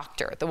or a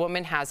doctor. The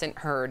woman hasn't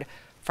heard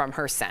from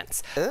her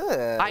since.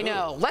 I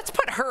know. Let's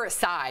put her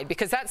aside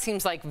because that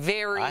seems like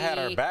very I had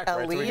her back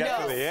right till we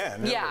got to the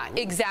end. Yeah,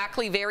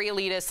 exactly. Very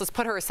elitist. Let's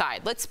put her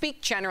aside. Let's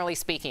speak generally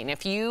speaking.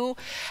 If you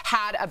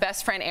had a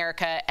best friend,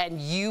 Erica,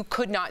 and you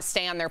could not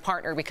stand their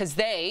partner because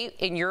they,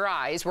 in your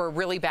eyes, were a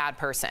really bad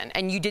person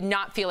and you did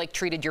not feel like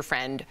treated your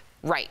friend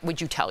right, would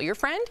you tell your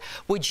friend?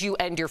 Would you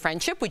end your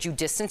friendship? Would you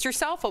distance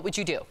yourself? What would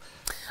you do?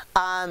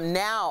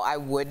 Now I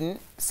wouldn't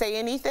say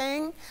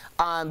anything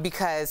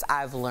because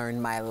I've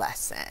learned my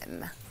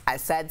lesson. I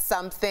said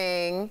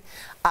something.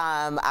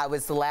 I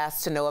was the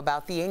last to know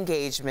about the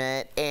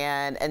engagement,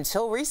 and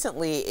until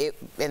recently,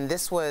 and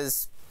this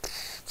was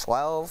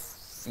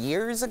 12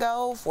 years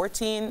ago,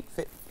 14.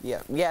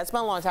 Yeah, it's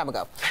been a long time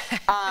ago.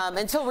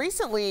 Until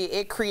recently,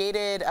 it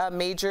created a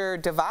major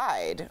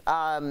divide.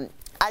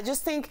 I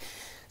just think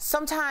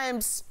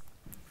sometimes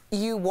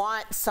you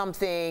want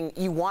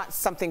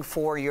something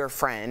for your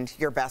friend,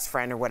 your best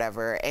friend or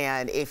whatever,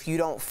 and if you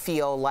don't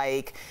feel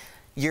like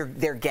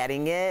they're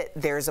getting it,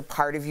 there's a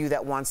part of you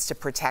that wants to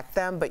protect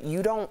them, but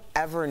you don't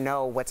ever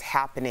know what's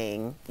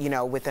happening, you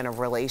know, within a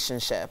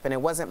relationship. And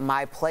it wasn't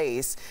my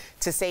place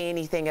to say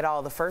anything at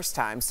all the first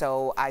time,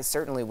 so I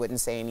certainly wouldn't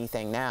say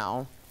anything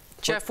now.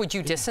 Jeff, would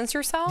you distance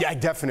yourself? Yeah,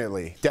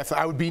 definitely.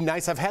 I would be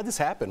nice. I've had this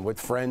happen with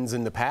friends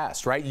in the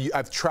past, right?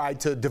 I've tried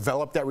to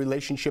develop that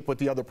relationship with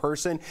the other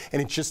person,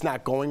 and it's just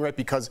not going right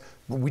because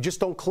we just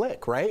don't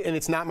click, right? And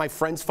it's not my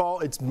friend's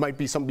fault. It might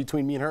be something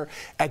between me and her.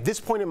 At this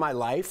point in my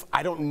life,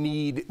 I don't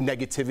need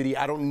negativity.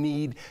 I don't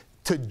need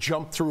to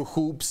jump through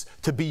hoops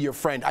to be your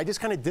friend. I just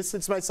kind of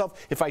distance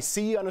myself. If I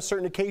see you on a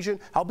certain occasion,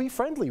 I'll be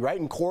friendly, right,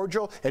 and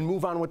cordial and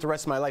move on with the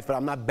rest of my life, but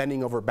I'm not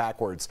bending over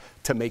backwards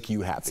to make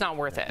you happy. It's not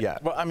worth it. Yeah.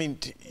 Well, I mean,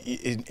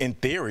 in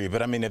theory,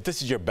 but I mean, if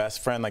this is your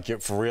best friend, like you're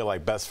for real,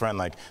 like best friend,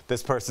 like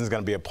this person's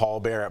gonna be a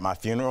pallbearer at my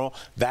funeral,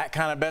 that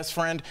kind of best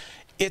friend,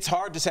 it's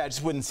hard to say. I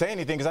just wouldn't say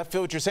anything because I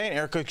feel what you're saying,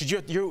 Erica, because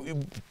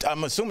you,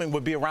 I'm assuming,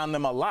 would be around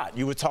them a lot.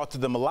 You would talk to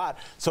them a lot.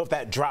 So if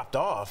that dropped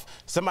off,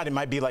 somebody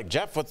might be like,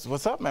 Jeff,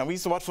 what's up, man? We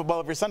used to watch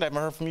football every Sunday. I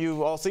haven't heard from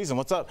you all season.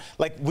 What's up?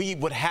 Like, we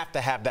would have to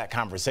have that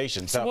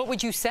conversation. So what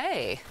would you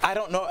say? I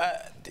don't know.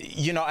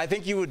 You know, I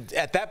think you would,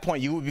 at that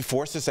point, you would be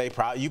forced to say,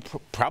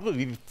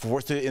 probably be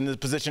forced to, in the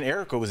position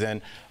Erica was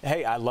in,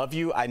 hey, I love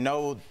you. I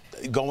know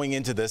going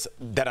into this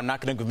that I'm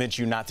not going to convince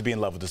you not to be in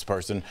love with this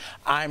person.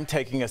 I'm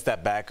taking a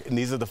step back, and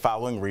these are the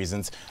following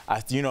reasons.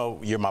 You know,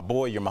 you're my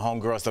boy, you're my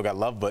homegirl, I still got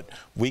love, but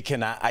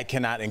I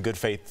cannot in good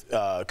faith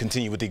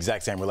continue with the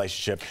exact same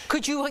relationship.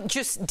 Could you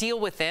just deal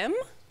with them?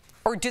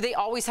 Or do they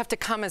always have to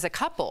come as a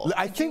couple?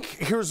 I think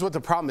here's what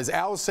the problem is.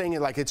 Al is saying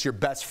it like it's your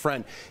best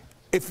friend.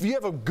 If you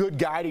have a good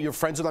guy that you're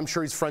friends with, I'm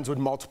sure he's friends with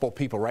multiple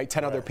people, right?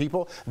 10 other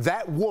people.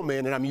 That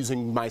woman, and I'm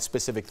using my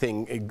specific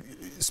thing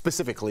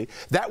specifically,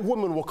 that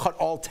woman will cut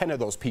all 10 of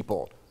those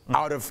people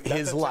out of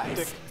his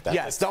life.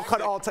 Yes, they'll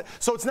cut all 10.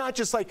 So it's not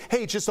just like,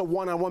 hey, it's just a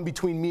one-on-one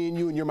between me and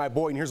you and you're my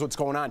boy and here's what's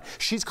going on.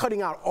 She's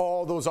cutting out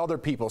all those other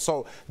people.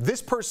 So this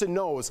person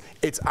knows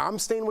it's I'm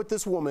staying with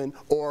this woman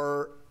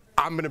or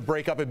I'm going to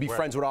break up and be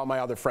friends with all my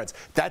other friends.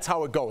 That's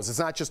how it goes. It's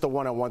not just a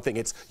one-on-one thing.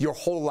 It's your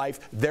whole life,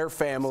 their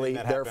family,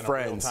 their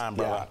friends.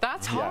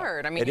 That's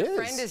hard. I mean, your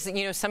friend is,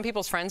 you know, some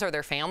people's friends are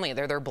their family.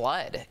 They're their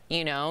blood.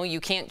 You know, you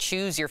can't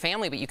choose your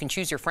family, but you can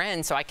choose your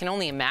friends. So I can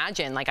only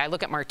imagine, like I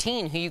look at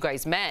Martine, who you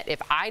guys met.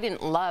 If I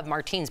didn't love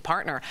Martine's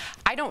partner,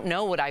 I don't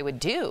know what I would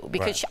do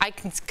because I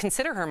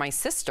consider her my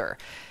sister.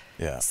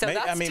 Yeah. So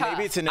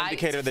maybe it's an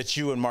indicator that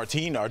you and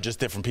Martine are just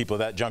different people at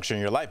that juncture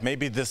in your life.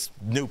 Maybe this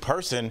new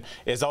person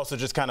is also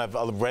just kind of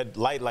a red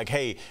light, like,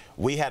 hey,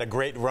 we had a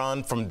great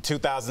run from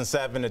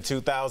 2007 to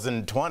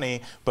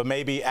 2020, but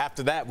maybe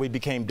after that we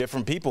became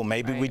different people.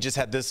 Maybe we just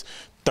had this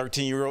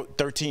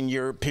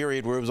 13-year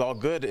period where it was all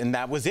good, and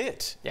that was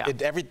it. Yeah.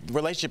 Every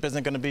relationship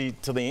isn't going to be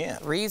till the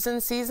end.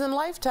 Reason, season,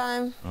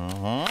 lifetime.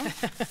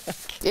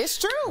 It's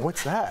true.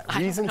 What's that?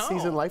 Reason,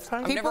 season,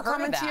 lifetime? People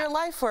come into your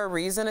life for a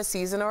reason, a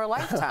season, or a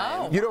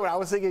lifetime. You know what I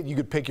was thinking? You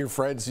could pick your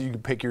friends, you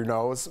could pick your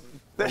nose.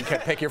 You can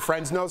pick your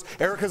friend's nose.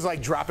 Erica's like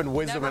dropping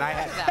wisdom, and I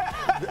had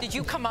that. Did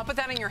you come up with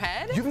that in your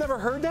head? You've never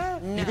heard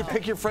that? No. You can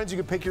pick your friends, you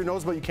can pick your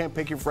nose, but you can't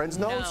pick your friend's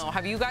nose? No.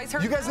 Have you guys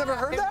heard that? You guys never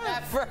heard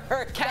that? Never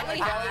heard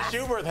Kelly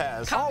Schubert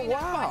has. Coming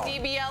up on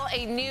DBL,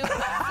 a new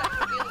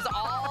website reveals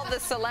all the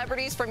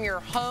celebrities from your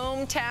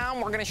hometown.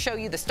 We're going to show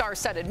you the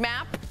star-studded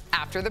map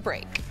after the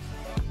break.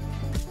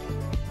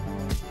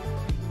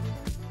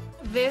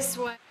 This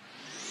way.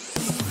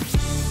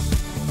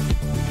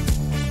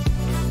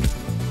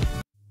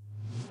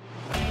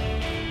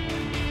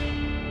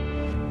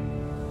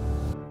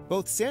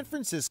 Both San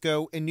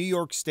Francisco and New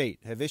York State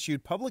have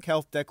issued public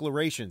health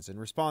declarations in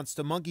response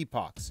to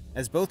monkeypox,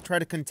 as both try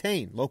to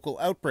contain local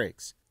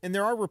outbreaks. And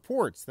there are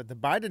reports that the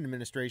Biden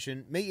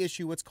administration may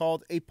issue what's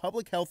called a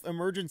public health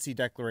emergency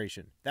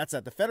declaration. That's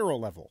at the federal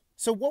level.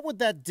 So what would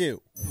that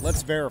do?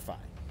 Let's verify.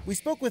 We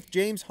spoke with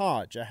James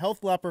Hodge, a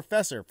health law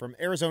professor from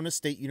Arizona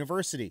State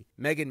University,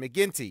 Megan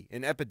McGinty,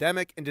 an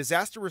epidemic and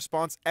disaster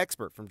response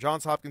expert from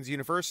Johns Hopkins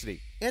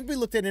University, and we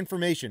looked at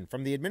information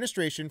from the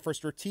Administration for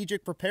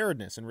Strategic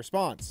Preparedness and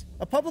Response.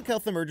 A public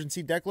health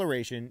emergency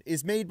declaration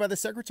is made by the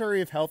Secretary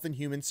of Health and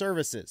Human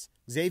Services,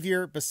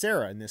 Xavier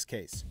Becerra in this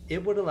case.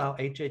 It would allow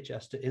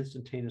HHS to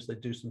instantaneously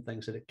do some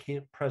things that it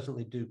can't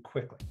presently do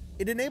quickly.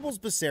 It enables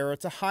Becerra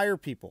to hire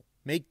people,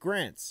 make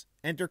grants,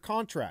 enter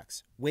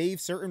contracts,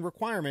 waive certain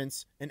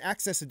requirements, and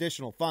access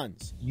additional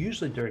funds.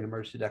 Usually during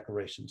emergency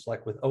declarations,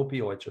 like with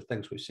opioids or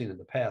things we've seen in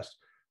the past,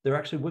 there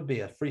actually would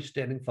be a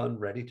freestanding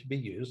fund ready to be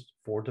used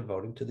for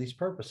devoting to these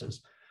purposes.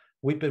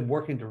 We've been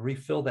working to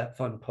refill that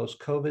fund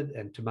post-COVID,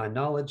 and to my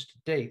knowledge to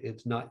date,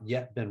 it's not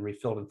yet been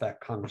refilled. In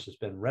fact, Congress has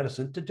been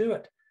reticent to do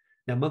it.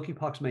 Now,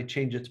 monkeypox may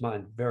change its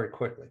mind very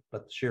quickly,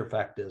 but the sheer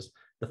fact is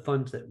the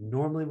funds that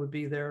normally would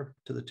be there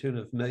to the tune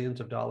of millions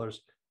of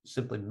dollars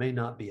simply may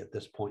not be at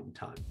this point in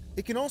time.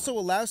 It can also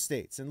allow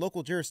states and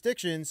local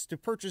jurisdictions to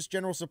purchase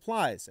general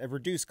supplies at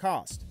reduced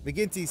cost.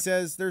 McGinty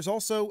says there's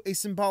also a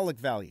symbolic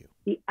value.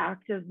 The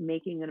act of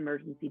making an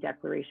emergency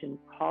declaration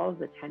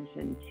calls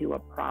attention to a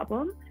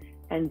problem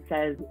and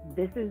says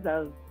this is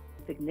of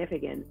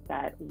significance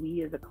that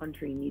we as a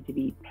country need to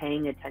be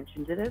paying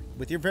attention to this.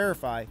 With your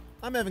Verify,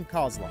 I'm Evan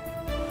Kozlov.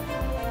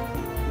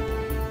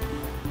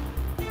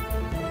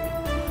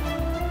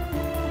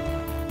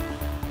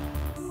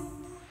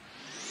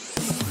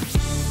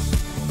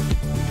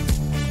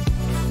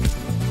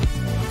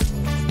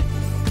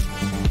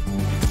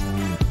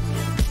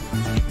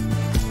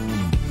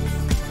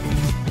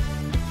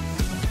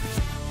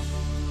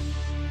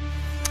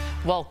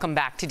 Welcome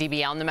back to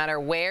DBL. No matter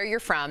where you're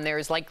from, there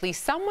is likely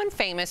someone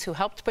famous who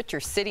helped put your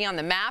city on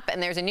the map,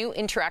 and there's a new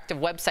interactive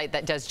website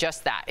that does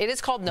just that. It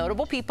is called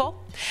Notable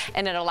People,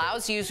 and it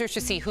allows users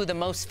to see who the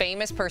most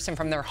famous person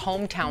from their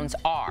hometowns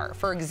are.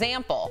 For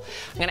example,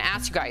 I'm going to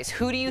ask you guys,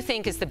 who do you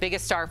think is the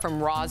biggest star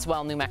from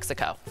Roswell, New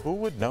Mexico? Who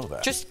would know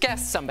that? Just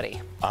guess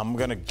somebody. I'm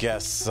going to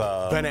guess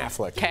Ben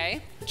Affleck.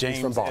 Okay.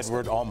 James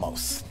Edward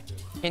Olmos.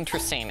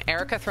 Interesting.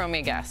 Erica, throw me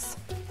a guess.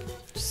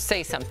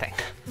 Say something.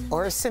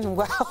 Orson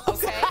Welles.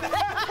 Okay.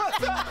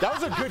 That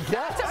was a good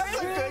guess.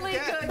 That's a really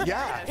good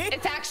guess.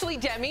 It's actually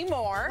Demi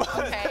Moore.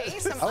 Okay.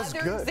 Some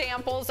other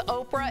examples.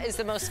 Oprah is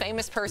the most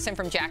famous person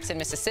from Jackson,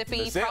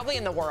 Mississippi, probably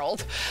in the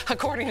world,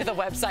 according to the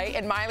website.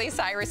 And Miley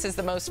Cyrus is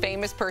the most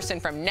famous person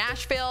from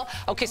Nashville.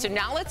 Okay, so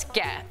now let's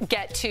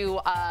get to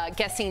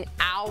guessing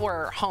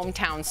our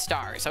hometown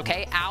stars.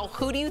 Okay, Al,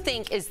 who do you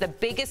think is the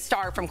biggest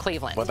star from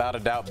Cleveland? Without a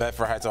doubt,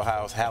 Bedford Heights,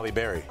 Ohio, Halle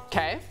Berry.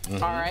 Okay. All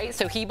right.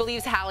 So he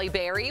believes Halle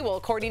Berry. Well,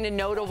 according to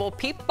Notable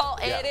People,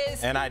 it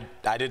is. And I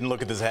didn't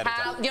look at this ahead of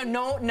time. You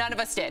know, none of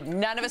us did.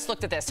 None of us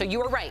looked at this. So you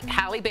were right.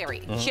 Halle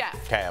Berry.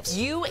 Jeff, Cavs.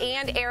 You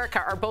and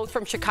Erica are both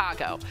from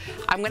Chicago.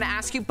 I'm going to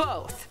ask you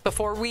both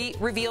before we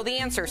reveal the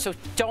answer. So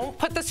don't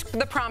put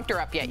the prompter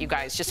up yet, you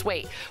guys. Just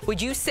wait.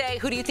 Would you say,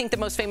 who do you think the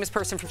most famous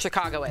person from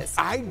Chicago is?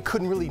 I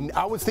couldn't really.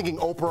 I was thinking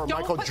Oprah or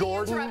Michael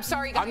Jordan.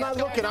 Sorry, guys. I'm not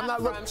looking.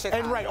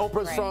 And right,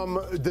 Oprah's from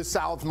the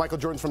South. Michael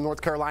Jordan's from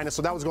North Carolina.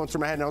 So that was going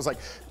through my head, and I was like,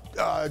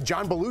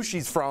 John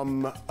Belushi's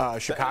from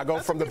Chicago,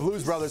 from the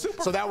Blues Brothers.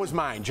 So that was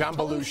mine. John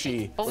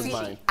Belushi was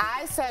mine.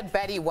 I said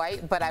Betty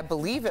White, but I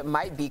believe it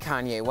might be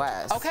Kanye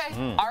West.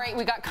 Okay. All right,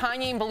 we got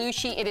Kanye and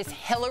Belushi. It is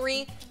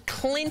Hillary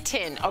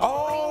Clinton,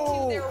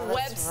 according to their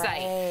website.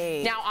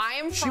 Right. Now, I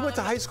am from... She went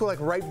to high school, like,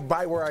 right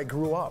by where I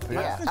grew up.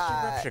 Yeah. She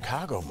repped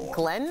Chicago more.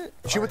 Glenn?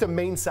 She went to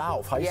Maine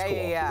South High School.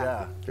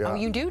 Yeah. Oh,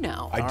 you do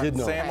know. I did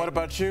know. Sam, what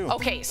about you?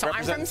 Okay, so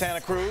I'm from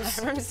Santa Cruz.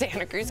 I'm from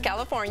Santa Cruz,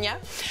 California.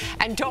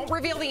 And don't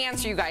reveal the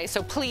answer, you guys,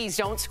 so please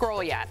don't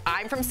scroll yet.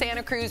 I'm from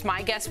Santa Cruz.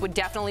 My guess would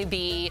definitely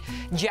be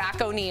Jack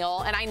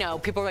O'Neill. And I know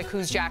people are like,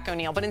 who's Jack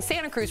O'Neill? But in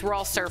Santa Cruz, we're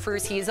all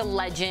surfers. He is a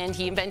legend.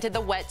 He invented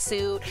the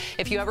wetsuit.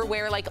 If you ever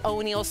wear like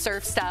O'Neill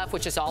surf stuff,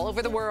 which is all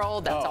over the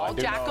world, that's all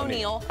Jack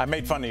O'Neill. I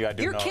made fun of you. I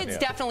do Your know kids O'Neill.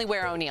 definitely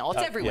wear O'Neill.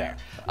 It's everywhere.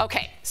 Yeah.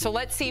 Okay, so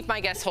let's see if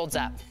my guess holds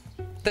up.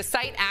 The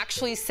site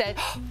actually said,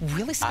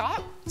 really,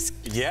 Scott?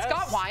 Yes.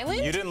 Scott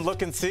Weiland? You didn't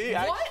look and see?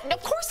 What?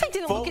 Of course I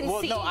didn't look and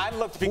see. No, I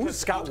looked because Who's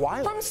Scott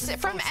Weiland?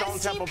 From Stone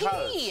Temple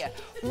Pilots. STP.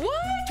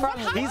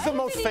 What? He's the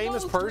most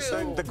famous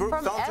person. The group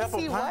From Stone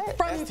Temple Pilots.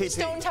 From STP.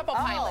 Stone Temple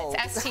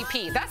Pilots,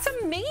 STP. That's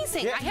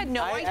amazing. I had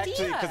no idea.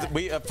 Actually, because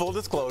we, full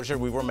disclosure,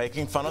 we were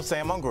making fun of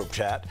Sam on group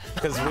chat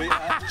because we.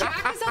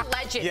 Jack is a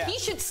legend. Yeah. He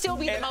should still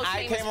be the most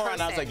famous I came around person.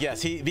 and I was like,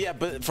 yes,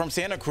 but from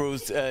Santa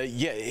Cruz,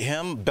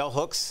 him, Bell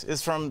Hooks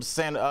is from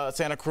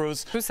Santa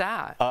Cruz. Who's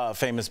that?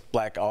 Famous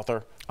black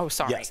author. Oh,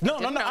 sorry. Yes. No.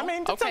 I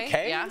mean, it's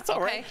okay. Yeah, it's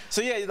all right.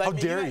 So yeah, like, how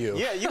dare you?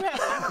 Yeah,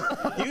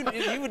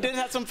 you did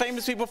have some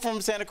famous people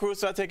from Santa Cruz,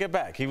 so I take it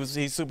back.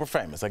 He's super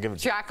famous. I give it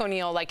to Jack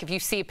O'Neill. Like if you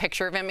see a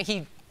picture of him,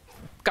 he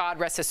God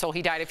rest his soul,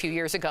 he died a few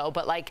years ago,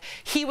 but like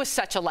he was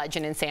such a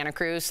legend in Santa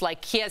Cruz.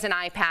 Like he has an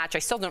eye patch. I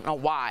still don't know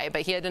why,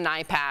 but he had an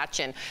eye patch,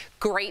 and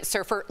great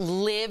surfer,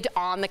 lived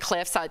on the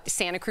cliffs at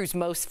Santa Cruz's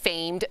most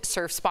famed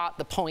surf spot,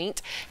 The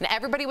Point. And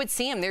everybody would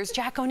see him. There's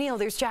Jack O'Neill.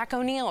 There's Jack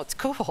O'Neill. It's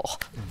cool.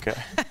 Okay.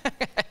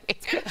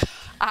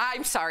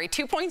 I'm sorry.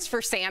 2 points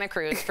for Santa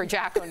Cruz for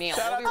Jack O'Neill.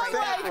 We'll be right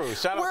back.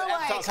 We're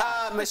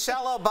like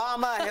Michelle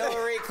Obama,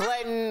 Hillary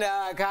Clinton,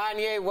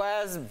 Kanye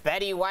West,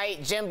 Betty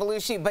White, Jim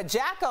Belushi, but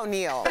Jack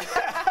O'Neill.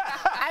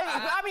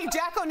 I mean,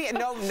 Jack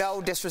O'Neill,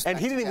 no disrespect. And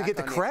he didn't even get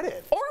the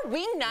credit. Or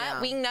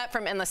Wingnut, Wingnut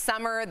from In the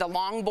Summer, The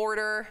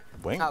Longboarder.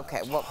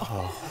 Okay,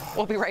 well.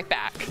 We'll be right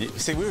back.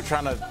 See, we were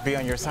trying to be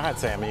on your side,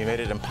 Sam, and you made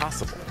it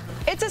impossible.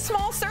 It's a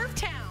small surf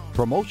town.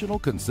 Promotional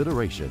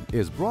consideration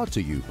is brought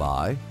to you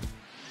by...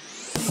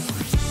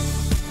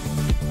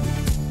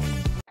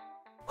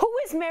 Who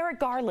is Merrick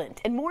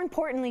Garland? And more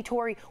importantly,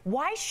 Tori,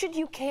 why should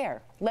you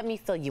care? Let me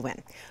fill you in.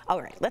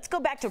 All right, let's go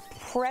back to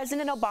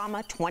President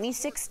Obama,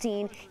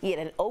 2016. He had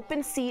an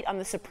open seat on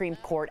the Supreme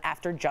Court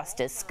after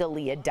Justice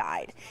Scalia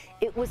died.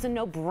 It was a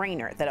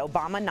no-brainer that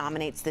Obama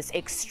nominates this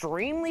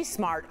extremely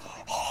smart,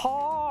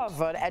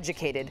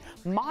 Harvard-educated,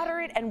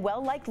 moderate, and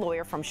well-liked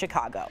lawyer from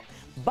Chicago.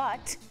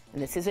 But,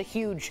 and this is a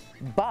huge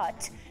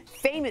but,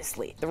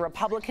 famously, the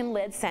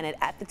Republican-led Senate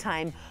at the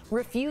time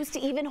refused to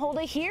even hold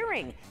a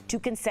hearing to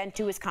consent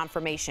to his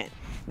confirmation.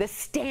 The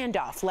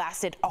standoff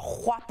lasted a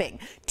whopping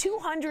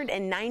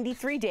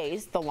 293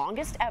 days, the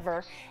longest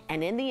ever,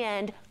 and in the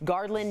end,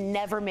 Garland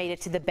never made it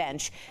to the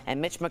bench,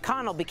 and Mitch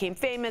McConnell became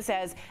famous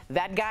as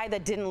that guy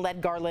that didn't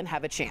let Garland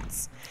have a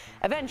chance.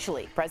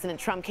 Eventually, President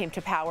Trump came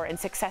to power and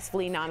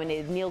successfully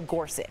nominated Neil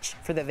Gorsuch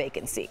for the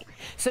vacancy.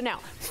 So now,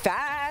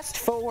 fast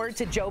forward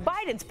to Joe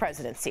Biden's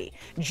presidency.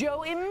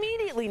 Joe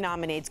immediately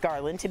nominates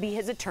Garland to be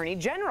his attorney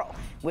general,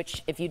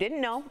 which, if you didn't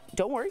know,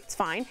 don't worry, it's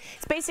fine.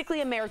 It's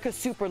basically America's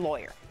super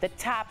lawyer, the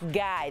top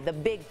guy, the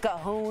big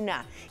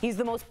kahuna. He's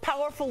the most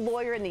powerful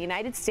lawyer in the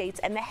United States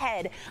and the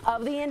head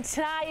of the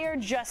entire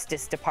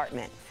Justice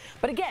Department.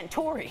 But again,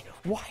 Tori,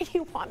 why do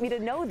you want me to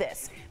know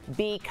this?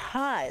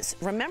 Because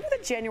remember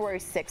the January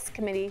 6th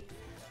committee?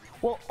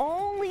 Well,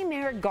 only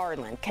Merrick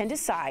Garland can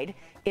decide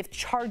if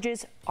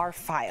charges are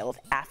filed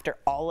after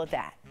all of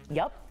that.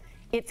 Yup.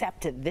 It's up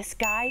to this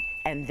guy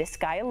and this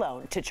guy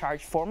alone to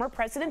charge former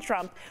President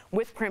Trump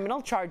with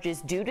criminal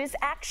charges due to his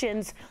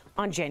actions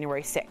on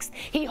January 6th.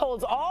 He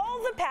holds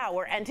all the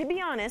power, and to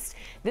be honest,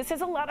 this has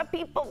a lot of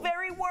people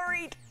very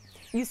worried.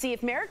 You see,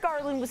 if Merrick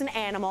Garland was an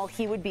animal,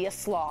 he would be a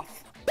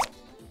sloth.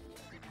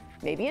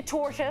 Maybe a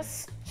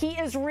tortoise. He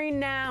is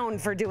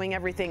renowned for doing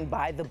everything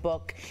by the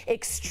book,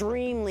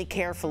 extremely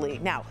carefully.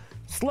 Now,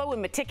 slow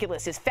and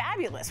meticulous is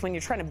fabulous when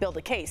you're trying to build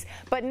a case,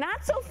 but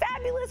not so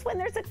fabulous when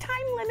there's a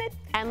time limit.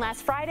 And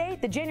last Friday,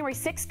 the January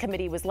 6th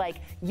committee was like,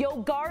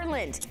 yo,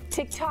 Garland,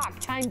 TikTok,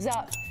 time's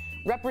up.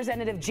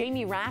 Representative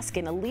Jamie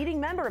Raskin, a leading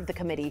member of the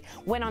committee,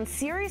 went on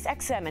Sirius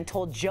XM and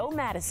told Joe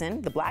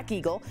Madison, the Black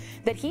Eagle,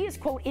 that he is,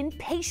 quote,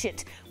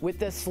 impatient with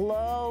the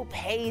slow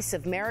pace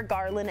of Merrick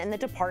Garland and the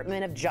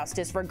Department of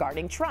Justice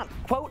regarding Trump.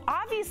 Quote,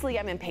 obviously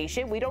I'm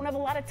impatient. We don't have a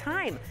lot of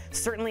time,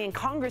 certainly in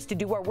Congress, to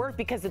do our work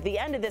because at the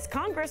end of this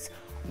Congress,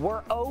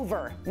 we're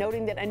over,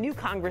 noting that a new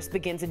Congress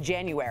begins in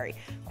January.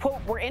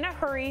 Quote, we're in a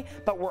hurry,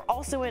 but we're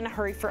also in a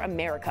hurry for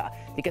America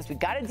because we've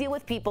got to deal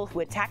with people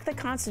who attack the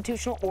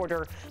constitutional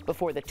order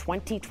before the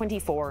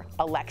 2024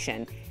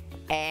 election.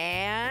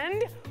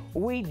 And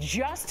we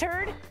just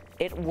heard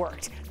it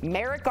worked.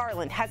 Merrick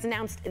Garland has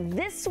announced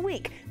this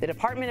week the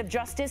Department of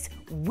Justice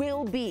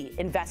will be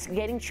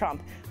investigating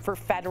Trump for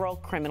federal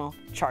criminal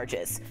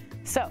charges.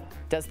 So,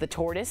 does the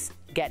tortoise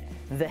get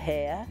the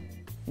hair?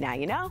 Now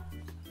you know.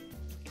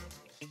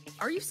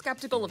 Are you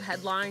skeptical of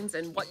headlines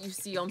and what you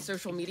see on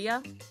social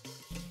media?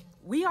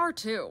 We are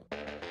too.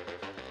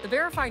 The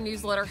Verify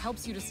newsletter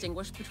helps you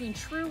distinguish between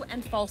true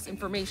and false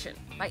information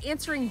by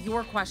answering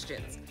your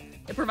questions.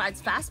 It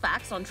provides fast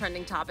facts on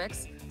trending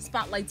topics,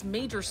 spotlights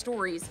major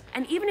stories,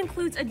 and even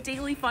includes a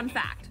daily fun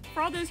fact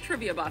for all those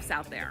trivia buffs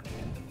out there.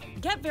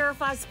 Get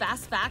Verify's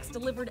fast facts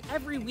delivered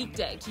every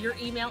weekday to your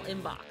email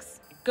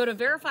inbox. Go to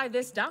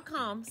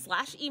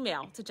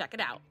verifythis.com/email to check it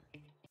out.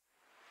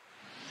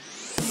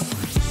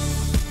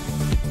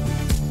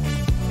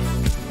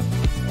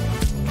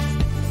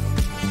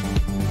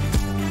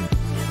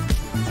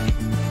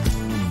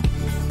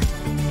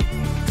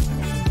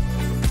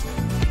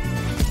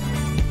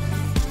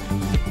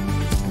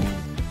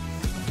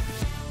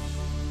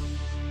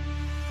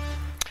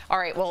 All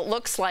right, well, it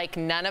looks like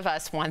none of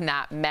us won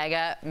that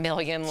Mega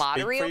Million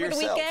lottery over the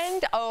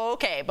weekend. Oh,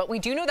 okay, but we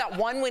do know that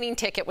one winning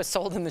ticket was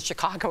sold in the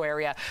Chicago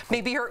area.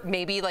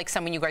 Maybe like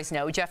someone you guys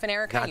know, Jeff and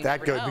Erica. Not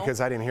that good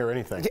because I didn't hear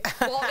anything.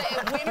 Well,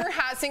 the winner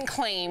hasn't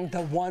claimed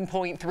the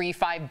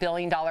 $1.35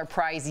 billion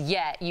prize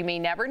yet. You may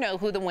never know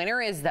who the winner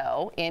is,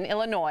 though. In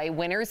Illinois,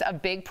 winners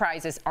of big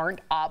prizes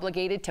aren't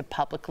obligated to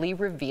publicly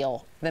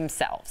reveal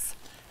themselves.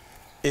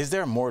 Is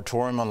there a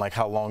moratorium on like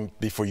how long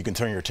before you can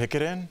turn your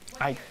ticket in?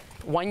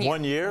 1 year.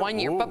 1 year? 1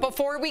 year. Ooh. But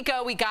before we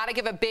go, we got to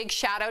give a big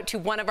shout out to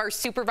one of our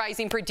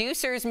supervising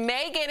producers,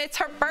 Megan. It's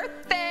her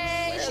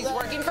birthday. She's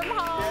working from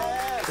home.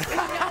 Yes. We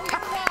know you're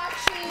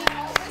watching.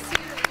 All of us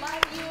here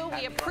love you.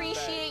 We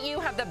appreciate you.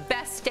 Have the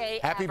best day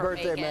Happy ever,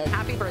 birthday, Megan. Meg.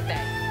 Happy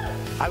birthday.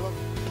 I love.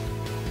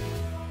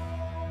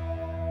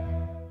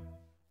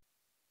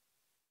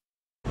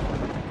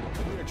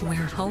 Where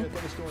hope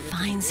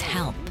finds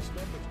help.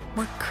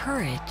 Where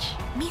courage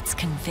meets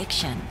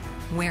conviction.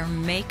 Where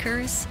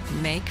makers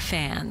make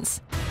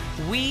fans.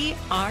 We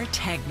are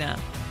Tegna,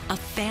 a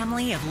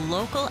family of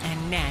local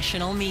and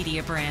national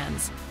media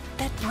brands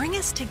that bring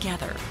us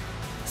together,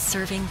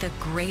 serving the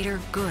greater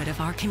good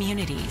of our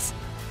communities.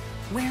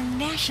 Where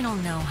national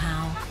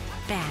know-how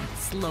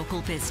backs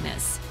local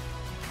business.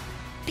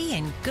 Be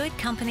in good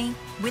company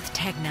with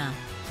Tegna.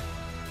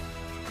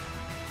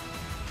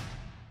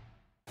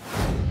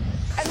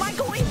 Am I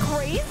going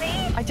crazy?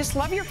 I just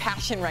love your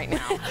passion right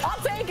now.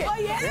 I'll take it. Oh,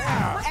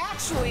 yeah. Well,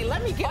 actually,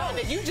 let me get on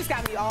it. You just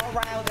got me all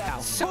riled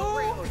up. So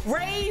rude. Who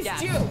raised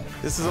Yes. you?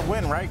 This is a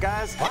win, right,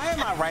 guys? Why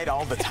am I right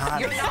all the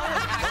time? You're not.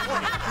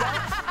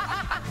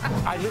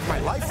 I live my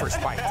life for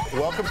Spike.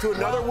 Welcome to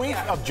another week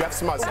of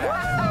Jeff's Mustache.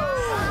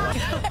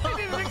 I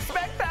didn't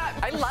expect that.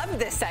 I love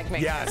this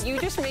segment. Yes. You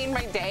just made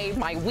my day,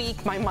 my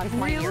week, my month,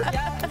 my year.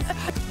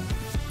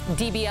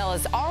 DBL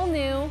is all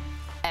new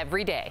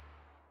every day.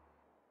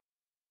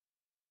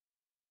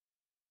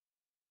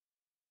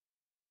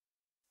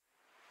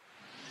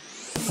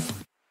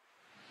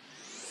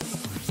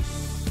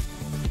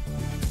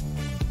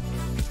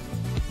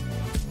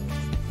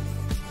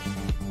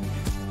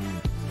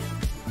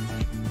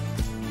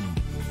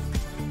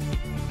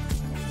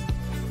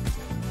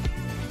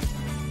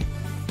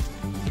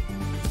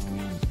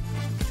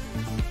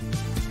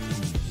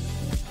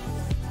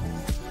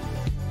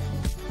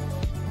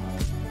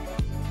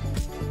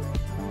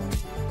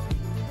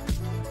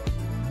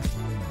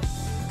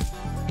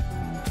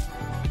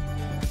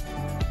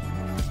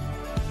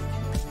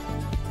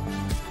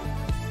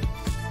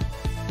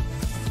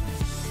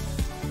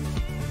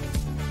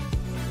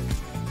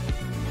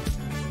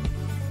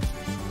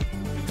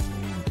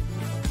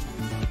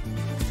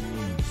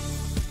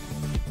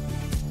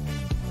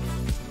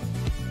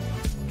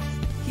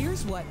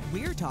 Here's what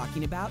we're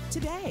talking about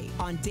today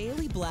on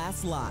Daily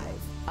Blast Live.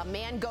 A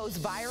man goes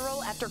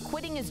viral after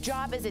quitting his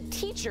job as a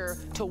teacher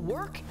to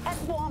work at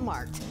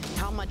Walmart.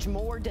 How much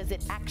more does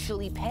it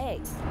actually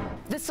pay?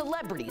 The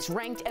celebrities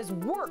ranked as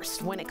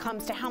worst when it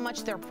comes to how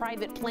much their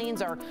private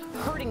planes are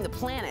hurting the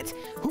planet.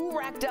 Who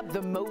racked up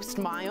the most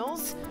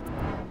miles?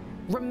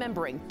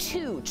 Remembering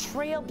two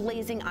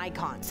trailblazing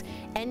icons,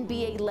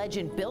 NBA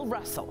legend Bill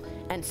Russell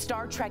and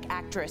Star Trek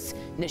actress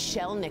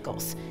Nichelle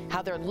Nichols,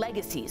 how their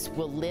legacies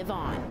will live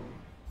on.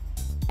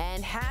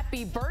 And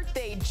happy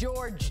birthday,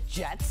 George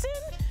Jetson!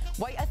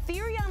 Why, a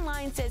theory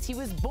online says he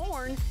was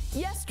born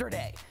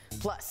yesterday.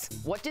 Plus,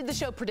 what did the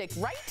show predict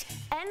right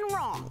and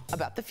wrong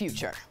about the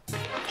future? Jane,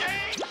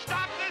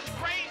 stop this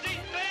crazy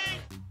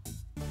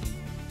thing!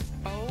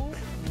 Oh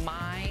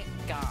my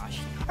gosh.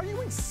 Are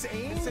you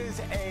insane? This is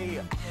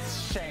a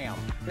sham.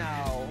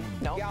 No.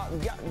 Nope. Y'all,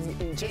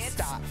 just It's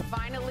stop.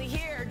 finally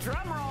here.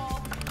 Drum roll.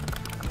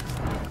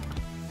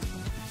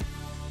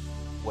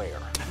 Where?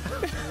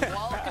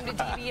 Welcome to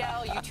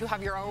DBL. You two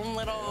have your own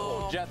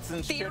little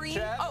Jetsons theory.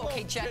 chit-chat. Oh,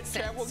 okay, Chit-chat,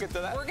 Jetsons. we'll get to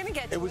that. We're gonna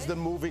get to It was the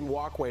moving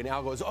walkway, and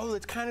Al goes, "Oh,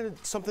 it's kind of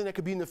something that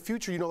could be in the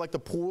future. You know, like the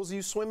pools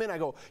you swim in." I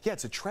go, "Yeah,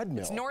 it's a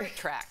treadmill." It's Nordic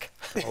track.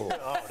 Oh,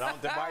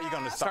 don't. Why are you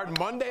going to Start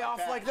Monday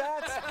off like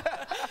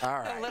that? All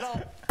right. A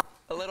little.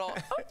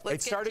 Oh,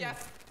 let's get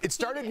Jeff. It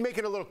started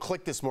making a little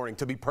click this morning,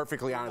 to be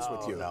perfectly honest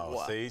with you.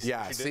 No, see?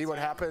 Yeah, She see did what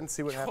say- happened?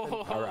 See what happened?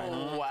 All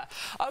right.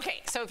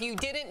 Okay, so if you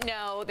didn't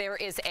know, there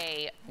is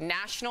a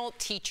national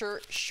teacher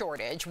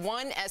shortage.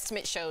 One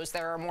estimate shows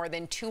there are more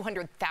than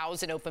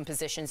 200,000 open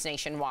positions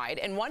nationwide,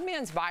 and one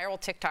man's viral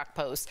TikTok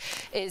post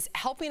is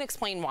helping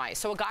explain why.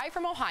 So a guy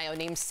from Ohio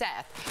named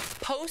Seth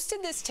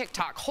posted this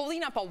TikTok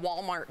holding up a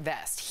Walmart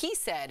vest. He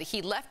said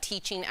he left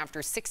teaching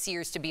after 6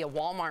 years to be a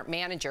Walmart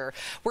manager,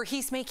 where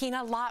he's making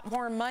a lot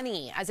more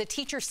money. As a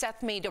teacher,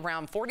 Seth made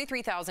around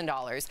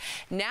 $43,000.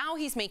 Now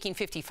he's making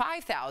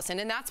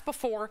 $55,000, and that's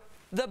before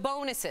the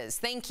bonuses.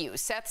 Thank you.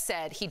 Seth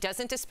said he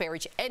doesn't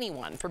disparage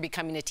anyone for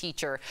becoming a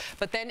teacher,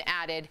 but then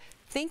added,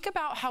 think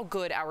about how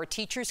good our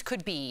teachers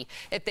could be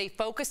if they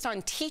focused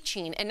on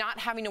teaching and not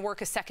having to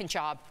work a second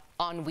job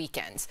on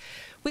weekends.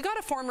 We got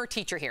a former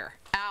teacher here.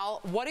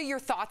 Al, what are your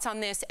thoughts on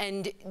this?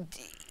 And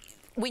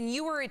when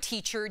you were a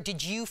teacher,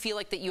 did you feel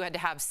like that you had to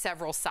have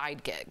several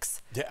side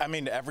gigs? Yeah, I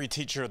mean, every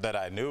teacher that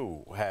I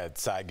knew had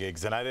side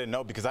gigs, and I didn't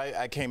know because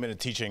I came into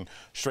teaching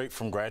straight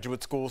from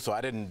graduate school, so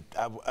I didn't,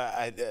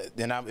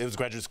 it was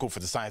graduate school for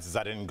the sciences.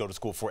 I didn't go to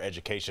school for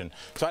education,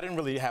 so I didn't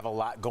really have know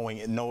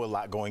a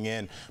lot going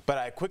in, but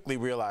I quickly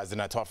realized,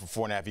 and I taught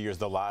for 4.5 years,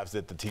 the lives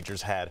that the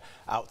teachers had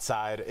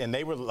outside, and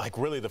they were like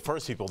really the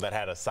first people that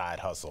had a side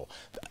hustle.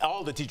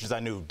 All the teachers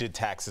I knew did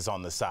taxes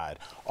on the side.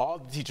 All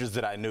the teachers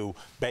that I knew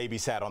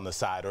babysat on the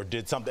side or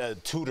did something,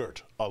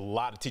 tutored. A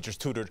lot of teachers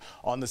tutored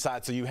on the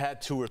side. So you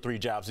had 2 or 3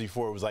 jobs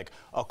before it was like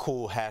a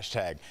cool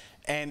hashtag.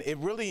 And it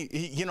really,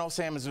 you know,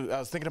 Sam, as I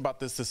was thinking about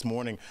this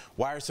morning,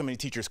 why are so many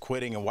teachers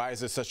quitting and why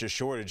is there such a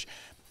shortage?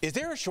 Is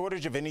there a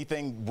shortage of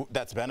anything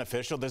that's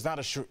beneficial? There's not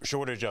a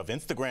shortage of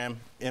Instagram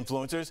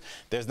influencers.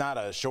 There's not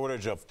a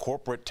shortage of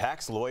corporate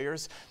tax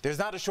lawyers. There's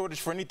not a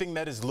shortage for anything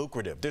that is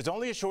lucrative. There's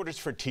only a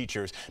shortage for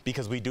teachers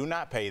because we do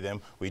not pay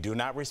them, we do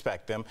not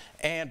respect them,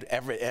 and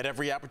at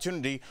every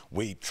opportunity,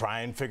 we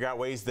try and figure out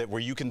ways that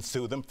where you can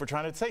sue them for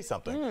trying to say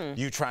something.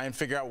 You try and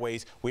figure out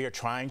ways. We are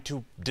trying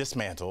to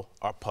dismantle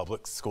our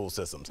public school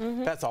systems.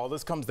 That's all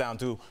this comes down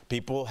to.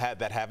 People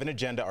that have an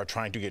agenda are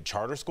trying to get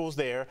charter schools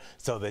there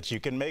so that you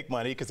can make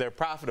money because they're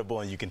profitable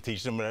and you can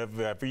teach them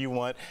whatever you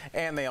want,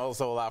 and they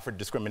also allow for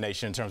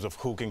discrimination in terms of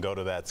who can go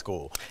to that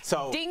school.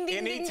 So ding, ding,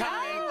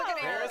 anytime ding, look at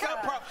there's Erica.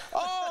 a problem.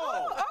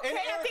 Oh, okay, and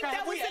Erica, I think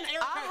that was an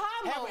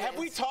aha moment. Have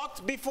we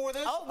talked before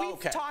this? Oh,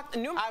 we've talked.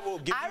 I will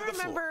give you the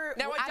floor.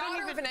 Now, a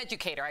daughter of an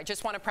educator. I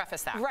just want to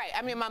preface that. Right.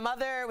 I mean, my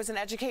mother was an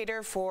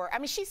educator for, I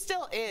mean, she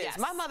still is. Yes.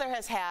 My mother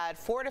has had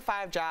 4 to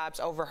 5 jobs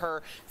over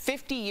her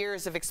 50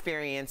 years of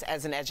experience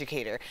as an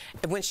educator.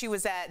 When she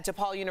was at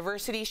DePaul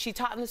University, she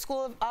taught in the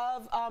School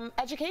of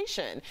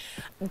Education.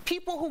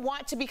 People who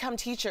want to become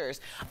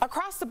teachers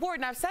across the board,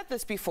 and I've said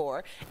this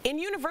before, in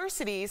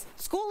universities,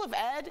 School of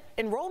Ed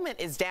enrollment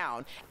is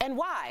down. And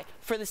why?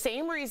 For the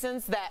same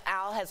reasons that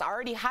Al has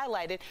already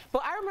highlighted.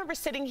 But I remember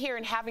sitting here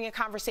and having a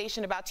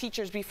conversation about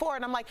teachers before,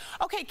 and I'm like,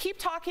 okay, keep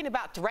talking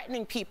about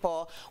threatening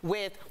people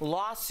with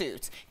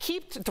lawsuits.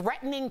 Keep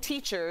threatening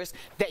teachers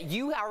that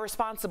you are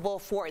responsible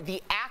for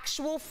the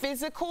actual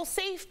physical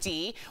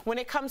safety when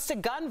it comes to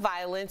gun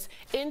violence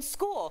in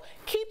school.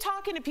 Keep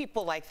talking to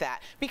people like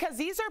that, because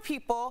these are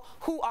people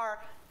who are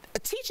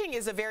teaching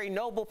is a very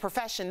noble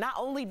profession, not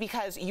only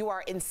because you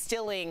are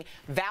instilling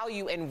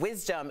value and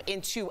wisdom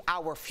into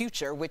our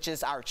future, which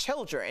is our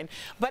children,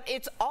 but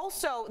it's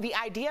also the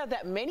idea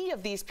that many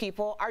of these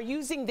people are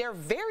using their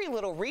very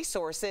little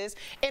resources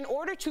in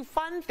order to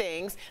fund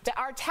things that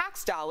our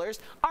tax dollars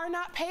are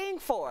not paying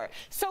for.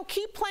 So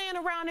keep playing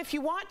around if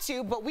you want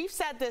to, but we've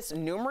said this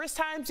numerous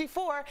times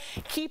before,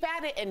 keep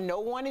at it and no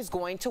one is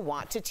going to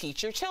want to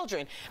teach your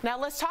children. Now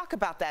let's talk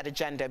about that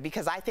agenda,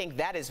 because I think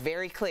that is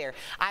very clear.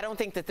 I don't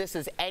think that this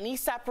is any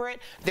separate.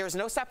 There's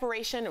no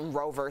separation in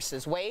Roe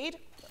versus Wade.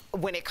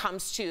 When it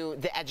comes to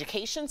the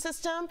education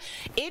system,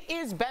 it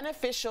is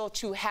beneficial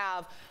to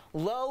have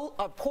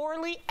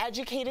poorly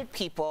educated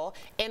people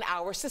in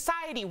our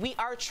society. We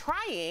are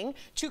trying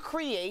to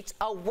create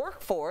a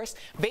workforce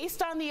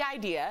based on the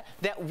idea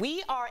that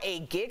we are a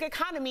gig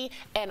economy,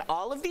 and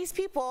all of these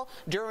people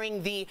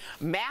during the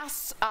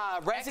mass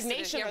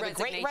resignation or the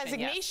great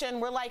resignation,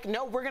 yes, we're like,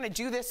 no, we're going to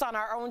do this on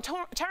our own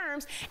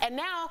terms, and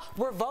now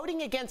we're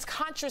voting against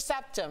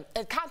contraception,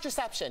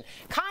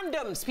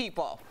 condoms,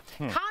 people.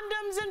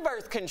 Condoms and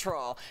birth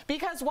control.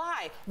 Because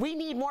why? We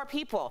need more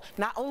people.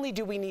 Not only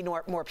do we need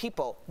more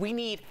people, we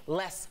need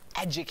less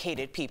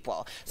educated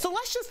people. So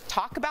let's just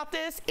talk about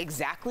this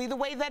exactly the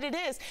way that it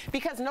is,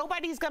 because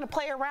nobody's going to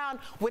play around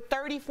with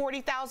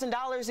 $30,000,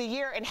 $40,000 a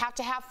year and have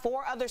to have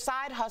 4 other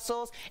side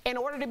hustles in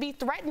order to be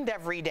threatened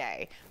every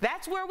day.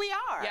 That's where we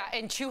are. Yeah,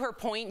 and to her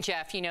point,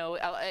 Jeff, you know,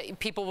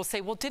 people will say,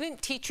 well,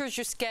 didn't teachers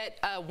just get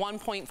a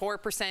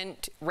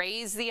 1.4%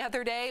 raise the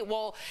other day?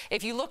 Well,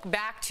 if you look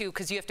back to,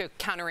 because you have to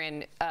counter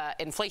in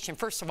inflation,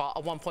 first of all,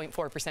 a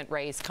 1.4%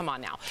 raise, come on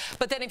now.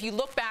 But then if you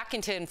look back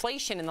into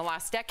inflation in the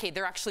last decade,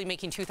 they're actually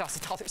making $2,000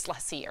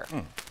 less a year.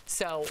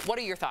 So what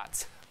are your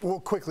thoughts? Well,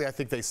 quickly, I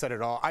think they said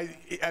it all.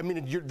 I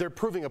mean, they're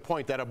proving a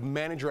point that a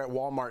manager at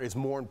Walmart is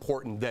more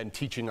important than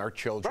teaching our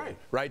children,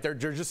 right? They're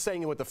just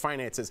saying it with the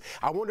finances.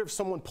 I wonder if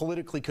someone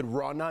politically could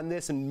run on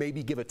this and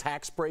maybe give a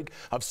tax break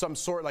of some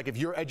sort. Like if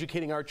you're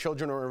educating our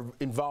children or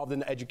involved in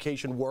the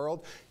education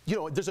world, you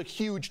know, there's a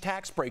huge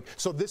tax break.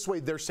 So this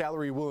way their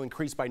salary will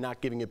increase by not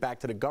giving it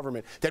back to the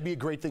government. That'd be a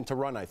great thing to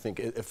run, I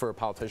think, for a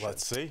politician.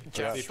 Let's see.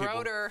 Jeff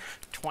Schroeder,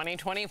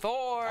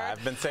 2024.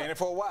 I've been saying it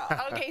for a while.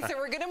 Okay, so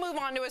we're going to move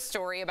on to a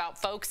story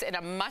about folks in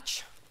a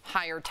much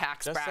higher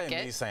tax bracket. Just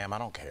say me, Sam. I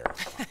don't care.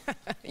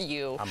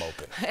 You. I'm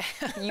open.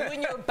 You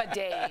and your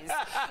bidets.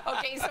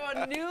 Okay, so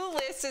a new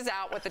list is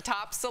out with the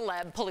top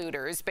celeb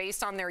polluters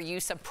based on their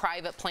use of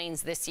private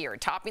planes this year.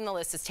 Topping the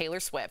list is Taylor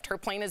Swift. Her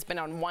plane has been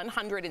on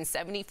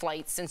 170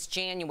 flights since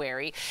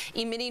January,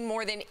 emitting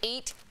more than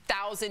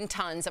 8,000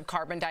 tons of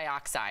carbon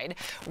dioxide.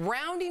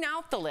 Rounding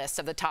out the list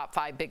of the top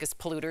 5 biggest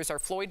polluters are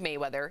Floyd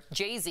Mayweather,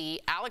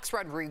 Jay-Z, Alex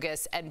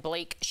Rodriguez, and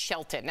Blake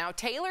Shelton. Now,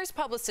 Taylor's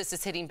publicist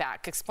is hitting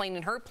back,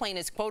 explaining her plane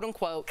is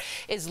quote-unquote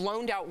is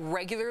loaned out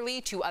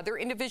regularly to other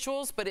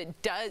individuals, but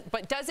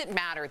does it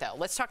matter, though?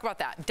 Let's talk about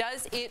that.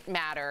 Does it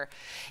matter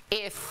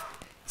if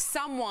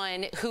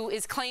someone who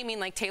is claiming,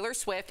 like Taylor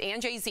Swift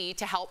and Jay-Z,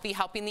 to be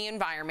helping the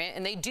environment,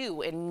 and they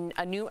do in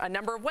a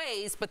number of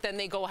ways, but then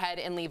they go ahead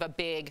and leave a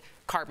big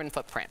carbon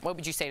footprint? What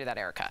would you say to that,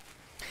 Erica?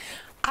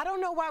 I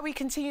don't know why we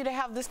continue to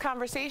have this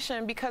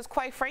conversation, because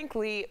quite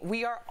frankly,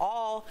 we are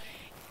all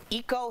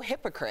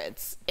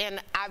eco-hypocrites.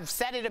 And I've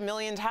said it a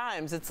million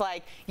times. It's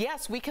like,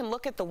 yes, we can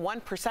look at the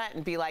 1%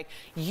 and be like,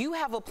 you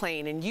have a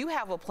plane and you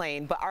have a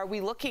plane, but are we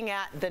looking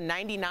at the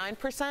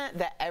 99%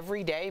 that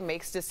every day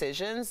makes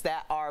decisions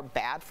that are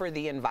bad for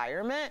the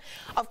environment?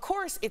 Of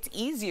course, it's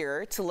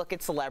easier to look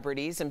at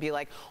celebrities and be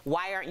like,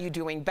 why aren't you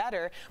doing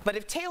better? But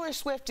if Taylor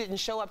Swift didn't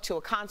show up to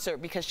a concert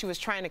because she was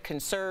trying to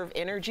conserve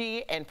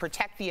energy and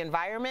protect the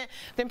environment,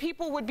 then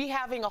people would be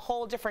having a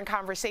whole different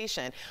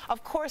conversation.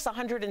 Of course,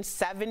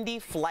 170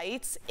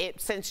 flights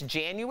since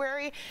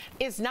January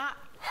is not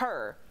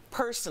her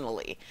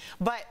personally.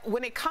 But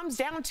when it comes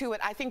down to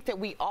it, I think that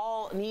we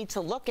all need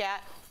to look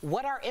at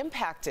what our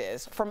impact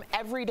is from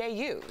everyday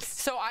use.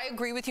 So I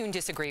agree with you and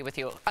disagree with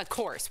you. Of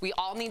course, we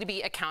all need to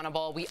be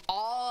accountable. We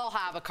all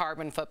have a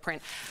carbon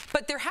footprint,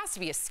 but there has to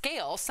be a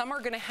scale. Some are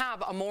going to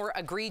have a more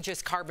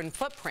egregious carbon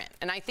footprint.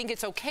 And I think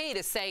it's okay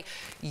to say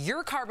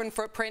your carbon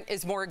footprint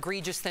is more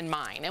egregious than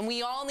mine. And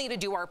we all need to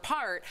do our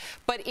part,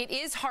 but it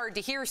is hard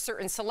to hear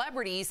certain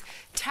celebrities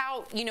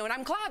tout, you know, and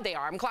I'm glad they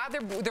are. I'm glad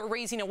they're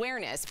raising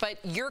awareness, but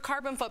your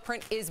carbon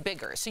footprint is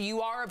bigger. So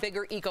you are a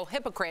bigger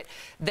eco-hypocrite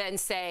than,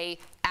 say,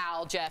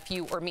 Al, Jeff,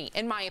 you, or me,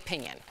 in my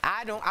opinion.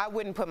 I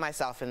wouldn't put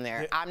myself in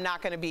there. I'm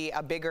not going to be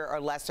a bigger or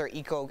lesser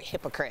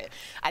eco-hypocrite.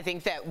 I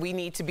think that we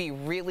need to be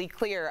really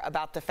clear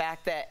about the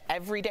fact that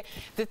every day,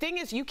 the thing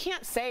is, you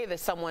can't say that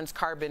someone's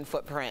carbon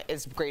footprint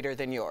is greater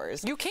than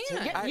yours. You can.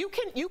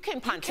 You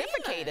can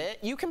pontificate it.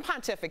 You can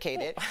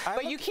pontificate it,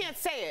 but you can't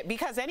say it,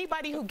 because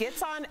anybody who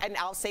gets on, and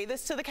I'll say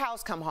this till the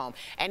cows come home,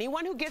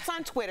 anyone who gets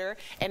on Twitter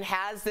and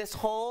has this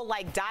whole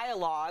like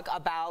dialogue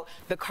about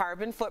the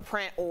carbon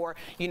footprint or,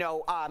 you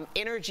know,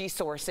 energy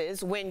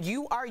sources, when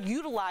you are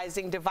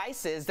utilizing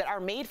devices that are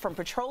made from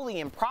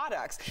petroleum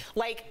products,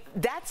 like,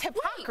 that's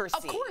hypocrisy.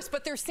 Right, of course,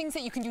 but there's things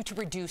that you can do to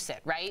reduce it,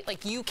 right?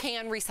 Like, you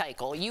can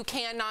recycle. You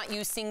cannot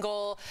use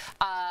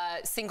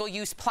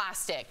single-use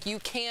plastic. You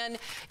can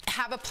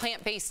have a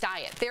plant-based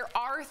diet. There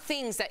are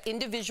things that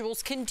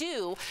individuals can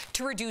do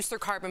to reduce their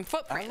carbon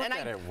footprint. I look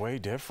at it way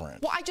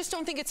different. Well, I just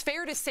don't think it's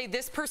fair to say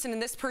this person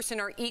and this person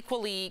are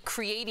equally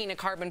creating a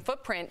carbon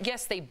footprint.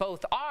 Yes, they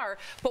both are,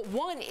 but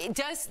one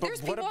does.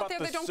 There's people out there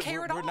that don't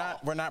care at all.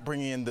 We're not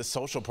bringing in the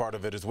social part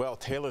of it as well.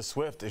 Taylor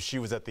Swift, if she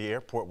was at the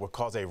airport, would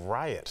cause a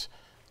riot.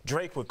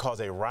 Drake would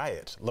cause a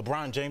riot.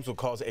 LeBron James would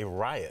cause a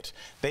riot.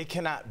 They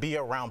cannot be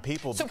around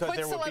people because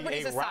there would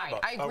be a riot.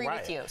 I agree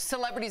with you.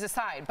 Celebrities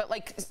aside, but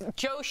like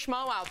Joe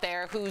Schmo out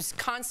there who's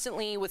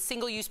constantly with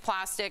single-use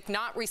plastic,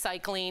 not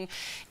recycling,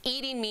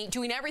 eating meat,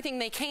 doing everything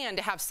they can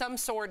to have some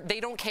sort, they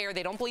don't care,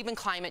 they don't believe in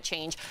climate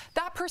change.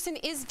 That person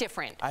is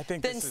different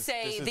than,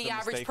 say, the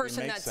average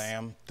person that's...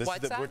 Sam.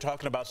 What's that? We're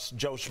talking about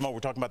Joe Schmo, we're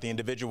talking about the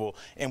individual,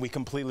 and we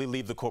completely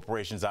leave the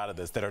corporations out of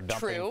this that are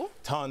dumping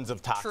tons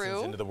of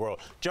toxins into the world.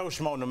 Joe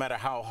Schmo, no matter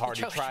how hard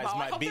he tries,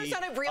 might be.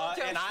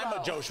 And I'm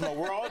a Joe Schmo.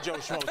 We're all Joe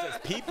Schmoes as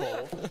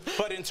people.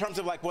 But in terms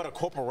of like what a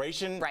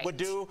corporation would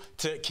do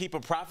to keep a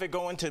profit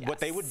going, to what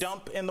they would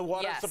dump in the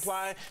water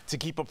supply, to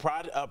keep a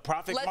profit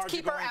margin going. Let's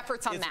keep our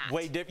efforts on that.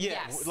 Way different.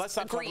 Yeah, let's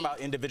stop talking about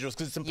individuals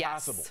because it's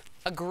impossible. Yes.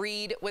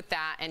 Agreed with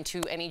that. And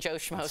to any Joe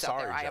Schmoes out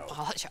there, I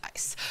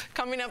apologize.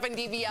 Coming up on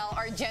DBL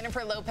are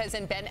Jennifer Lopez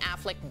and Ben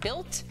Affleck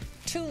built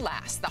to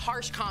last. The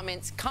harsh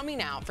comments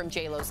coming out from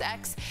J-Lo's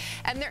ex,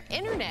 and their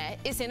internet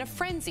is in a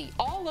frenzy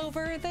all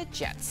over the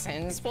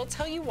Jetsons. We'll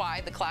tell you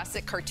why the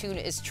classic cartoon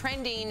is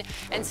trending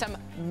and some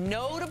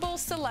notable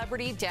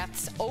celebrity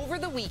deaths over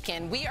the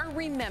weekend. We are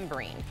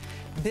remembering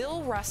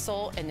Bill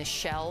Russell and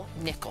Nichelle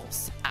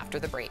Nichols after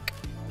the break.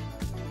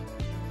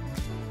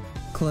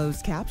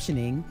 Closed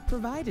captioning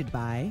provided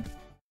by...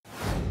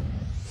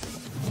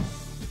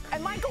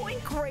 Am I going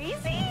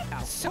crazy?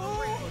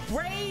 Who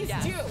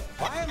raised you?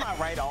 Why am I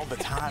right all the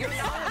time?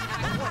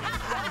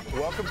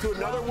 Welcome to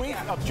another week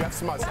of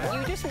Jeff's Mustang.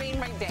 You just made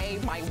my day,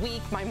 my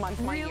week, my month,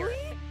 my year.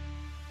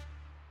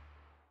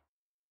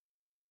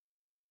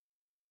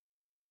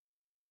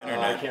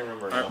 I can't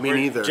remember. Me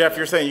neither. Jeff,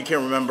 you're saying you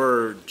can't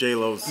remember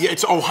J-Lo's? Yeah,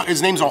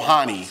 his name's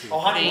Ohani.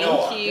 Ohani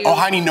Noah.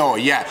 Ohani Noah,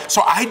 yeah.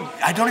 So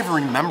I don't even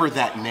remember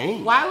that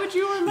name. Why would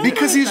you remember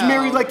Because he's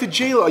married like to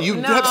J-Lo.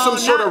 You have some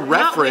sort of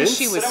reference. Not when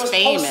she was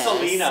famous. Post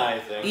Selena, I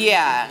think.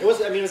 Yeah. It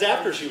was. I mean, it was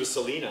after she was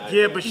Selena.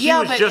 Yeah, but she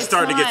was just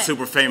starting to get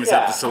super famous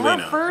after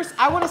Selena.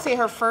 I want to say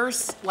her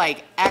first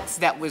like ex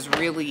that was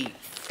really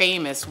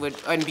famous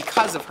and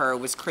because of her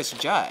was Chris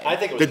Judd. I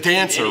think it was the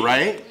dancer,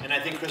 right? And I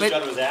think Chris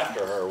Judd was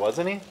after her,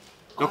 wasn't he?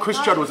 No, Chris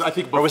Judd was, I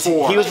think,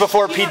 before. He was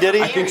before P.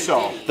 Diddy? I think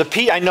so.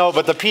 I know,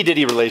 but the P.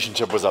 Diddy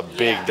relationship was a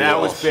big deal. That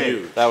was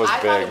big. That was I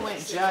big. thought it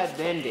went Judd,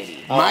 then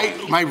Diddy.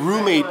 My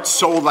roommate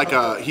sold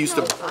he used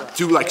to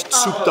do like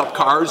souped up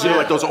cars, you know,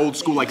 like those old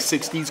school like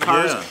 60s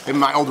cars. Yeah. And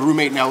my old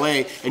roommate in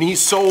LA, and he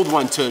sold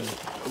one to,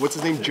 what's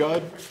his name,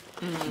 Judd?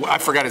 I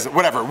forgot his,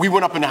 whatever. We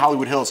went up into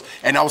Hollywood Hills,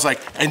 and I was like,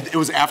 and it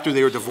was after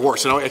they were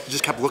divorced, and I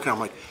just kept looking, I'm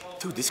like,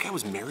 dude, this guy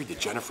was married to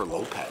Jennifer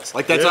Lopez.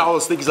 Like, that's all I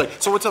was thinking. He's like,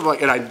 so what's up?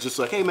 Like, and I'm just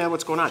like, hey, man,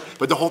 what's going on?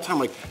 But the whole time,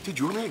 like, dude,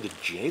 you were married to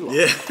J-Lo.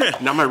 Yeah.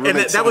 Now my roommate.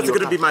 And that was going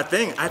to be my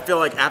thing. I feel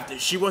like after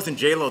she wasn't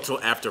J-Lo till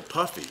after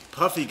Puffy.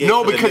 Puffy gave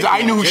No, her the because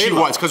I knew who she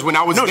J-Lo. was. Because when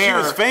I was there, she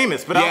was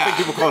famous, but I don't think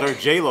people called her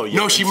J-Lo yet.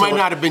 No, she might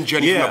not have been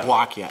Jenny from the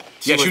Block yet.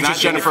 She was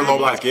just Jennifer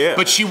Lopez.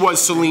 But she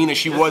was Selena.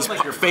 She was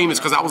famous.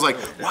 Because I was like,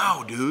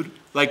 wow, dude.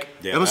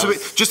 Like, that must have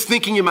been, just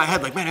thinking in my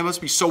head, like, man, that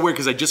must be so weird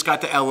because I just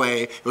got to LA.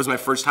 It was my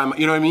first time,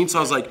 you know what I mean? So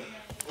I was like,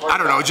 I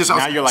don't know. Just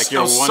now you're like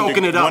you're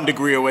soaking it up. 1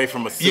 degree away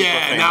from a super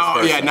now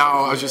person.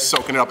 now I was just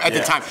soaking it up. At the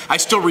time, I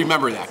still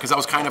remember that because I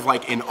was kind of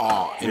like in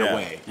awe in a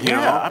way. You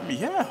know? I mean,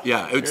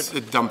 yeah. It's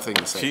a dumb thing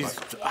to say. She's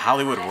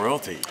Hollywood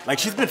royalty. Like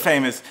she's been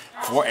famous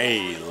for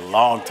a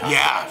long time.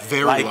 Yeah,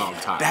 very long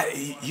time. That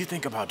you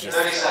think about just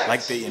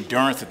like the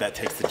endurance that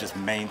takes to just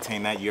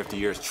maintain that year after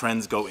year. As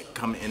trends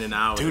come in and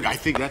out. Dude, I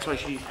think that's why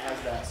she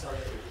has that.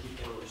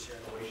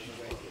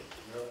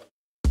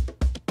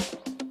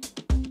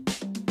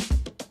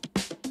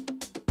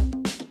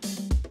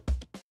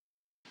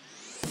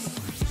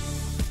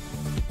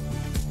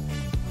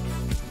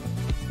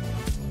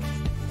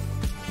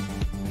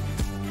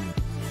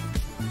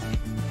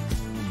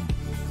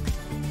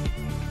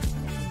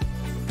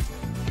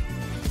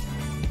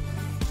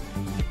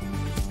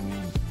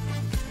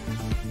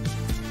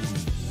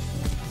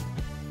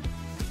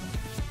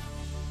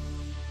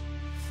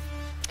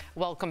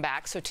 Welcome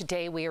back. So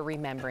today we are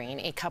remembering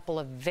a couple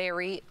of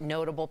very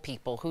notable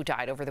people who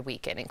died over the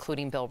weekend,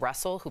 including Bill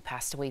Russell, who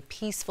passed away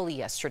peacefully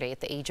yesterday at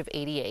the age of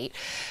 88.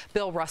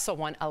 Bill Russell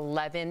won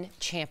 11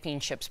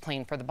 championships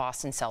playing for the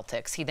Boston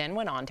Celtics. He then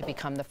went on to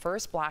become the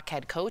first black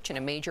head coach in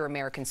a major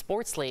American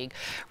sports league.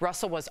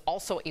 Russell was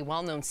also a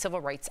well-known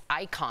civil rights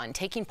icon,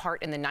 taking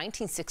part in the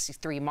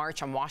 1963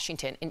 March on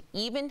Washington and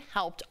even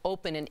helped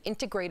open an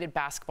integrated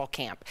basketball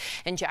camp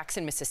in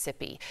Jackson,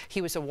 Mississippi.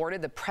 He was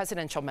awarded the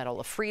Presidential Medal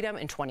of Freedom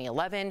in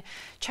 2011.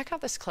 Check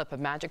out this clip of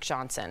Magic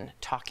Johnson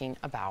talking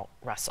about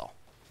Russell.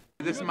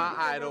 This is my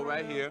idol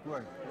right here.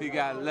 He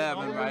got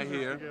 11 right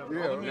here.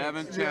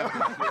 11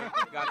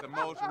 championships. Got the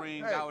most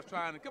rings. I was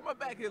trying to come on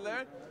back here,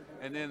 Larry.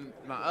 And then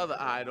my other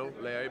idol,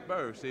 Larry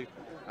Bird. See,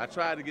 I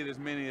tried to get as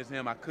many as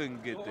him. I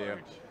couldn't get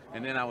there.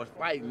 And then I was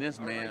fighting this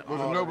man. It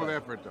was a noble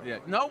effort, though. Yeah,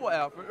 noble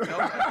effort.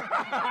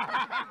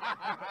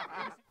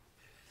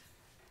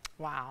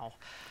 Wow.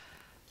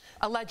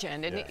 A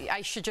legend, and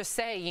I should just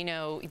say, you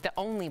know, the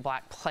only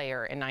black player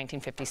in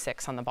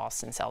 1956 on the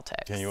Boston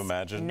Celtics. Can you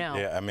imagine? No.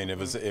 Yeah, I mean,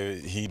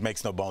 he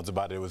makes no bones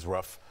about it. It was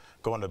rough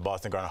going to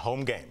Boston Garden.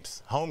 Home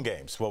games,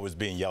 what was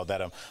being yelled at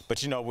him.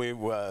 But, you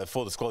know,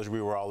 full disclosure,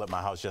 we were all at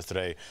my house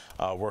yesterday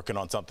working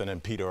on something,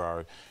 and Peter,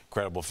 our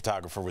incredible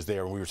photographer, was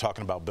there, and we were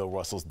talking about Bill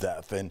Russell's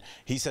death. And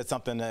he said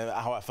something,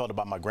 how I felt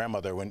about my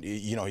grandmother when,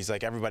 you know, he's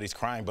like, everybody's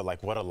crying, but,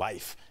 like, what a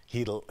life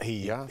he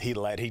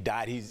led. He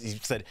died. He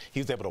said he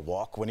was able to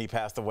walk when he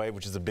passed away,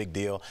 which is a big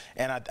deal.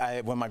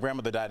 And when my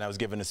grandmother died and I was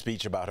giving a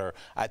speech about her,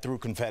 I threw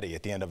confetti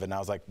at the end of it, and I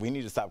was like, we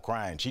need to stop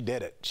crying. She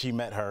did it. She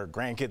met her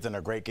grandkids and her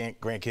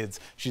great-grandkids.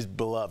 She's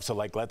beloved. So,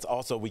 like,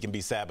 we can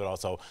be sad, but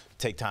also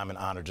take time and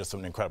honor just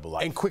an incredible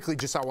life. And quickly,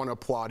 I want to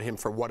applaud him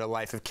for what a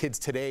life. If kids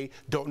today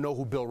don't know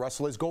who Bill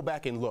Russell is, go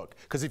back and look.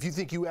 Because if you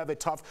think you have it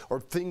tough or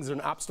things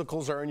and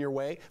obstacles are in your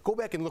way, go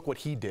back and look what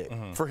he did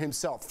for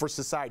himself, for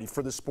society,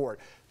 for the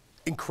sport.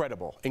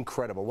 Incredible,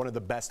 incredible. One of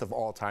the best of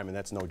all time, and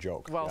that's no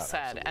joke. Well said.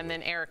 Absolutely. And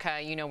then, Erica,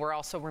 you know, we're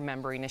also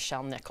remembering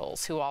Nichelle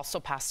Nichols, who also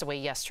passed away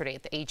yesterday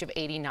at the age of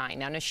 89.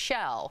 Now,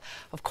 Nichelle,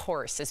 of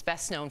course, is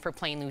best known for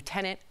playing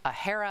Lieutenant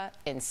Uhura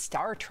in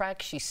Star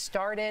Trek. She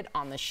started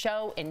on the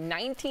show in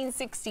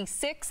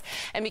 1966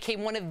 and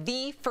became one of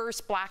the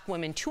first black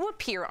women to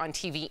appear on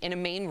TV in a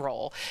main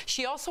role.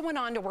 She also went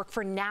on to work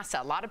for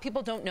NASA. A lot of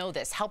people don't know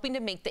this, helping to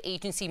make the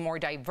agency more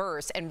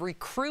diverse and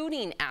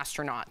recruiting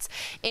astronauts.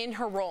 In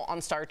her role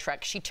on Star Trek,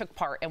 she took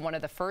part in one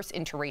of the first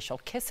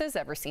interracial kisses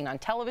ever seen on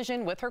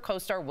television with her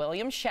co-star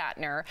William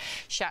Shatner.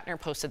 Shatner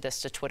posted this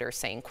to Twitter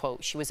saying,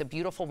 quote, "She was a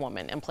beautiful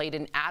woman and played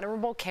an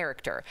admirable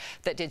character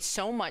that did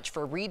so much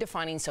for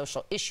redefining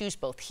social issues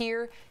both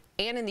here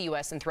and in the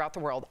U.S. and throughout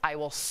the world. I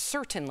will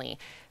certainly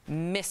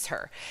miss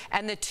her."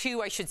 And the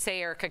two, I should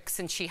say, Erica,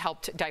 since she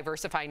helped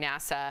diversify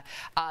NASA,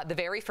 the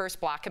very first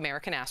black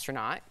American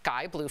astronaut,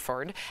 Guy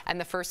Bluford, and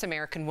the first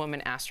American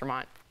woman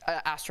astronaut,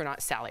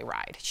 Sally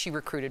Ride. She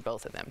recruited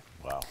both of them.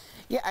 Wow.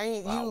 Yeah, I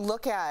mean, you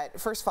look at,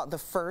 first of all, the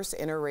first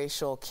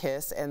interracial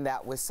kiss, and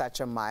that was such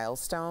a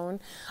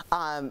milestone.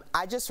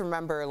 I just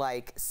remember,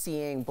 like,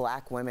 seeing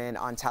black women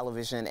on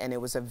television, and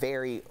it was a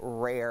very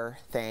rare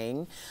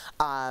thing.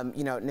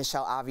 You know,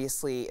 Nichelle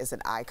obviously is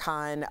an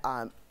icon.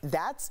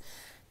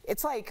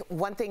 It's like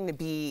one thing to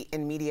be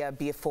in media,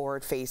 be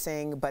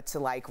forward-facing, but to,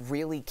 like,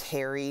 really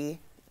carry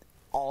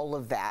all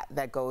of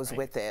that goes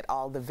with it,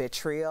 all the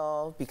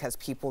vitriol, because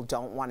people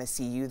don't want to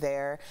see you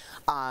there.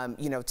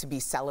 You know, to be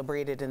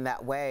celebrated in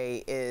that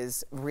way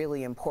is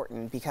really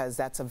important because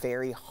that's a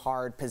very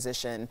hard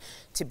position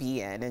to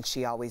be in, and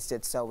she always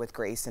did so with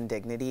grace and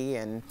dignity.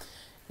 And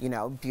you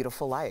know,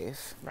 beautiful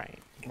life. Right.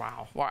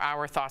 Wow. Well,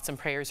 our thoughts and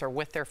prayers are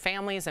with their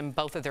families, and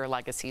both of their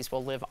legacies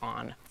will live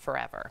on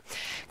forever.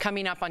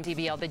 Coming up on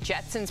DBL, the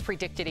Jetsons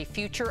predicted a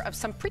future of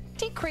some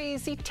pretty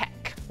crazy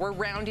tech. We're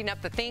rounding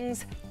up the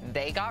things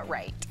they got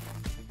right.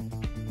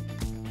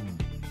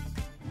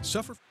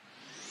 Suffer.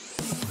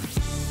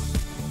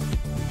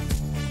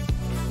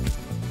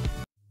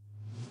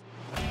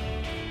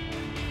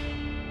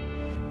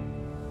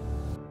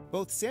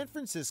 Both San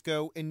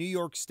Francisco and New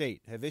York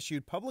State have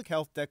issued public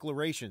health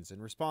declarations in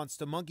response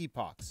to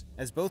monkeypox,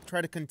 as both try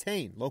to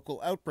contain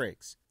local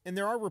outbreaks. And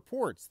there are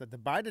reports that the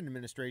Biden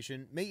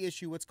administration may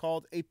issue what's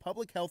called a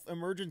public health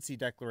emergency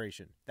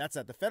declaration. That's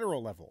at the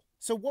federal level.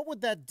 So what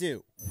would that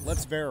do?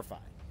 Let's verify.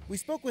 We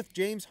spoke with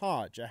James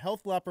Hodge, a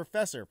health law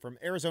professor from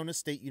Arizona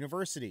State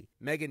University,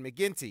 Megan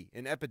McGinty,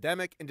 an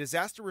epidemic and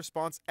disaster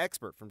response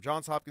expert from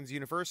Johns Hopkins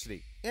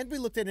University, and we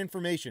looked at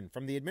information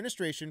from the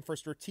Administration for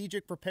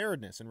Strategic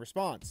Preparedness and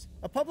Response.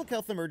 A public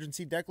health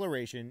emergency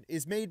declaration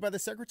is made by the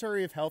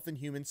Secretary of Health and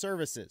Human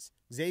Services,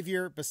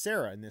 Xavier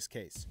Becerra in this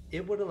case.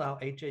 It would allow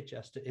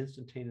HHS to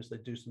instantaneously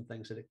do some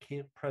things that it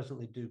can't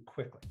presently do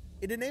quickly.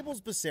 It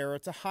enables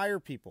Becerra to hire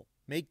people,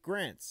 make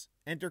grants,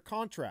 enter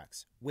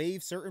contracts,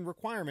 waive certain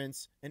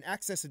requirements, and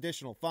access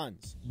additional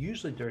funds.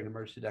 Usually during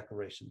emergency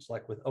declarations,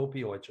 like with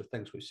opioids or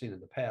things we've seen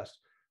in the past,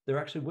 there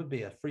actually would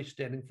be a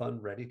freestanding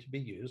fund ready to be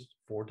used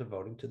for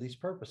devoting to these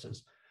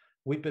purposes.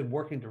 We've been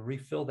working to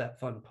refill that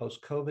fund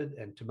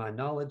post-COVID, and to my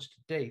knowledge, to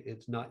date,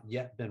 it's not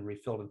yet been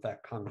refilled. In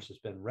fact, Congress has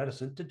been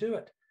reticent to do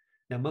it.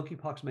 Now,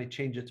 monkeypox may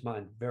change its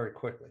mind very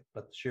quickly,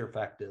 but the sheer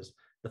fact is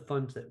the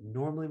funds that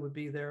normally would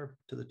be there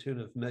to the tune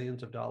of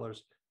millions of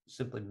dollars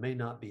simply may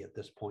not be at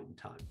this point in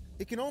time.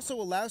 It can also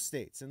allow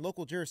states and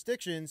local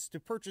jurisdictions to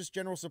purchase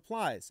general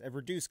supplies at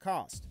reduced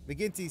cost.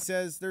 McGinty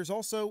says there's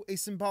also a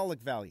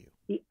symbolic value.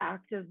 The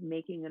act of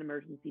making an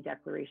emergency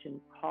declaration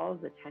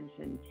calls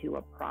attention to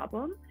a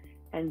problem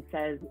and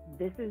says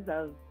this is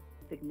of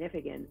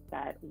significance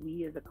that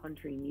we as a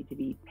country need to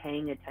be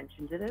paying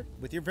attention to this.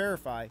 With your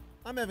Verify,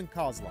 I'm Evan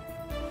Kozlov.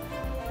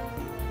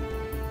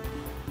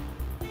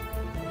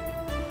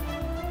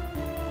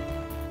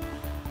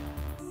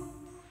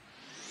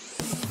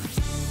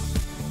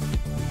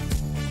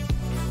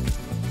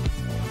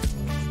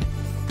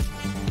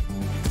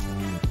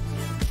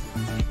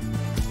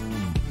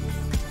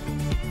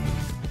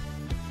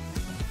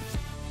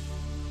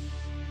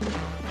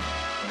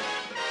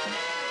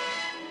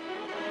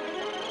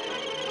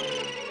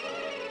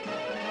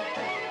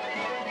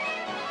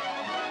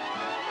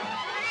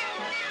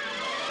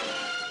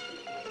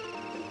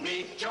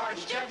 Meet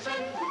George Jetson.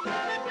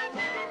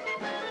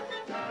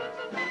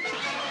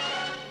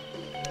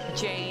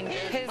 Jane,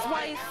 his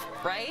wife,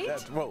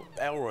 right? Well,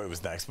 Elroy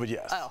was next, but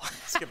yes. Oh.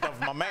 Skipped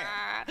over my man.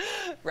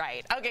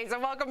 Right. Okay, so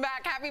welcome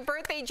back. Happy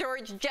birthday,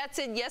 George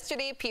Jetson.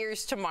 Yesterday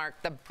appears to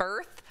mark the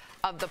birth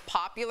of the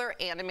popular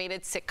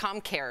animated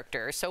sitcom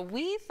character. So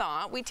we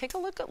thought we'd take a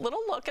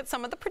little look at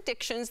some of the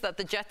predictions that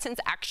the Jetsons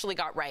actually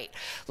got right,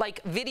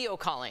 like video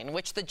calling,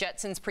 which the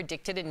Jetsons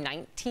predicted in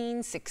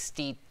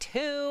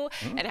 1962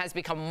 and has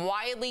become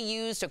widely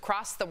used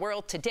across the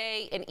world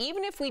today. And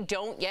even if we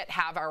don't yet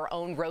have our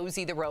own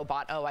Rosie the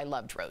robot, oh, I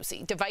loved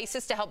Rosie,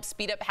 devices to help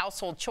speed up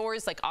household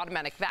chores like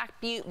automatic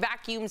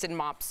vacuums and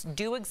mops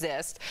do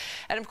exist.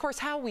 And of course,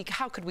 how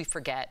could we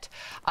forget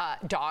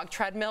dog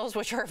treadmills,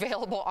 which are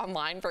available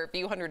online for a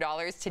few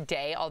 $100s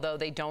today, although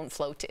they don't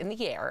float in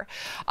the air,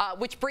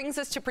 which brings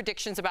us to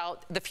predictions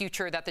about the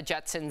future that the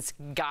Jetsons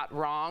got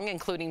wrong,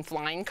 including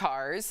flying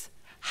cars,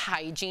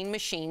 hygiene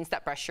machines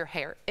that brush your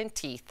hair and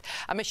teeth,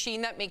 a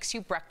machine that makes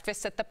you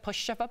breakfast at the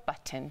push of a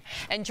button,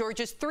 and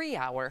George's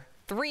 3-hour,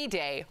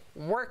 3-day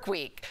work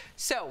week.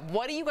 So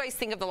what do you guys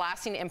think of the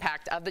lasting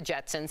impact of the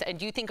Jetsons? And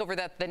do you think over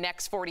the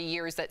next 40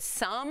 years that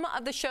some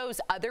of the show's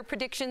other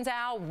predictions,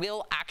 Al,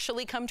 will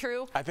actually come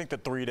true? I think the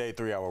 3-day,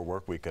 3-hour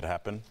work week could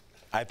happen.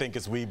 I think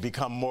as we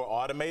become more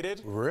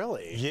automated.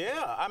 Really?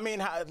 Yeah. I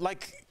mean,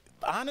 like,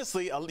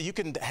 honestly, you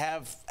can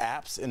have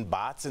apps and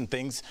bots and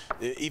things,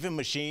 even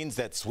machines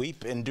that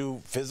sweep and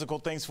do physical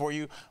things for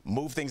you,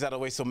 move things out of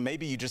the way. So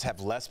maybe you just have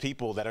less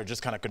people that are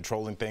just kind of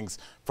controlling things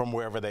from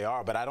wherever they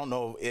are. But I don't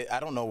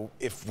know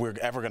if we're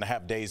ever going to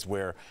have days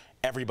where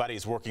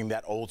everybody's working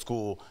that old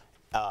school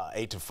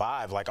 8 to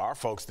 5 like our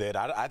folks did.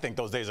 I think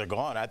those days are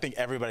gone. I think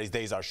everybody's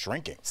days are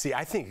shrinking. See,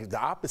 I think the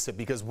opposite,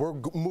 because we're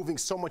moving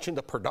so much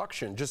into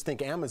production. Just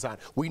think Amazon.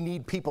 We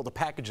need people to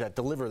package that,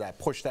 deliver that,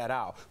 push that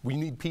out. We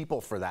need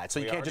people for that. So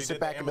you can't just sit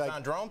back and be like,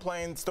 Amazon drone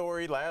plane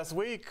story last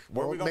week.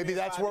 Maybe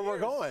that's where we're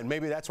going.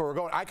 Maybe that's where we're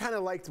going. I kind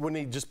of liked when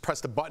he just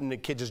pressed a button and the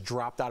kid just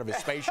dropped out of his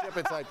spaceship.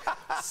 It's like,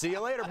 see you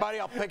later, buddy.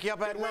 I'll pick you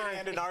up at 9.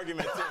 And an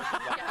argument too.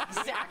 Yeah,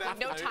 exactly.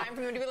 No time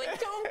for him to be like,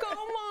 don't go,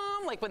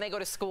 Mom. Like when they go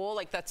to school,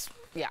 like that's,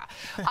 yeah.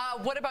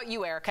 What about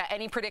you, Erica?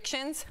 Any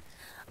predictions?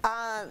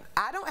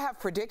 I don't have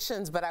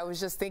predictions, but I was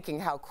just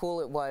thinking how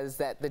cool it was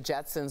that the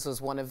Jetsons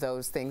was one of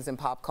those things in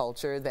pop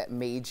culture that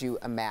made you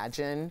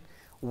imagine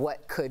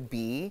what could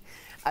be.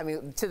 I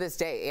mean, to this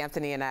day,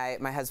 Anthony and I,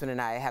 my husband and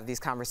I, have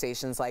these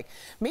conversations like,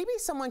 maybe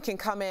someone can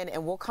come in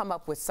and we'll come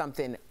up with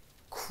something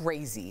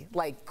crazy,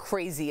 like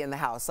crazy in the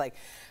house. Like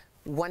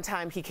one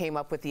time he came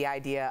up with the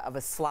idea of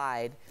a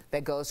slide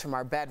that goes from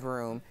our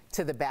bedroom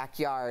to the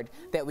backyard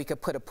that we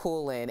could put a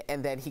pool in,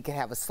 and then he could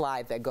have a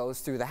slide that goes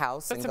through the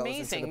house. That's and goes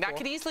amazing. Into the That pool.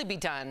 could easily be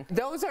done.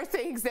 Those are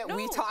things that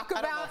we talk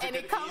about, and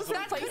it comes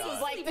from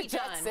places like the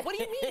Jetsons. What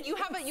do you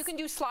mean? You can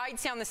do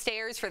slides down the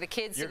stairs for the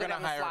kids You're to go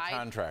going to down the hire slide? a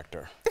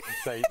contractor. And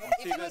say,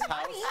 you see this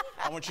house?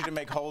 I want you to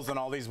make holes in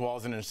all these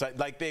walls and inside.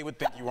 Like they would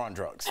think you were on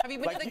drugs. Have you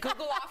been to the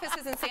Google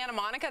offices in Santa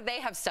Monica? They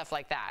have stuff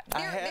like that.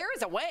 There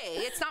is a way.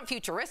 It's not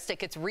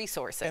futuristic. It's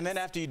resources. And then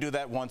after you do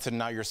that once and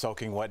now you're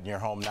soaking wet in your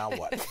home, now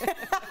what?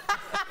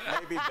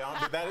 Maybe don't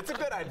do that. It's a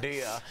good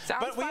idea.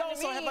 Sounds but we fun to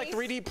also have me. like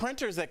 3D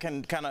printers that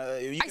can kind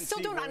of. I still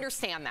don't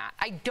understand that.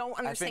 I don't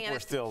understand. I think we're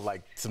still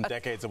like some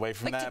decades away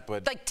from that,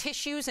 but like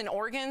tissues and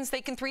organs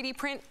they can 3D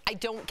print. I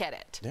don't get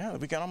it. yeah,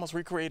 we can almost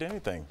recreate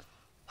anything.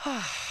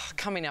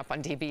 Coming up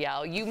on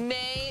DBL, you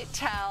may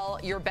tell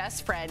your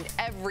best friend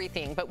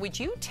everything, but would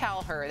you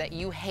tell her that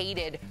you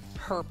hated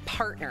her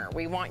partner?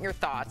 We want your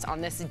thoughts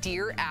on this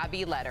Dear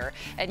Abby letter.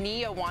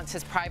 Ania wants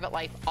his private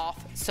life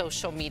off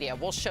social media.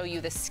 We'll show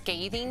you the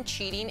scathing,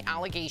 cheating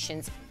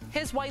allegations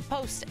his wife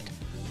posted.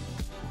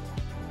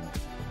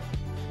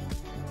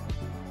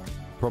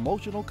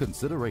 Promotional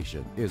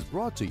consideration is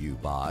brought to you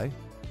by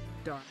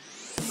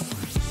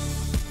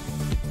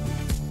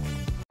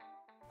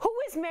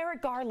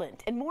Merrick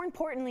Garland? And more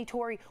importantly,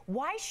 Tori,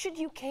 why should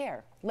you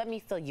care? Let me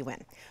fill you in.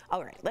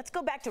 All right, let's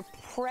go back to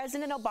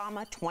President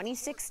Obama,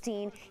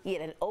 2016. He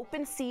had an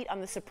open seat on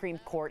the Supreme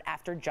Court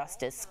after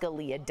Justice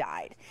Scalia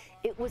died.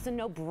 It was a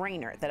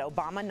no-brainer that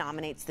Obama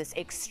nominates this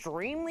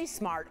extremely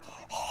smart,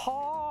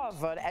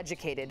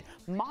 Harvard-educated,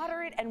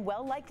 moderate, and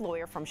well-liked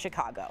lawyer from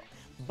Chicago.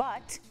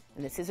 But,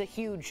 and this is a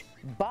huge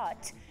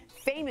but,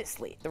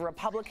 famously, the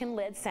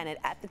Republican-led Senate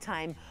at the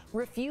time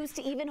refused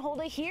to even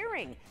hold a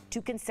hearing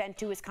to consent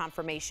to his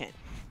confirmation.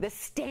 The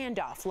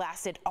standoff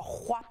lasted a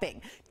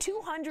whopping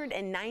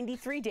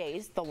 293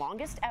 days, the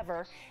longest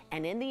ever,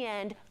 and in the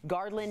end,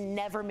 Garland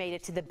never made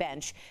it to the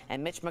bench,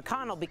 and Mitch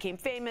McConnell became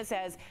famous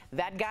as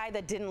that guy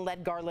that didn't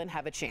let Garland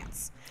have a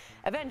chance.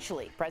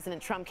 Eventually, President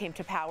Trump came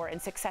to power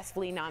and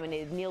successfully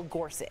nominated Neil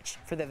Gorsuch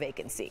for the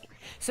vacancy.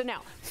 So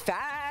now,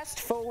 fast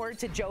forward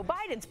to Joe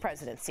Biden's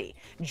presidency.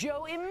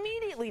 Joe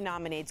immediately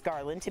nominates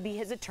Garland to be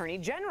his attorney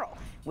general,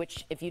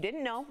 which, if you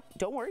didn't know,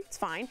 don't worry, it's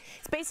fine.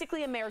 It's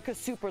basically America's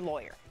super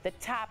lawyer, the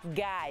top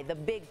guy, the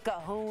big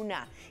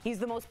kahuna. He's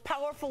the most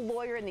powerful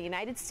lawyer in the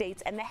United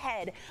States and the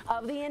head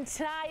of the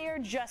entire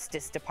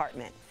Justice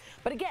Department.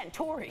 But again,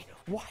 Tori,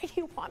 why do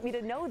you want me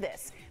to know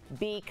this?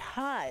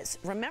 Because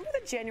remember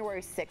the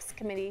January 6th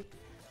committee?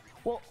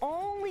 Well,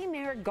 only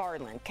Merrick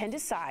Garland can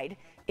decide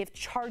if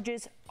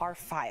charges are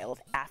filed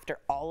after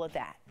all of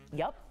that.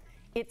 Yup.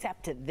 It's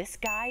up to this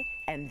guy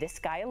and this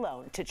guy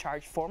alone to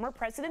charge former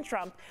President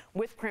Trump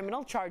with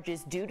criminal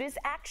charges due to his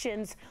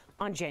actions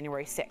on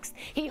January 6th.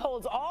 He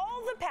holds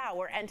all the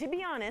power, and to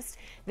be honest,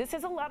 this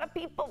has a lot of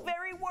people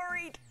very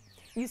worried.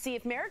 You see,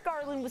 if Merrick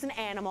Garland was an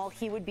animal,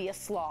 he would be a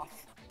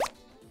sloth.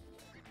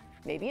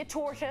 Maybe a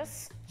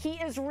tortoise. He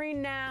is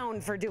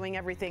renowned for doing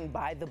everything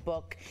by the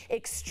book,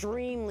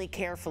 extremely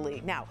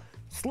carefully. Now,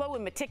 slow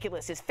and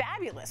meticulous is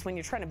fabulous when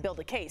you're trying to build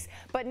a case,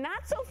 but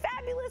not so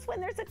fabulous when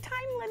there's a time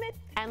limit.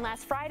 And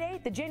last Friday,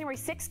 the January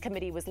 6th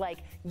committee was like,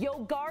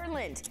 yo,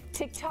 Garland,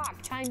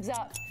 TikTok, time's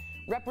up.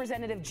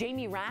 Representative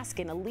Jamie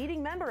Raskin, a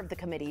leading member of the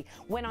committee,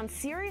 went on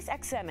Sirius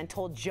XM and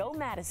told Joe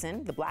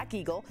Madison, the Black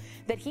Eagle,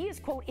 that he is,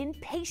 quote,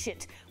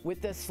 impatient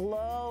with the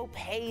slow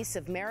pace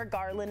of Merrick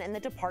Garland and the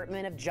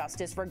Department of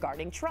Justice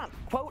regarding Trump.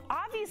 Quote,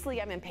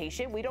 obviously I'm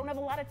impatient. We don't have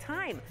a lot of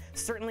time,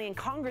 certainly in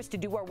Congress, to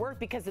do our work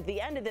because at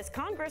the end of this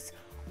Congress,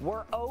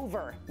 we're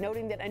over,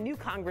 noting that a new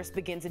Congress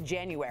begins in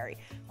January.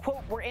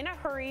 Quote, we're in a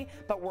hurry,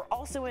 but we're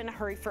also in a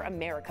hurry for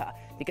America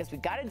because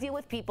we've got to deal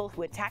with people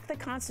who attack the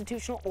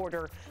constitutional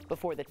order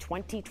before the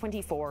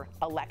 2024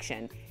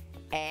 election.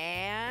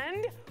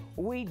 And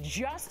we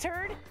just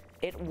heard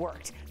it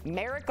worked.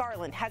 Merrick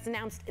Garland has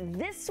announced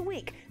this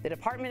week the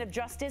Department of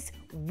Justice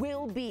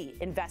will be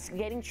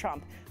investigating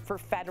Trump for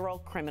federal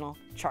criminal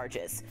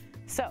charges.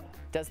 So,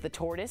 does the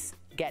tortoise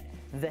get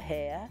the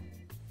hair?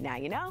 Now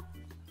you know.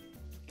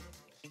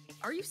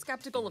 Are you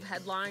skeptical of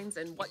headlines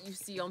and what you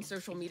see on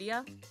social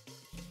media?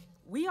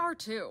 We are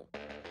too.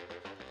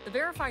 The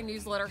Verify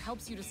newsletter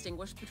helps you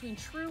distinguish between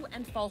true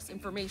and false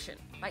information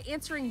by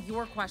answering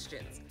your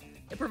questions.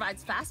 It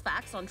provides fast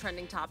facts on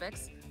trending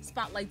topics,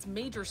 spotlights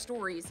major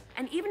stories,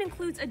 and even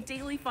includes a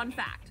daily fun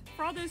fact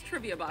for all those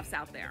trivia buffs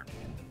out there.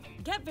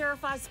 Get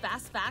Verify's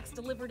fast facts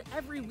delivered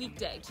every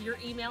weekday to your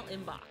email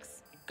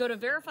inbox. Go to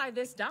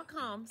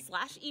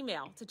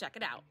verifythis.com/email to check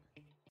it out.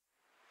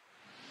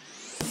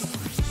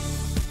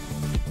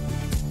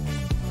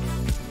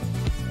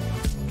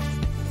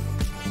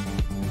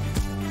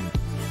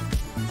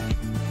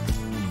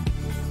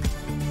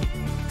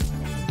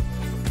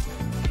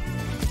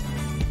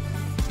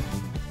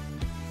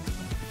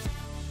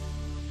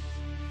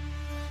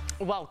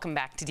 Welcome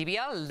back to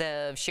DBL.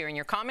 Love sharing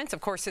your comments. Of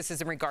course, this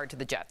is in regard to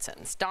the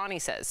Jetsons. Donnie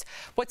says,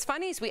 what's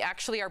funny is we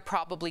actually are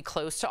probably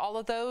close to all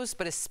of those,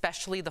 but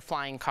especially the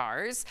flying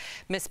cars.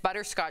 Miss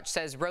Butterscotch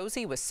says,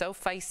 Rosie was so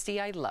feisty,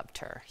 I loved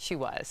her. She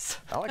was.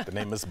 I like the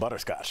name Miss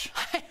Butterscotch.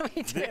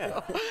 Me too. Yeah.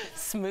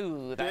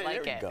 Smooth. I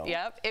like it.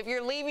 Yep. If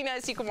you're leaving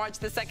us, you can watch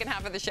the second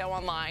half of the show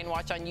online.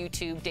 Watch on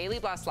YouTube,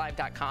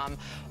 dailyblastlive.com,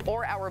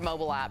 or our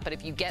mobile app. But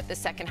if you get the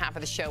second half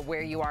of the show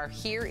where you are,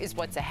 here is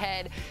what's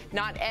ahead.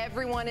 Not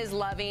everyone is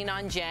loving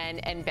on Jen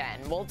and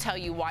Ben. We'll tell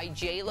you why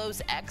J-Lo's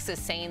ex is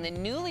saying the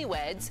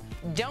newlyweds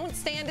don't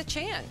stand a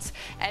chance.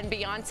 And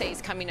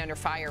Beyonce's coming under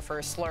fire for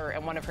a slur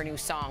in one of her new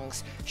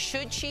songs.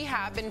 Should she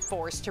have been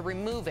forced to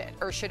remove it,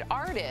 or should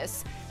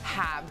artists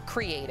have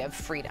creative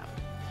freedom?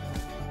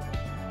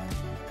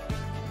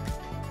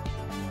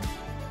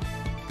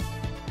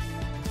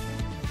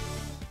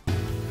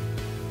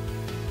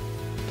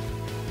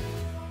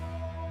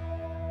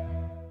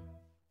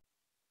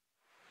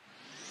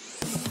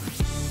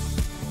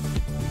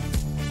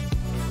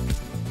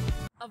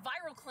 A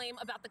viral claim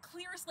about the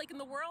clearest lake in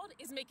the world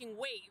is making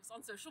waves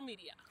on social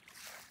media.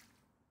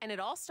 And it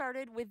all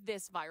started with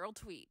this viral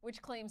tweet,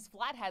 which claims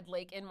Flathead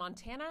Lake in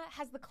Montana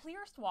has the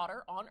clearest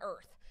water on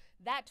Earth.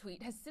 That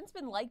tweet has since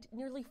been liked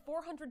nearly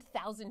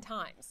 400,000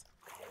 times.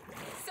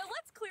 So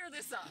let's clear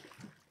this up.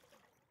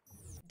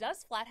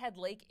 Does Flathead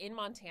Lake in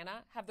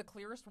Montana have the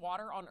clearest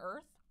water on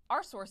Earth?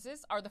 Our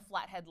sources are the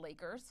Flathead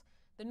Lakers,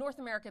 the North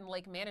American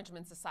Lake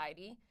Management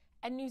Society,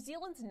 and New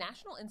Zealand's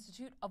National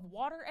Institute of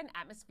Water and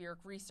Atmospheric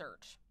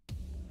Research.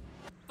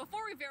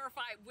 Before we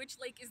verify which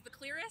lake is the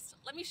clearest,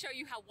 let me show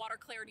you how water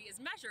clarity is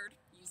measured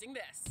using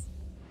this.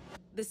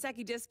 The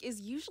Secchi disc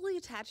is usually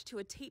attached to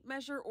a tape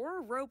measure or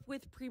a rope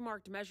with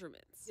pre-marked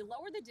measurements. You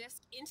lower the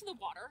disc into the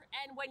water,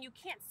 and when you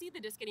can't see the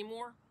disc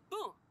anymore,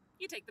 boom,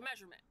 you take the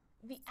measurement.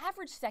 The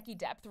average Secchi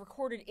depth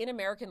recorded in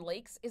American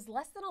lakes is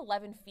less than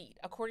 11 feet,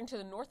 according to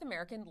the North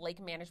American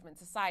Lake Management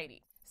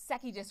Society.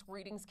 Secchi disc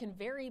readings can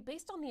vary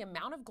based on the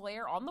amount of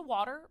glare on the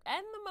water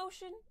and the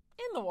motion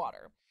in the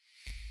water.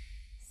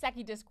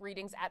 Secchi disc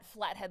readings at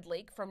Flathead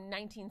Lake from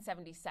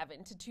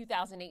 1977 to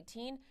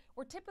 2018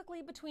 were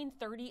typically between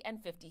 30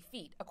 and 50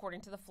 feet, according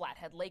to the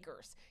Flathead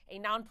Lakers, a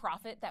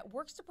nonprofit that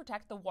works to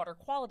protect the water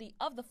quality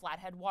of the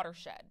Flathead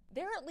watershed.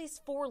 There are at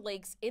least 4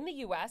 lakes in the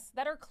U.S.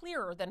 that are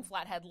clearer than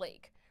Flathead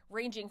Lake,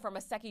 ranging from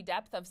a Secchi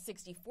depth of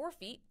 64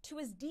 feet to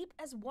as deep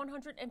as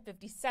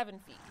 157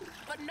 feet.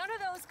 But none of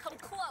those come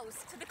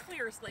close to the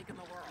clearest lake in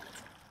the world.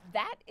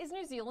 That is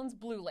New Zealand's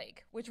Blue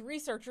Lake, which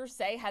researchers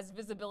say has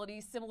visibility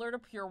similar to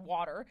pure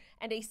water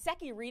and a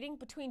Secchi reading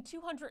between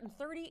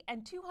 230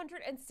 and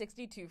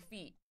 262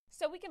 feet.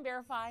 So we can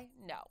verify,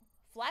 no,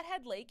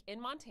 Flathead Lake in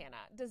Montana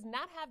does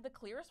not have the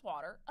clearest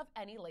water of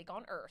any lake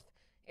on Earth.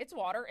 Its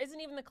water isn't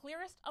even the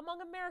clearest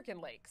among American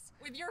lakes.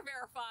 With your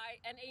Verify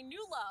and a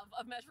new love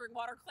of measuring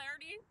water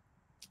clarity,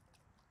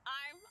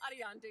 I'm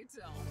Ariane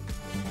Till.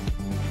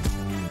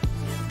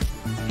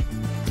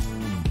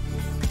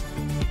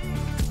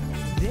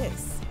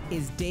 This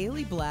is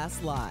Daily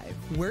Blast Live.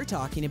 We're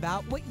talking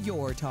about what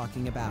you're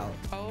talking about.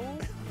 Oh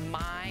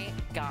my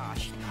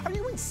gosh. Are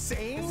you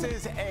insane?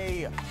 This is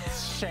a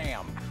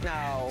sham.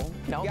 No.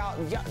 Nope.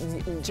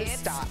 Y'all just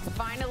stop.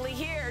 Finally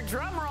here.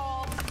 Drum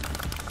roll.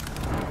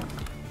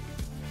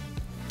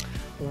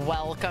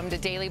 Welcome to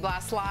Daily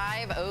Blast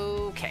Live.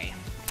 Okay,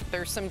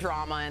 there's some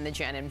drama in the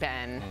Jen and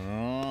Ben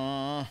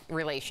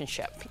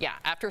relationship. Yeah,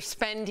 after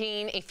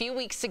spending a few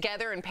weeks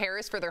together in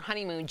Paris for their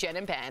honeymoon, Jen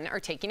and Ben are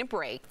taking a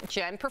break.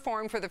 Jen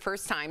performed for the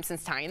first time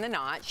since tying the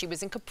knot. She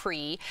was in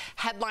Capri,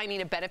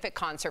 headlining a benefit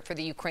concert for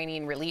the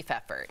Ukrainian relief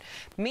effort.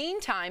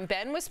 Meantime,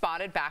 Ben was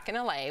spotted back in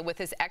LA with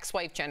his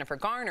ex-wife Jennifer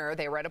Garner.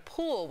 They were at a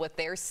pool with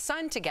their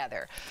son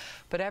together.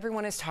 But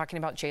everyone is talking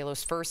about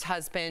J-Lo's first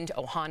husband,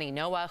 Ohani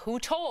Noah, who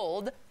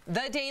told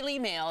the Daily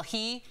Mail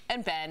he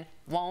and Ben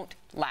won't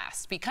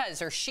last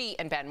because, or she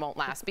and Ben won't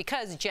last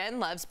because Jen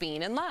loves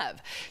being in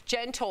love.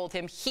 Jen told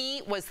him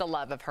he was the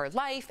love of her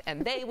life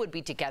and they would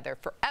be together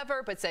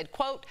forever, but said,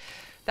 quote,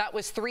 that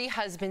was 3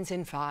 husbands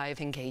and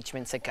 5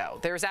 engagements ago.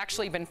 There's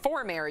actually been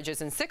 4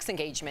 marriages and 6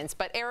 engagements,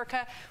 but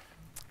Erica,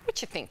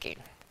 what you thinking?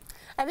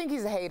 I think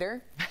he's a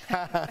hater.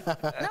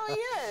 No, he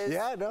is.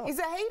 Yeah, I know. He's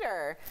a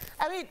hater.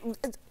 I mean,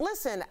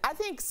 listen, I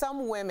think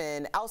some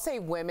women, I'll say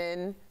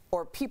women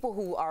or people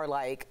who are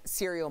like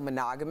serial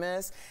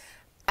monogamous,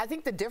 I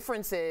think the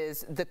difference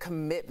is the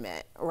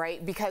commitment,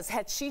 right? Because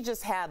had she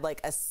just had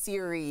like a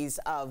series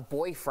of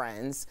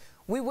boyfriends,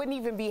 we wouldn't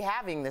even be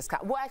having this.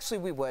 Well, actually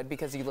we would,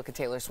 because you look at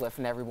Taylor Swift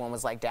and everyone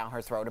was like down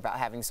her throat about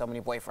having so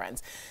many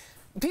boyfriends.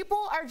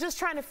 People are just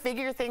trying to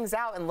figure things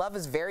out, and love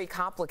is very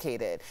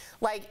complicated.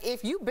 Like,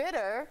 if you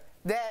bitter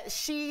that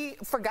she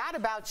forgot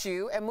about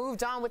you and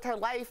moved on with her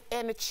life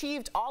and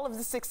achieved all of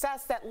the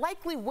success that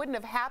likely wouldn't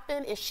have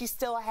happened if she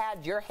still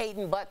had your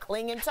hating butt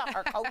clinging to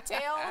her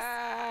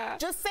coattails,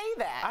 just say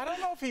that. I don't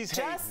know if he's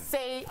hating. Just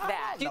say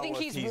that. Do you think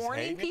he's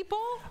warning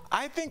people?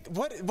 I think,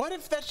 what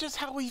if that's just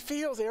how he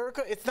feels,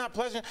 Erica? It's not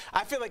pleasant.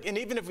 I feel like, and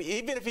even if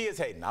he is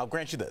hating, I'll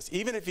grant you this,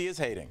 even if he is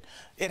hating,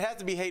 it has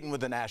to be hating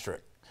with an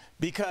asterisk.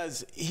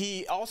 because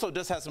he also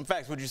does have some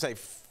facts. Would you say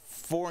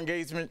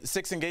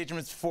 6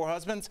 engagements, 4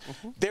 husbands?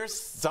 There's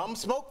some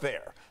smoke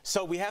there.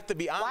 So we have to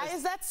be honest. Why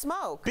is that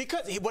smoke?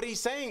 Because what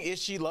he's saying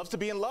is she loves to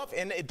be in love,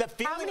 and the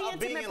feeling How many of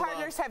being in intimate love.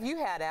 partners have you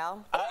had,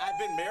 Al? I've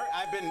been married.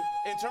 I've been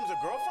in terms of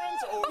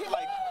girlfriends, or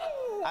like.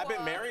 I've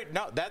been married.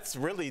 No, that's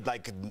really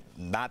like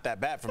not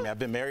that bad for me. I've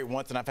been married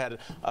once, and I've had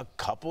a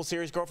couple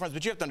serious girlfriends.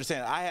 But you have to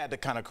understand, I had the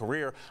kind of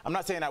career. I'm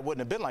not saying I wouldn't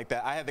have been like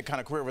that. I had the kind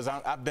of career where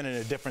I've been in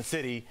a different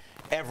city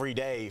every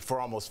day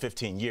for almost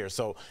 15 years.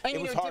 So and it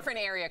was you know, different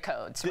area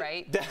codes,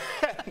 right?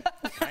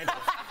 Kind of.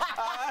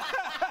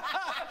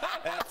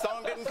 That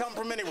song didn't come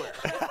from anywhere.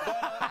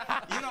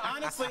 But, you know,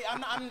 honestly,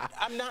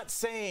 I'm not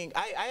saying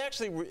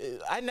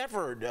I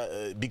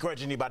never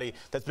begrudge anybody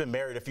that's been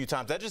married a few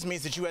times. That just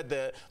means that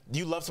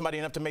you love somebody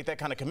enough to make that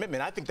kind of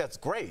commitment. I think that's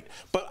great.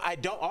 But I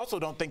also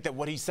don't think that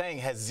what he's saying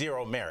has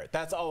zero merit.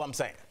 That's all I'm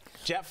saying.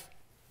 Jeff?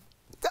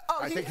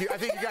 I think you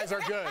guys are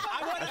good.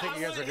 I think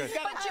you guys are good.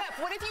 But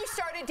Jeff, what if you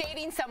started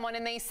dating someone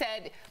and they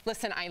said,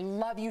 listen, I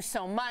love you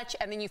so much,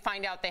 and then you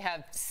find out they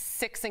have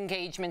 6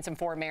 engagements and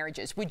 4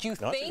 marriages? Would you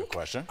think? That's a good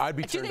question. I'd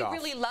be turned off. Do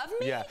they really love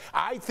me? Yeah.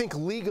 I think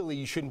legally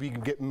you shouldn't be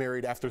getting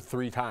married after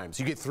 3 times.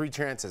 You get 3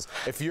 chances.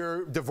 If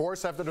you're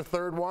divorced after the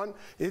 3rd one,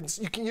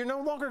 you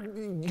no longer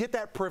get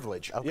that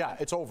privilege. Okay. Yeah,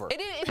 it's over.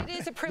 It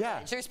is a privilege.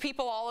 Yeah. There's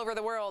people all over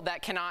the world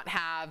that cannot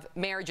have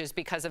marriages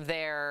because of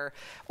their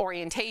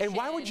orientation. And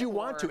why would you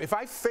want to? If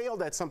I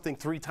failed at something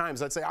 3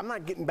 times, I'd say I'm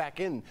not getting back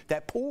in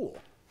that pool.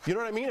 You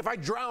know what I mean? If I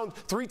drowned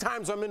 3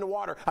 times, I'm in the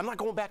water. I'm not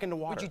going back in the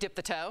water. Would you dip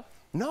the toe?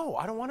 No,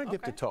 I don't want to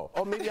dip the toe.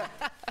 Oh, maybe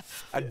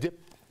I dip.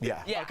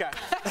 Yeah. Okay.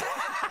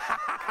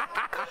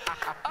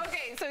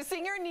 Okay, so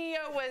singer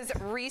Ne-Yo was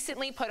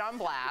recently put on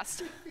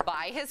blast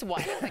by his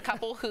wife. The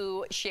couple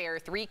who share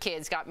 3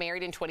 kids got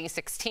married in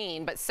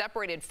 2016, but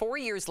separated 4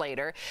 years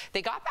later.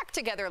 They got back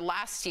together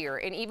last year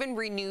and even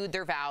renewed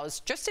their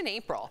vows just in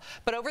April.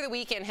 But over the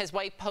weekend, his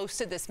wife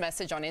posted this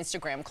message on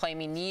Instagram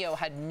claiming Ne-Yo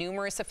had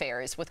numerous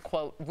affairs with,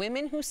 quote,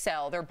 women who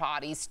sell their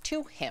bodies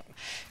to him.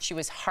 She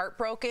was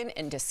heartbroken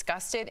and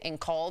disgusted and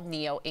called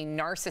Ne-Yo a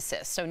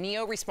narcissist. So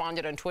Ne-Yo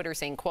responded on Twitter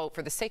saying, quote,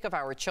 for the sake of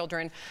our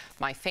children,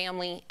 my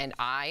family, and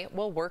I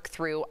will work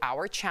through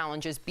our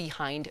challenges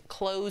behind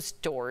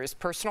closed doors.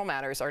 Personal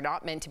matters are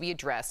not meant to be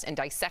addressed and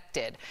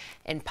dissected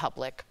in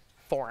public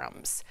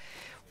forums.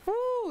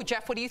 Woo,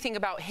 Jeff, what do you think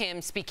about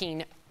him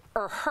speaking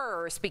or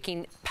her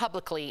speaking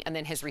publicly and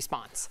then his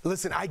response?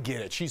 Listen, I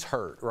get it. She's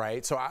hurt,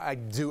 right? So I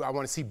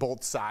want to see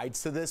both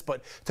sides to this,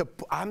 but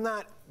I'm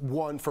not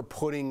one for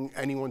putting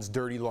anyone's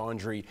dirty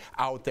laundry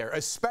out there,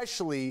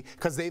 especially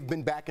because they've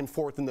been back and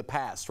forth in the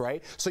past,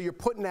 right? So you're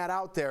putting that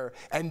out there,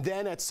 and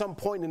then at some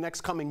point in the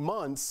next coming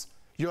months,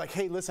 you're like,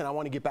 hey, listen, I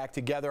want to get back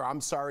together. I'm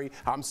sorry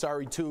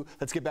too.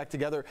 Let's get back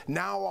together.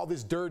 Now all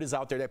this dirt is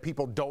out there that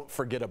people don't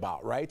forget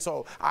about, right?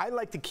 So I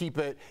like to keep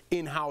it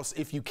in-house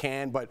if you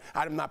can, but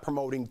I'm not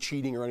promoting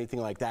cheating or anything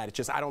like that. It's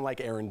just I don't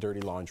like airing dirty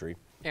laundry.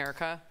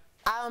 Erica?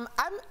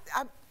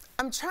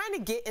 I'm trying to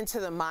get into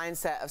the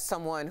mindset of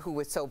someone who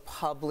would so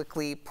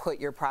publicly put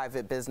your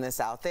private business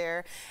out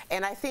there.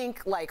 And I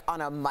think, like,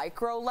 on a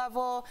micro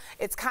level,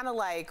 it's kind of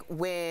like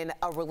when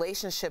a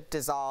relationship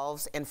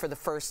dissolves and for the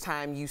first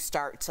time you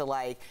start to,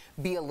 like,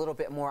 be a little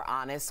bit more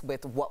honest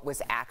with what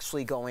was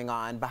actually going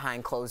on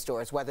behind closed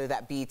doors, whether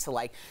that be to,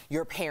 like,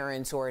 your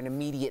parents or an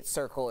immediate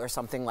circle or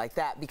something like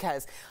that.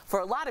 Because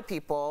for a lot of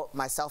people,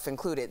 myself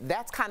included,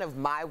 that's kind of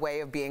my way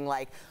of being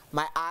like,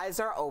 my eyes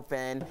are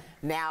open.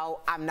 Now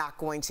I'm not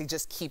going to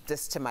just keep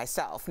this to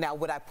myself. Now,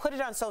 would I put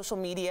it on social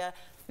media?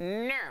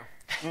 No.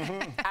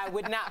 I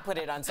would not put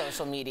it on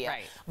social media.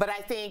 Right. But I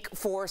think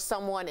for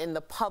someone in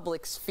the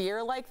public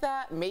sphere like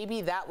that,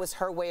 maybe that was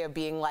her way of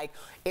being like,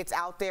 it's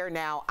out there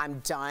now, I'm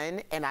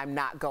done, and I'm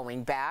not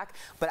going back.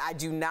 But I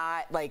do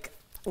not, like,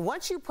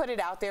 once you put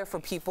it out there for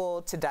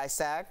people to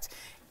dissect,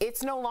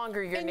 it's no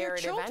longer your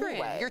narrative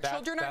anyway. Your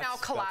children are now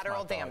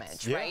collateral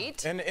damage,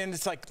 right? And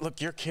it's like,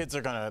 look, your kids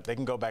are they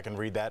can go back and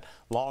read that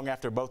long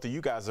after both of you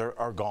guys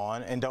are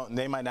gone, and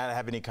they might not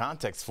have any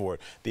context for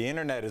it. The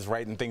internet is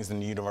writing things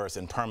in the universe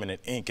in permanent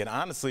ink. And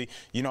honestly,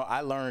 you know,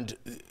 I learned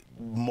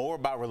more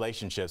about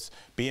relationships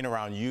being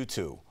around you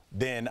two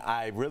than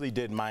I really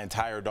did my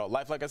entire adult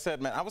life. Like I said,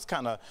 man, I was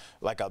kind of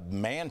like a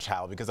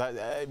man-child because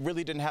I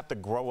really didn't have to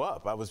grow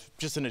up. I was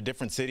just in a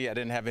different city. I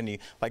didn't have any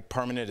like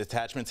permanent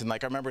attachments. And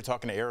like I remember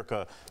talking to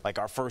Erica like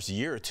our first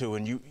year or two,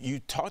 and you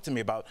talked to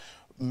me about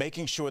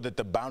making sure that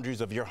the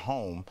boundaries of your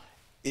home,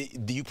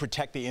 you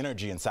protect the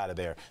energy inside of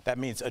there. That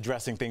means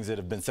addressing things that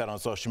have been said on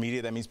social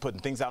media. That means putting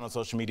things out on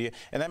social media.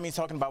 And that means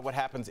talking about what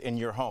happens in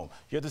your home.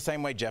 You're the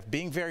same way, Jeff.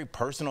 Being very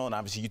personal, and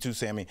obviously you too,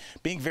 Sammy,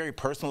 being very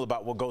personal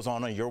about what goes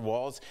on your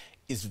walls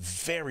is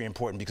very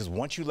important, because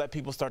once you let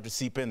people start to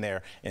seep in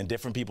there and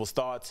different people's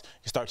thoughts,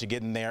 you start to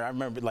get in there. I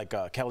remember like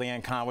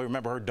Kellyanne Conway,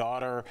 remember her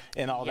daughter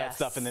and all that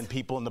stuff, and then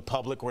people in the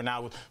public were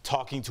now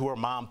talking to her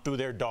mom through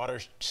their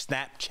daughter's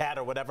Snapchat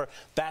or whatever.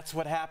 That's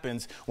what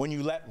happens when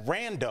you let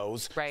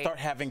randos start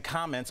having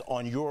comments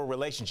on your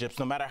relationships,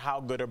 no matter how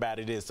good or bad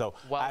it is. So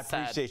I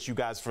appreciate you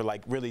guys for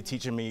like really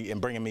teaching me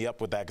and bringing me up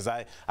with that, because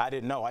I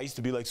didn't know. I used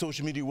to be like,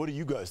 social media, what do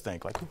you guys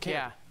think? Like, who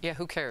cares? Yeah,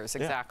 who cares?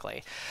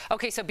 Exactly.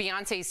 Okay, so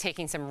Beyonce is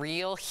taking some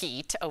real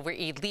heat over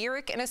a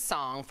lyric in a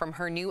song from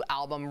her new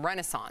album,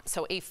 Renaissance.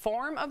 So a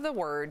form of the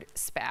word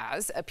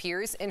spaz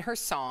appears in her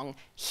song,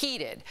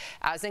 Heated,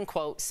 as in,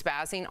 quote,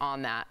 spazzing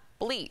on that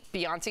bleep.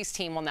 Beyonce's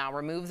team will now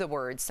remove the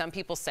word. Some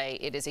people say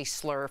it is a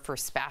slur for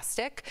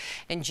spastic.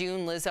 In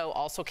June, Lizzo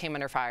also came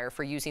under fire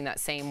for using that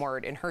same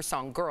word in her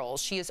song,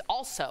 Girls. She has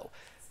also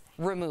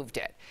removed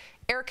it.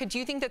 Erica, do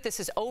you think that this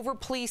is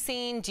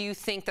over-policing? Do you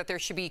think that there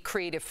should be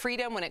creative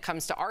freedom when it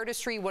comes to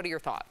artistry? What are your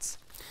thoughts?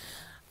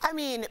 I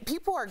mean,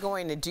 people are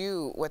going to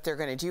do what they're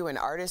going to do, and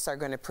artists are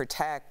going to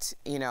protect,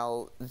 you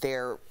know,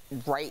 their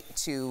right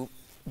to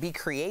be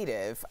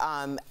creative.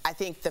 I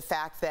think the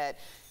fact that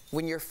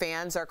when your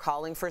fans are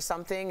calling for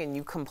something and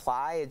you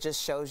comply, it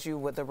just shows you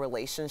what the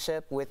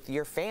relationship with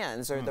your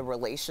fans or the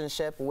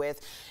relationship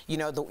with, you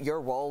know, your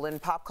role in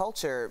pop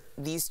culture.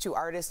 These two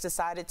artists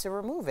decided to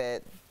remove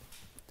it.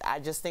 I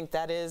just think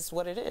that is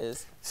what it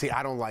is. See,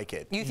 I don't like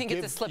it. You think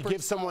it's a slippery slope? You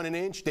give someone an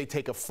inch, they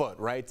take a foot,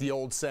 right? The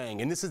old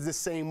saying. And this is the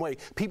same way.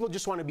 People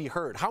just want to be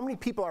heard. How many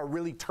people are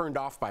really turned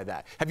off by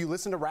that? Have you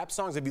listened to rap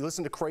songs? Have you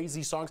listened to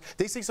crazy songs?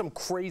 They say some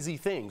crazy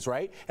things,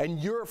 right? And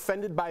you're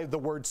offended by the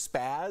word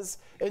spaz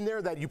in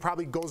there that you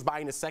probably goes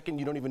by in a second,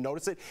 you don't even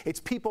notice it. It's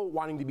people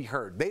wanting to be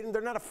heard.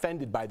 They're not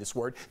offended by this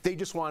word. They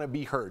just want to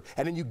be heard.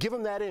 And then you give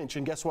them that inch,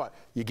 and guess what?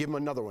 You give them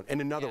another one,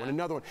 and another one, and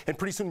another one. And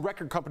pretty soon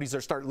record companies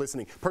are start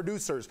listening.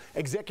 Producers,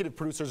 executive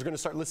producers are going to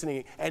start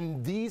listening,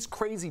 and these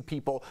crazy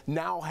people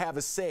now have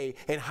a say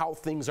in how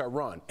things are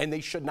run, and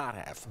they should not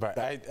have.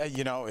 Right.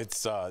 You know,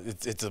 it's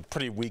a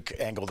pretty weak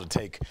angle to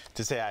take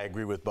to say I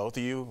agree with both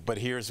of you, but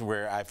here's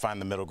where I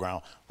find the middle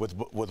ground with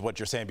what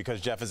you're saying,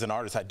 because Jeff, as an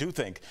artist, I do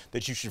think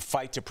that you should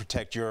fight to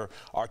protect your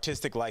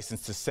artistic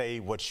license to say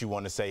what you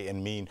want to say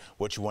and mean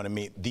what you want to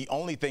mean. The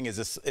only thing is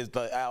this,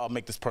 I'll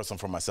make this personal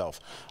for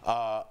myself.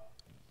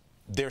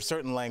 There's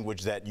certain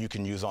language that you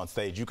can use on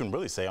stage. You can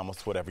really say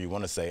almost whatever you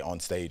want to say on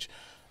stage.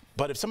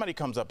 But if somebody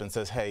comes up and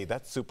says, hey,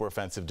 that's super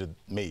offensive to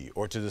me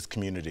or to this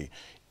community,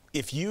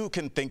 if you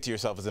can think to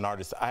yourself as an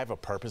artist, I have a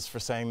purpose for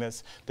saying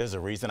this. There's a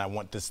reason I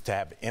want this to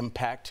have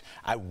impact.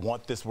 I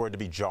want this word to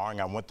be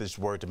jarring. I want this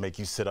word to make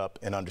you sit up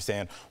and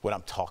understand what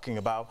I'm talking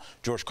about.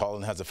 George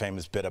Carlin has a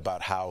famous bit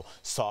about how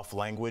soft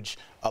language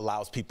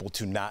allows people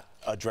to not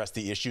address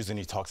the issues, and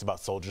he talks about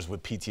soldiers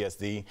with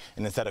PTSD,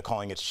 and instead of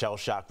calling it shell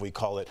shock, we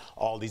call it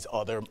all these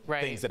other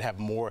things that have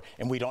more,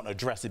 and we don't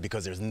address it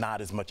because there's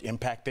not as much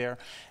impact there.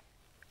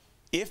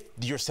 If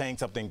you're saying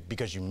something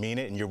because you mean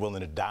it and you're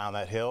willing to die on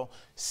that hill,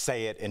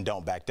 say it and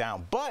don't back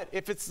down. But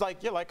if it's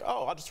like, you're like,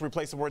 oh, I'll just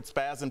replace the word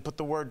spaz and put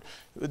the word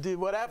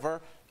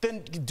whatever,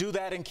 then do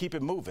that and keep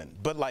it moving.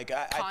 But like,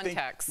 I think,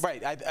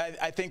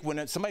 I think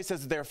when somebody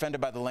says that they're offended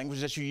by the language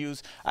that you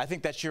use, I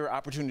think that's your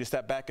opportunity to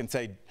step back and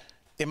say,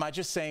 am I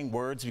just saying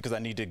words because I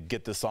need to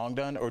get the song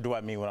done, or do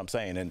I mean what I'm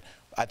saying? And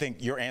I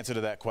think your answer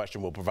to that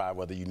question will provide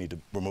whether you need to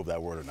remove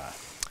that word or not.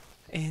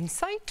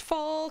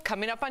 Insightful.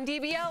 Coming up on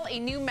DBL, a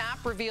new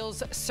map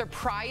reveals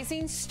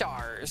surprising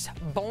stars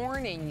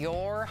born in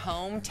your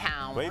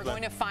hometown. We're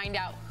going to find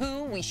out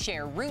who we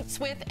share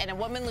roots with, and a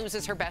woman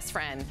loses her best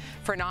friend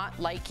for not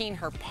liking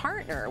her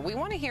partner. We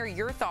want to hear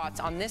your thoughts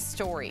on this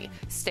story.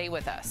 Stay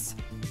with us.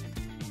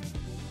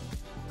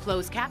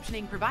 Closed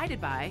captioning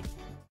provided by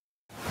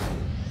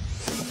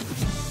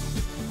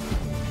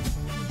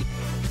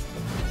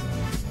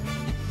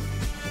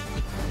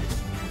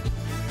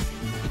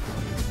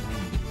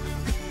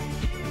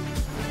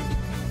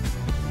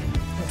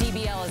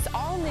DBL is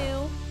all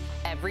new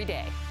every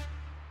day.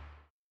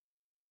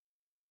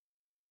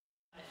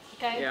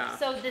 Okay. Yeah.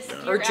 So this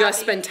Or Dear just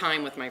Abby, spend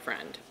time with my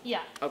friend.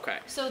 Yeah. Okay.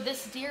 So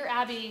this Dear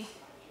Abby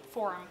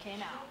forum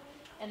came out,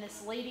 and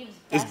this lady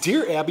was. Is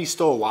Dear Abby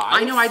still alive?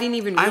 I know, I didn't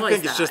even realize that. I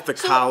think it's just the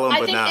column,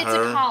 but not her. I think it's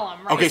a column,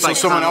 right? Okay, so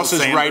someone else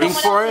is writing for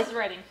it? Someone else is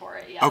writing for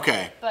it, yeah.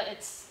 Okay. But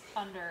it's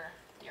under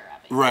Dear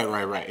Abby.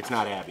 Right. It's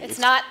not Abby. It's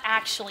not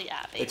actually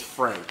Abby. It's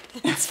Frank.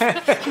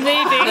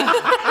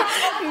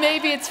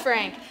 Maybe it's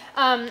Frank.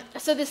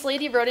 So this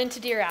lady wrote into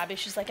Dear Abby.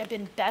 She's like, I've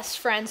been best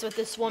friends with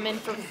this woman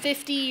for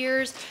 50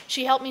 years.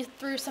 She helped me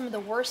through some of the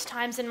worst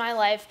times in my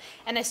life.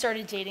 And I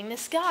started dating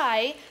this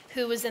guy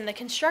who was in the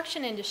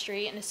construction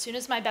industry. And as soon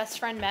as my best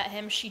friend met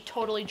him, she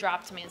totally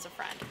dropped me as a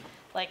friend.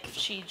 Like,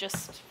 she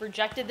just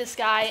rejected this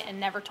guy and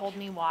never told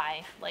me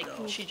why. Like,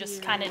 she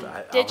just kind of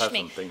ditched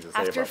me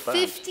after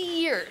 50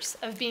 years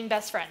of being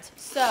best friends.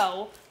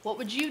 So what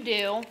would you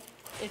do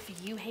if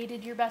you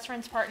hated your best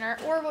friend's partner,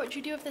 or what would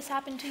you do if this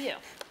happened to you?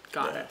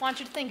 Got it. I want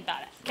you to think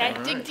about it, okay?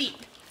 All Dig right. deep.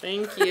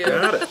 Thank you.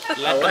 Got it.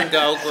 Let them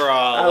go,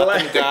 girl.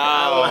 Let them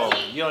go.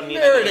 You don't need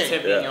a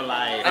negativity in your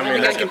life. I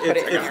mean,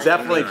 it's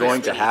definitely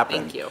going to happen.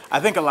 Thank you. I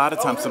think a lot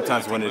of times,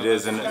 sometimes when it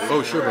is, and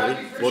sure,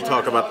 buddy. We'll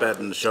talk about that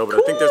in the show, but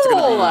I think there's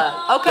going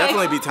to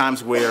definitely be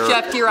times where.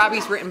 Jeff, Dear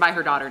Abby's written by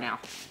her daughter now.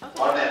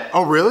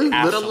 Oh, really?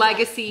 The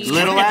legacy.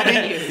 Little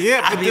Abby?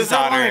 Yeah, but Abby's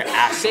daughter.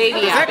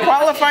 Baby does that Abby.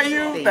 qualify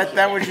you?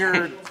 That was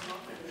your.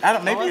 I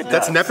don't. Maybe it does.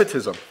 That's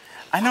nepotism.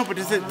 I know, but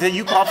did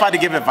you qualify to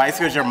give advice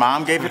because your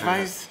mom gave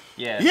advice?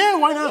 Yeah. Yeah,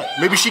 why not?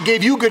 Maybe she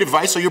gave you good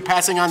advice, so you're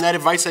passing on that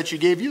advice that she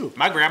gave you.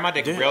 My grandma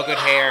did real good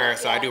hair,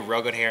 so I do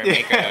real good hair and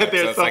makeup.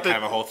 So it's like kind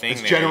of a whole thing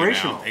It's there.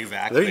 generational. You know?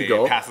 Exactly. There you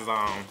go. It passes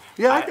on.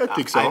 Yeah, I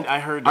think so. I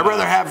heard. I'd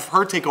rather have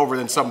her take over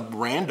than some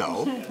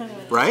rando,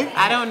 right?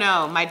 I don't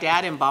know. My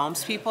dad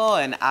embalms people,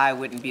 and I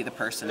wouldn't be the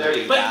person to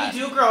do that. But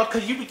you do, girl,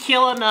 because you be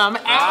killing them.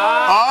 Oh!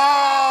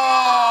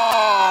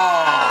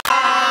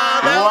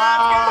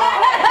 Wow!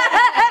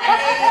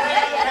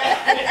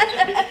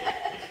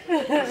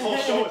 Full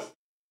show is.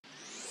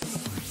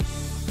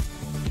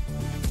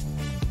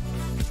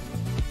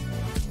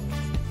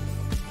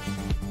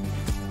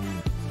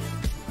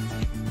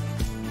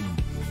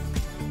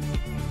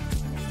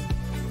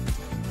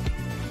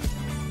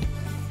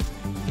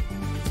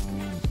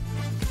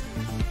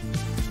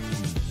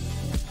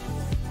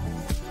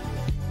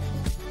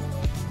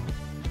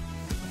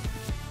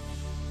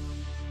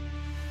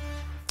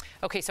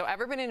 Okay, so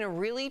ever been in a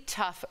really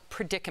tough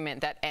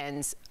predicament that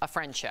ends a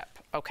friendship?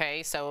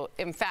 Okay, so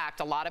in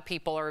fact, a lot of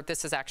people are,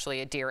 this is actually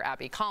a Dear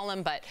Abby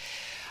column, but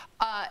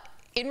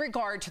in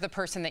regard to the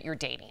person that you're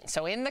dating.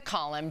 So in the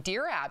column,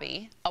 Dear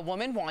Abby, a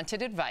woman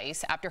wanted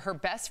advice after her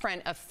best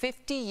friend of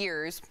 50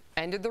 years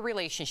ended the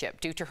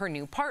relationship due to her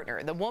new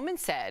partner. The woman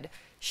said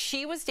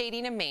she was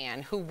dating a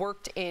man who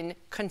worked in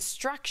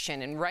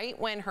construction, and right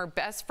when her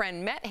best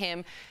friend met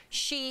him,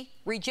 she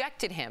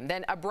rejected him,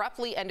 then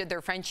abruptly ended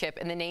their friendship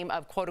in the name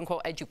of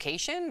quote-unquote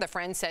education. The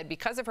friend said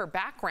because of her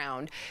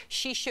background,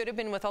 she should have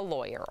been with a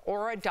lawyer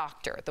or a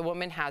doctor. The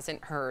woman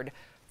hasn't heard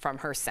from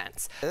her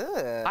since.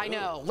 I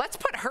know. Let's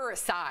put her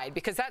aside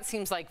because that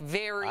seems like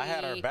very I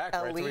had her back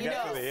right till we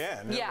got to the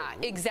end. Yeah,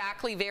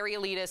 exactly. Very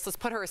elitist. Let's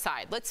put her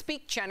aside. Let's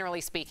speak generally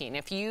speaking.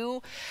 If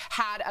you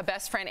had a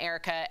best friend,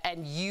 Erica,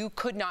 and you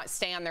could not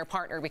stand their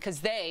partner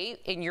because they,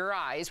 in your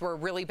eyes, were a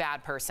really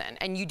bad person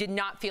and you did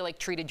not feel like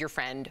treated your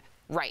friend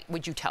right,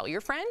 would you tell your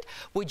friend?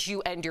 Would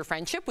you end your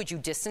friendship? Would you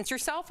distance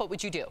yourself? What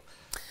would you do?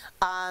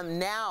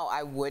 Now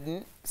I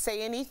wouldn't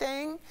say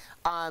anything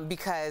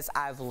because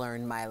I've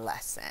learned my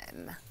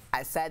lesson.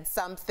 I said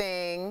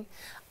something.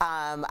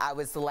 I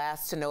was the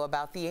last to know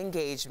about the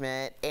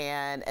engagement,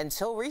 and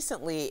until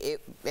recently,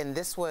 and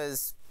this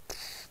was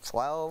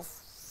 12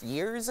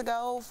 years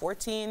ago,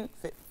 14.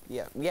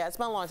 Yeah, it's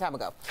been a long time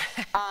ago.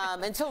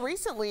 Until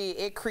recently,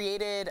 it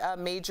created a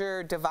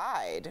major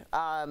divide.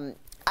 I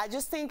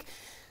just think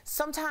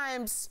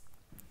sometimes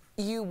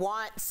you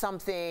want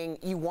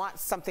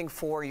something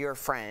for your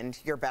friend,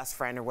 your best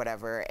friend or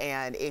whatever,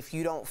 and if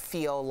you don't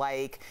feel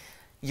like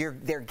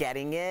they're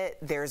getting it,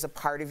 there's a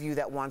part of you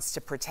that wants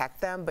to protect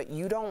them, but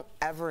you don't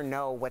ever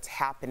know what's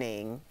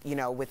happening, you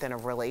know, within a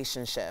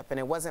relationship. And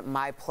it wasn't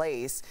my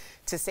place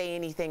to say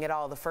anything at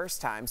all the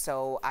first time,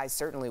 so I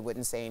certainly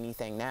wouldn't say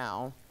anything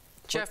now.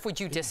 Jeff, would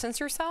you distance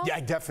yourself? Yeah,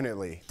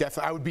 definitely.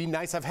 I would be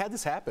nice. I've had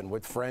this happen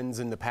with friends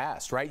in the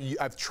past, right?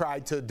 I've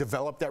tried to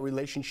develop that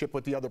relationship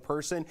with the other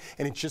person,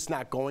 and it's just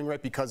not going right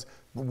because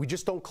we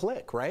just don't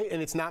click, right? And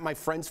it's not my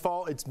friend's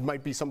fault. It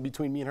might be something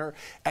between me and her.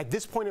 At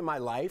this point in my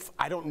life,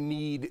 I don't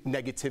need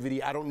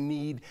negativity. I don't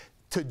need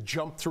to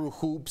jump through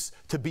hoops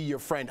to be your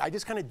friend. I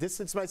just kind of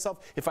distance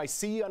myself. If I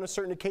see you on a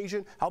certain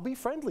occasion, I'll be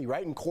friendly,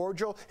 right, and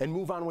cordial and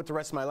move on with the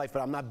rest of my life,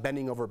 but I'm not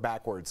bending over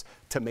backwards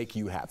to make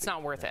you happy. It's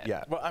not worth it.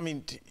 Yeah. Well, I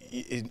mean,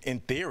 in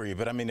theory,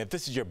 but I mean, if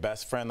this is your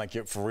best friend, like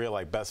you're for real,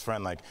 like best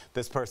friend, like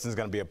this person's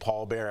gonna be a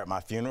pallbearer at my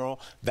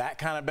funeral, that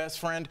kind of best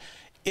friend,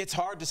 it's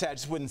hard to say. I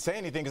just wouldn't say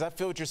anything because I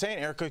feel what you're saying,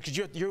 Erica, because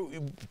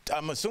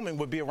I'm assuming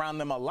would be around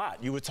them a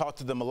lot. You would talk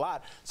to them a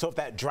lot. So if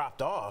that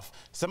dropped off,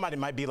 somebody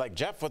might be like,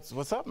 Jeff,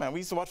 what's up, man?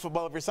 We used to watch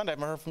football every Sunday. I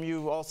haven't heard from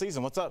you all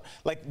season. What's up?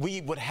 Like,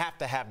 we would have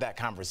to have that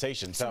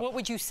conversation. So what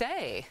would you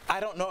say? I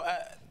don't know.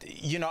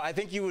 You know, I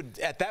think you would,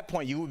 at that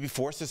point, you would be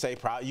forced to say,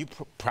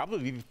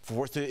 probably be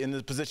forced to, in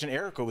the position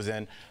Erica was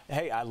in,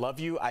 hey, I love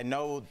you. I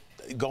know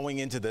going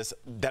into this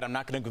that I'm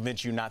not going to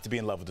convince you not to be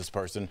in love with this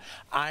person.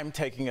 I'm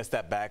taking a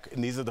step back,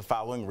 and these are the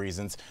following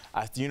reasons.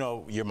 You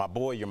know, you're my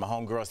boy, you're my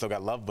homegirl, I still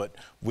got love, but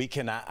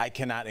I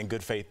cannot in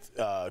good faith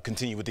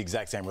continue with the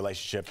exact same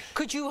relationship.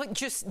 Could you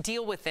just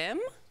deal with them?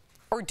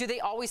 Or do they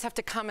always have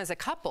to come as a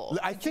couple?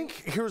 I think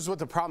here's what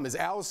the problem is.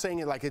 Al is saying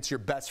it like it's your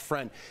best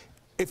friend.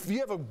 If you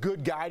have a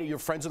good guy that you're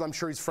friends with, I'm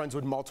sure he's friends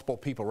with multiple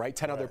people, right?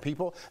 10 other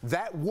people.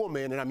 That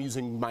woman, and I'm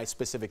using my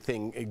specific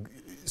thing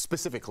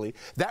specifically,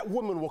 that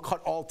woman will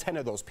cut all 10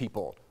 of those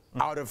people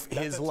out of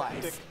his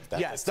life.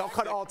 Yes, they'll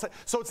cut all 10.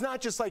 So it's not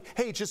just like,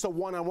 hey, it's just a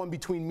one-on-one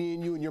between me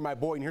and you and you're my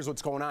boy and here's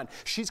what's going on.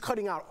 She's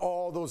cutting out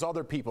all those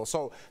other people.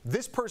 So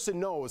this person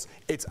knows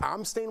it's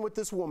I'm staying with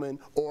this woman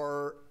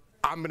or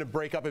I'm going to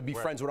break up and be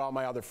friends with all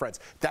my other friends.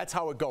 That's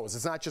how it goes.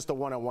 It's not just a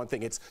one-on-one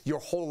thing. It's your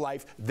whole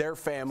life, their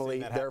family,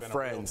 their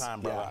friends.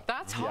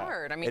 That's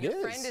hard. I mean,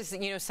 your friend is,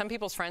 you know, some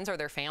people's friends are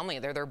their family.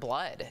 They're their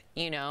blood.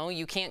 You know,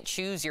 you can't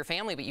choose your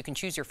family, but you can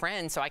choose your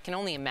friends. So I can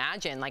only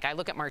imagine, like, I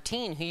look at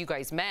Martine, who you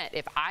guys met.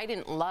 If I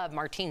didn't love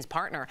Martine's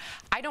partner,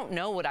 I don't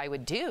know what I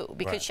would do,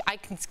 because I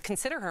can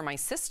consider her my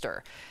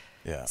sister.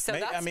 Yeah. So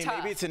I mean,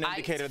 maybe it's an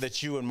indicator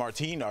that you and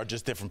Martine are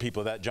just different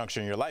people at that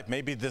juncture in your life.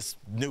 Maybe this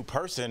new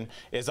person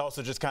is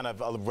also just kind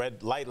of a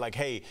red light, like,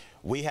 hey,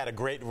 we had a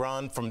great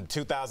run from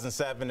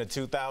 2007 to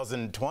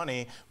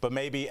 2020, but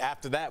maybe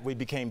after that we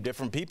became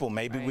different people.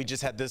 Maybe we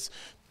just had this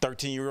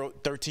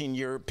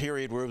 13-year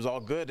period where it was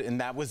all good,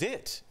 and that was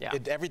it. Yeah.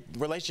 Every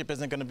relationship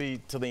isn't going to be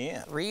till the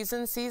end.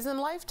 Reason, season,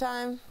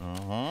 lifetime.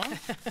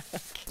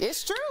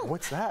 It's true.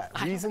 What's that?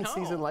 Reason,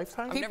 season,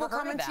 lifetime? People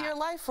come into your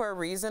life for a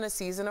reason, a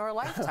season, or a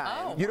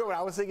lifetime. You know what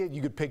I was thinking?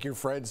 You could pick your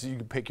friends, you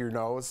could pick your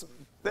nose.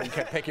 You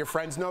can't pick your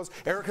friend's nose.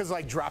 Erica's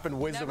like dropping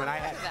wisdom, Never and I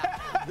heard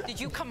had. of that. Did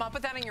you come up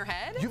with that in your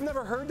head? You've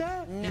never heard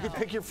that? No. You could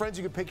pick your friends,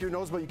 you could pick your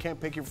nose, but you can't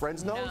pick your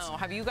friend's nose? No.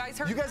 Have you guys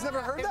heard You guys that? never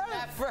heard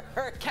that? Never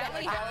heard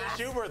Kelly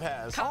Schubert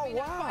has. Coming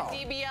up on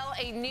DBL,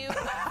 a new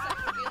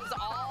website reveals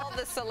all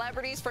the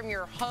celebrities from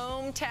your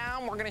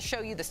hometown. We're going to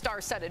show you the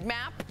star-studded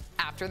map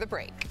after the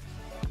break.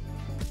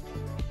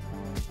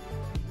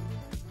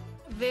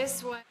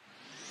 This one.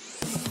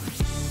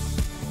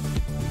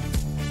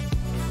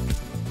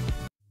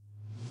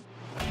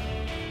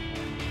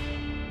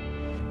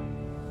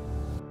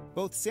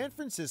 Both San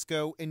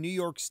Francisco and New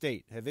York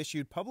State have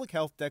issued public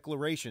health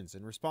declarations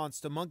in response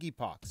to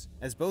monkeypox,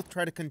 as both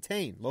try to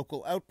contain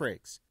local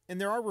outbreaks. And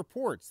there are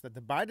reports that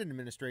the Biden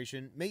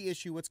administration may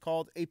issue what's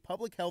called a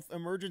public health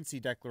emergency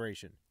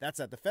declaration. That's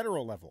at the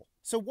federal level.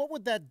 So what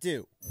would that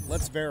do?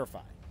 Let's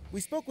verify. We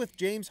spoke with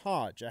James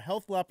Hodge, a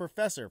health law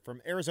professor from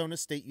Arizona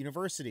State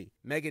University,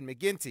 Megan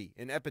McGinty,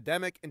 an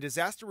epidemic and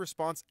disaster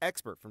response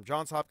expert from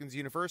Johns Hopkins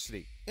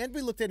University, and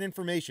we looked at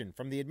information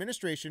from the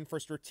Administration for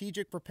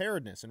Strategic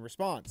Preparedness and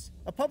Response.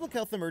 A public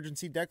health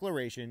emergency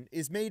declaration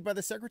is made by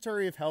the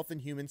Secretary of Health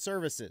and Human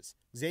Services,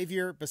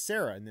 Xavier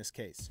Becerra in this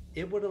case.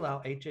 It would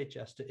allow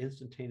HHS to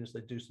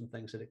instantaneously do some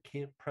things that it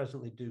can't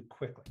presently do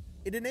quickly.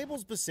 It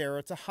enables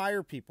Becerra to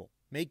hire people,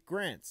 make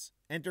grants,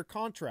 enter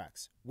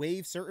contracts,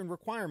 waive certain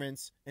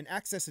requirements, and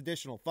access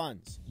additional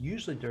funds.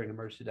 Usually during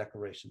emergency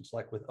declarations,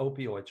 like with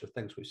opioids or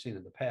things we've seen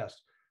in the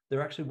past,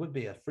 there actually would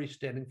be a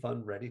freestanding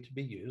fund ready to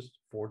be used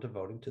for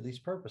devoting to these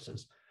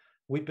purposes.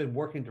 We've been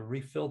working to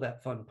refill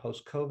that fund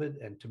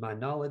post-COVID, and to my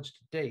knowledge, to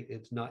date,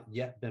 it's not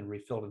yet been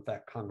refilled. In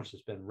fact, Congress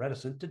has been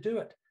reticent to do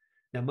it.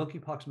 Now,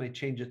 monkeypox may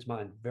change its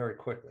mind very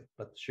quickly,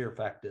 but the sheer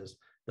fact is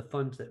the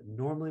funds that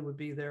normally would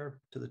be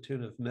there to the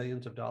tune of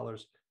millions of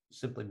dollars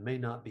simply may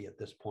not be at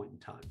this point in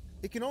time.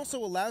 It can also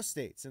allow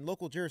states and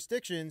local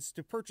jurisdictions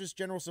to purchase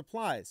general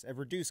supplies at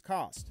reduced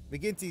cost.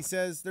 McGinty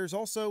says there's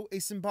also a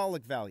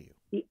symbolic value.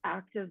 The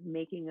act of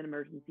making an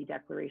emergency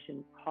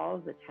declaration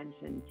calls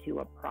attention to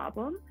a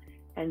problem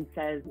and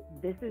says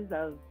this is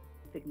of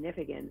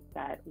significance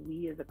that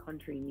we as a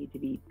country need to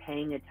be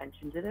paying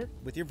attention to this.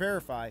 With your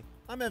Verify,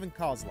 I'm Evan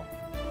Kozlov.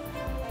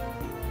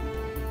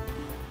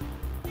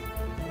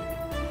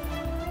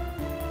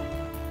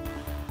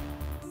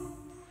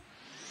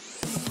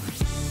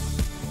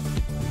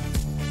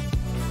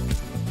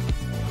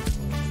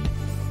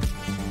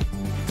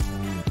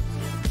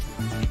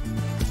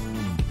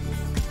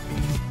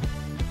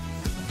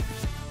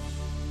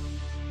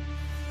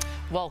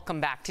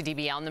 Welcome back to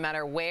DBL. No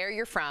matter where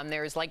you're from,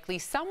 there's likely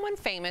someone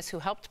famous who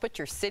helped put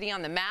your city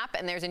on the map,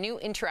 and there's a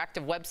new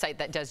interactive website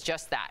that does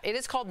just that. It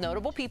is called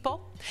Notable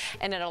People,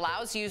 and it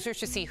allows users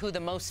to see who the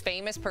most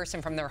famous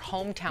person from their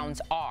hometowns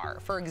are.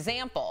 For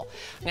example,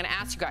 I'm going to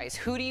ask you guys,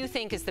 who do you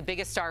think is the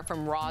biggest star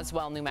from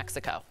Roswell, New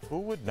Mexico? Who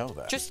would know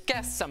that? Just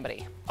guess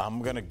somebody.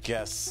 I'm going to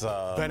guess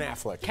Ben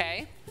Affleck.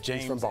 Okay.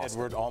 James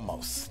Edward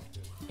Olmos.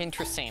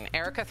 Interesting.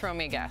 Erica, throw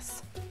me a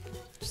guess.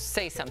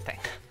 Say something.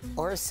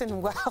 Orson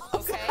Welles.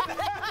 Okay.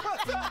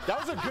 That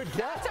was a good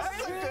guess.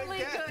 That's a really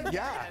good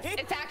Yeah. guess.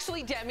 It's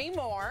actually Demi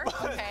Moore.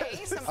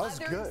 Okay. Some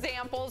other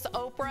examples.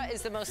 Oprah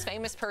is the most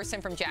famous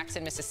person from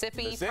Jackson,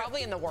 Mississippi,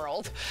 probably in the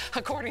world,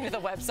 according to the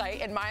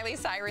website. And Miley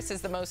Cyrus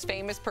is the most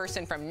famous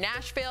person from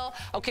Nashville.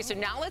 Okay, so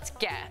now let's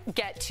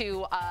get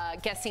to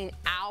guessing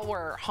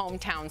our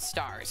hometown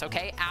stars.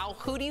 Okay, Al,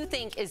 who do you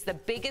think is the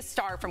biggest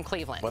star from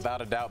Cleveland?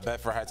 Without a doubt,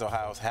 Bedford Heights,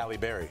 Ohio's Halle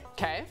Berry.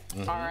 Okay.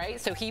 All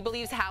right. So he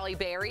believes Halle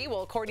Berry.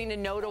 Well, according to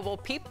Notable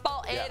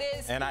People, it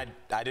is. And I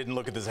didn't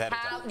look at this ahead of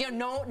time. You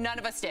know, no, none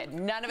of us did.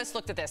 None of us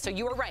looked at this. So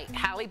you were right,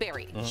 Halle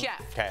Berry.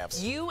 Jeff,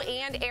 Cavs. You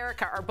and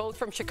Erica are both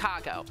from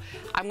Chicago.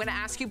 I'm going to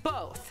ask you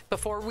both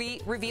before we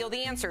reveal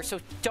the answer.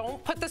 So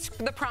don't put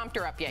the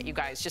prompter up yet, you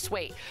guys. Just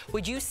wait.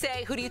 Would you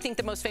say, who do you think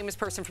the most famous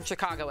person from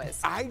Chicago is?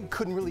 I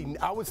couldn't really.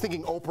 I was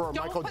thinking Oprah or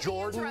Michael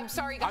Jordan. I'm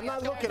sorry. I'm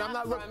not looking. I'm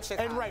not looking.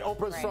 And right,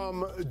 Oprah's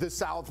from the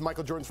South.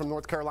 Michael Jordan's from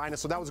North Carolina.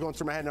 So that was going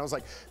through my head, and I was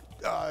like,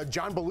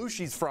 John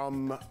Belushi's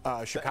from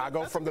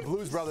Chicago, from the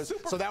Blues Brothers.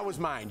 So that was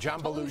mine.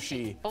 John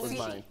Belushi was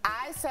mine.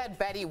 I said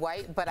Betty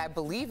White, but I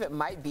believe it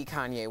might be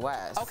Kanye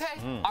West. Okay.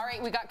 All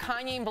right, we got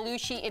Kanye and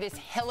Belushi. It is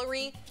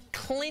Hillary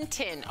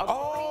Clinton,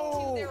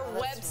 according to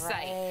their website.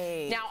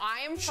 Right. Now,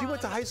 I am from... She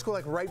went to high school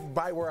like right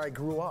by where I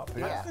grew up. I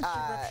think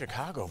she went to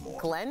Chicago more.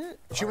 Glenn?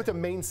 She went to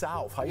Maine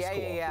South High School.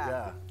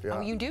 Yeah.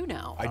 Oh, you do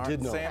know. I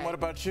did know. Sam, what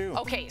about you?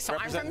 Okay, so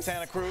I'm from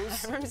Santa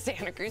Cruz. I'm from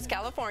Santa Cruz,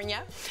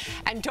 California.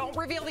 And don't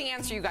reveal the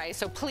answer, you guys,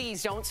 so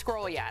please don't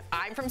scroll yet.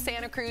 I'm from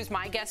Santa Cruz.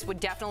 My guess would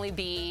definitely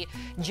be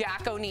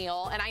Jack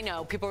O'Neill. And I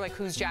know people are like,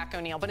 who's Jack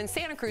O'Neill? But in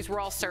Santa Cruz, we're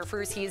all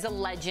surfers. He is a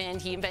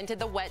legend. He invented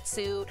the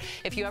wetsuit.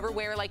 If you ever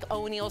wear like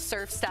O'Neill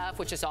surf stuff,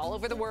 which is all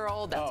over the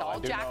world, that's all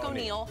Jack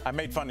O'Neill. I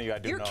made fun of you. I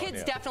do Your know kids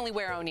O'Neill. definitely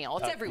wear O'Neill.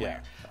 It's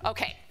everywhere. Yeah.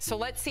 Okay, so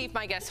let's see if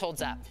my guess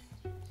holds up.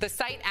 The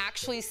site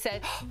actually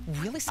said,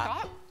 really,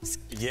 Scott?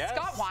 Yes.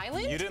 Scott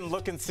Weiland? You didn't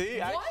look and see?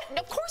 What?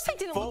 Of course I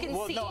didn't look and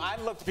see. No, I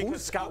looked because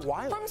Who's Scott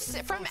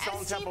Weiland? From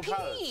Stone Temple STP.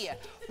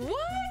 Pilots.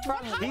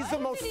 What? He's the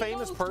most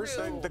famous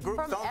person. The group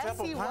From Stone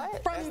Temple SC Pilots.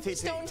 what? From STP.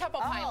 Stone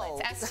Temple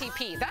Pilots,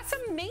 STP. That's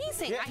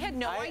amazing. I had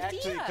no idea.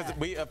 Actually, because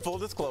we, full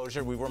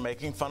disclosure, we were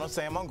making fun of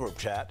Sam on group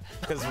chat.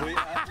 Because we.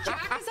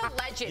 Jack is a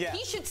legend. Yeah.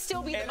 He should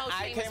still be the most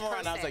famous I came around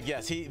and I was like,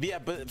 yes,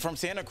 but from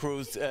Santa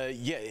Cruz,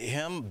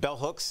 him, Bell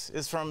Hooks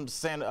is from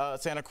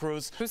Santa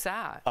Cruz. Who's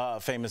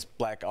that? Famous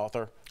black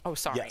author. Oh,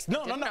 sorry. Yes.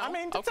 No. I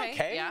mean, it's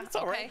okay. Yeah, It's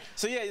all right.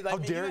 So yeah, like, How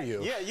dare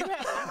you? Yeah,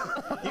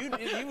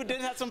 you did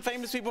have some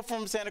famous people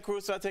from Santa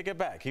Cruz, so I take it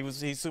back.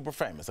 He's super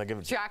famous. I give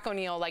it to Jack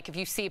O'Neill, like if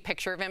you see a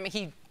picture of him,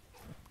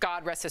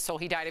 God rest his soul,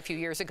 he died a few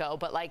years ago,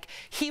 but like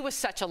he was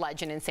such a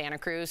legend in Santa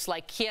Cruz.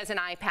 Like he has an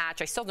eye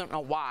patch. I still don't know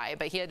why,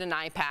 but he had an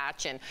eye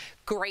patch and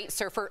great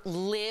surfer,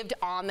 lived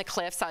on the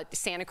cliffs at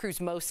Santa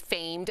Cruz's most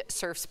famed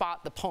surf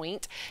spot, The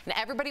Point. And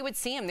everybody would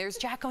see him. There's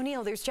Jack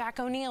O'Neill. There's Jack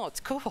O'Neill. It's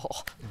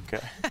cool.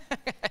 Okay.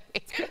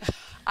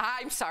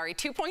 I'm sorry.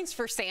 2 points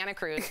for Santa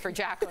Cruz for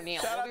Jack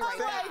O'Neill. Shout out to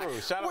Santa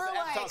Cruz. Shout We're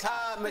out to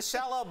like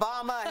Michelle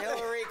Obama,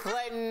 Hillary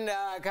Clinton,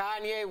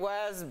 Kanye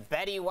West,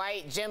 Betty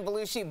White, Jim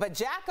Belushi, but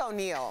Jack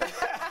O'Neill.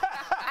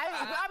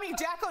 I mean,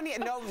 Jack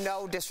O'Neill,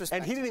 no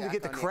disrespect. And he didn't even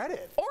Jack get the O'Neill.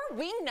 credit. Or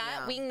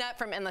Wingnut. Wingnut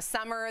from In the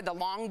Summer, The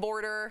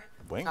Longboarder.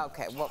 Wing.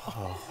 Okay,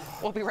 well.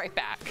 We'll be right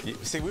back.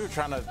 See, we were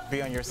trying to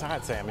be on your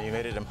side, Sam, and you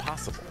made it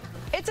impossible.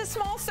 It's a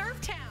small surf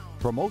town.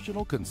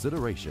 Promotional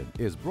consideration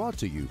is brought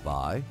to you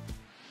by...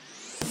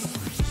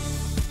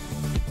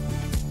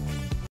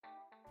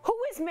 Who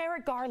is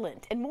Merrick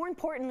Garland? And more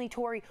importantly,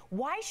 Tori,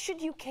 why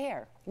should you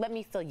care? Let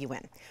me fill you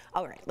in.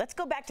 All right, let's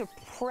go back to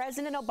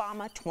President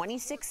Obama,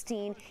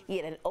 2016. He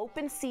had an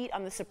open seat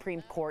on the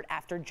Supreme Court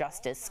after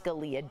Justice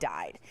Scalia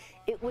died.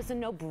 It was a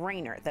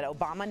no-brainer that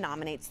Obama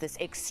nominates this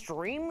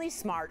extremely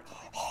smart,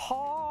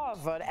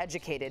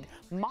 Harvard-educated,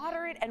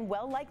 moderate, and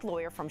well-liked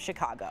lawyer from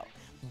Chicago.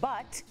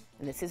 But,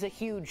 and this is a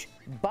huge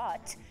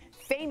but,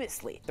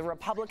 famously, the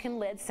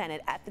Republican-led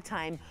Senate at the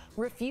time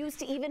refused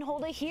to even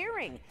hold a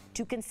hearing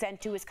to consent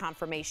to his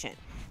confirmation.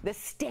 The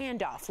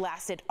standoff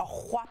lasted a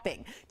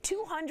whopping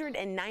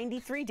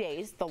 293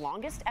 days, the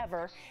longest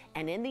ever,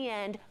 and in the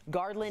end,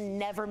 Garland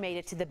never made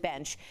it to the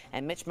bench,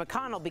 and Mitch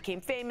McConnell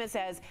became famous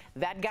as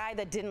that guy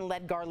that didn't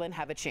let Garland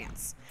have a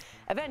chance.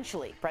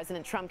 Eventually,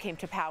 President Trump came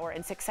to power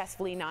and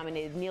successfully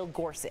nominated Neil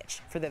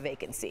Gorsuch for the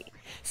vacancy.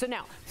 So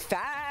now,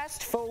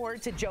 fast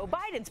forward to Joe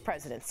Biden's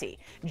presidency.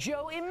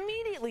 Joe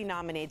immediately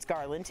nominates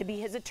Garland to be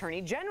his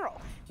attorney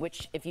general,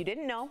 which, if you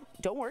didn't know,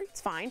 don't worry,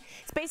 it's fine.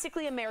 It's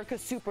basically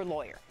America's super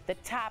lawyer, the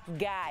top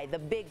guy, the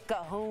big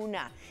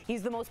kahuna.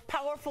 He's the most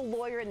powerful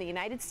lawyer in the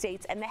United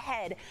States and the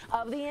head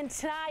of the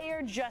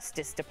entire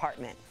Justice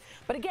Department.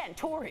 But again,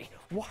 Tori,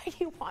 why do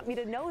you want me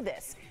to know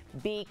this?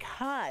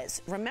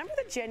 Because remember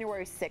the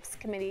January 6th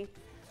committee?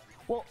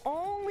 Well,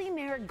 only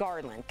Merrick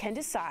Garland can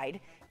decide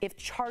if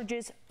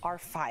charges are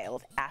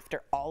filed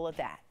after all of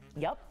that.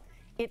 Yup.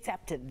 It's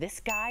up to this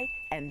guy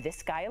and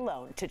this guy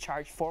alone to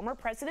charge former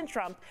President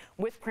Trump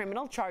with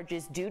criminal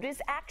charges due to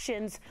his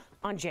actions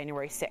on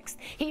January 6th.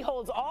 He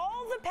holds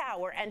all the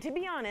power, and to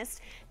be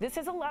honest, this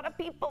has a lot of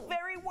people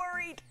very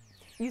worried.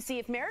 You see,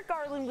 if Merrick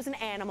Garland was an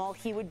animal,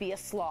 he would be a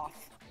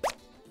sloth.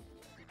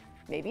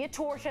 Maybe a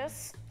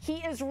tortoise. He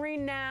is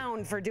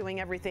renowned for doing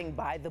everything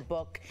by the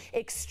book,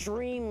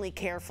 extremely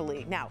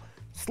carefully. Now,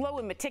 slow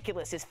and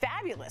meticulous is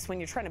fabulous when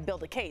you're trying to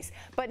build a case,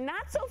 but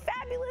not so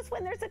fabulous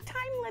when there's a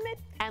time limit.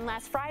 And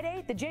last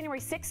Friday, the January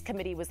 6th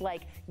committee was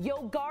like,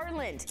 yo,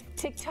 Garland,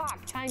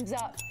 TikTok, time's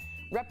up.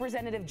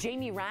 Representative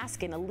Jamie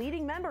Raskin, a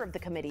leading member of the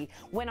committee,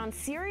 went on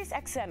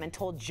SiriusXM and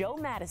told Joe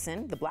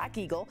Madison, the Black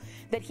Eagle,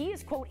 that he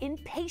is, quote,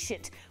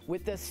 impatient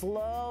with the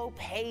slow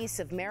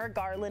pace of Merrick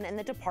Garland and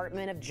the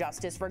Department of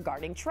Justice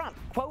regarding Trump.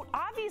 Quote,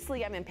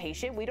 obviously I'm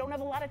impatient. We don't have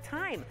a lot of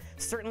time,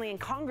 certainly in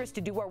Congress, to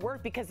do our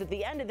work because at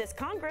the end of this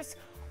Congress,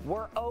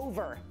 we're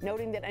over,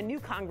 noting that a new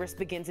Congress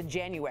begins in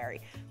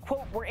January.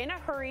 Quote, we're in a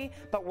hurry,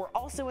 but we're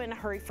also in a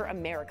hurry for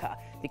America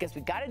because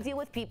we've got to deal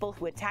with people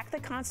who attack the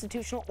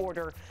constitutional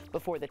order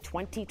before the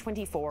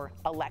 2024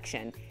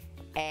 election.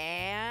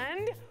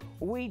 And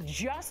we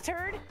just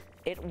heard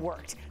it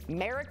worked.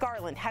 Merrick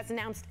Garland has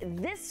announced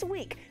this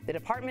week the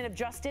Department of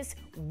Justice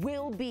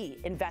will be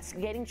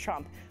investigating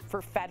Trump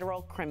for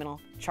federal criminal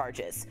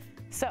charges.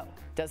 So,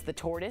 does the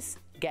tortoise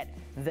get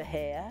the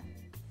hair?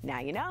 Now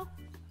you know.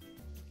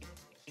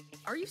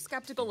 Are you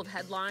skeptical of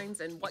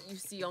headlines and what you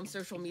see on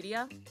social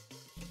media?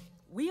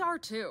 We are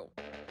too.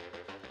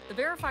 The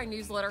Verify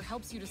newsletter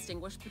helps you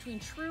distinguish between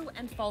true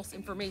and false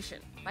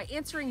information by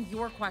answering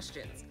your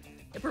questions.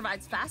 It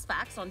provides fast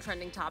facts on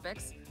trending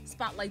topics,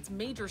 spotlights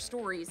major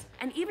stories,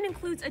 and even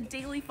includes a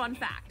daily fun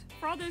fact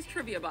for all those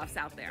trivia buffs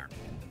out there.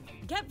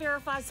 Get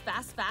Verify's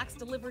fast facts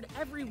delivered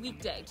every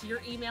weekday to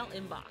your email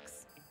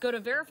inbox. Go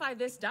to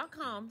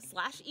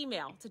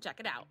verifythis.com/email to check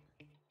it out.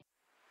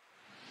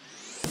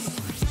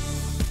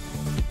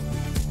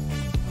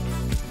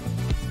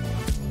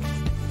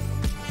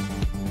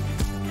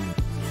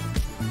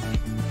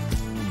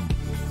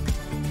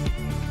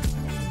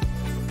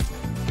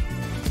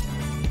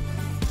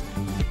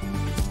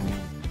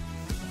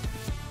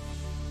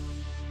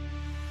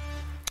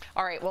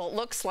 All right, well, it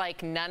looks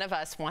like none of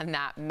us won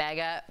that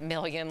Mega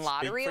Million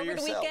lottery over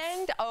the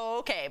weekend. Oh,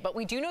 okay, but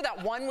we do know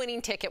that one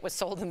winning ticket was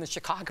sold in the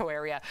Chicago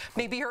area.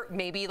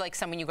 Maybe like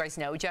someone you guys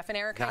know, Jeff and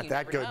Erica. Not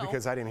that good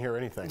because I didn't hear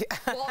anything.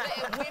 Well,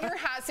 the winner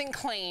hasn't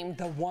claimed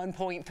the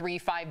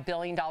 $1.35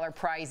 billion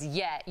prize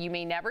yet. You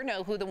may never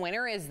know who the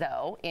winner is,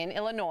 though. In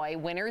Illinois,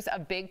 winners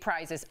of big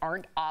prizes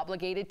aren't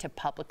obligated to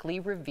publicly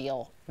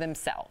reveal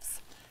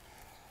themselves.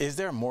 Is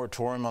there a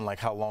moratorium on like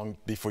how long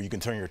before you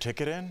can turn your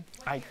ticket in?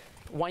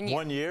 1 year.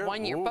 1 year?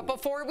 1 year. Ooh. But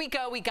before we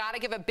go, we got to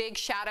give a big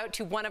shout out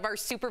to one of our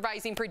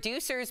supervising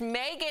producers,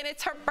 Megan.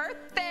 It's her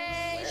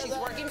birthday. She's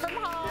working from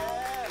home.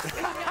 Yes.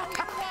 We know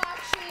you're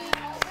watching.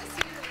 All of us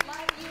here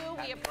love you.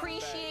 We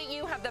appreciate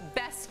you. Have the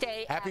best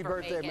day Happy ever,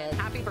 birthday, Megan. man.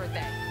 Happy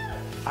birthday.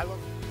 I love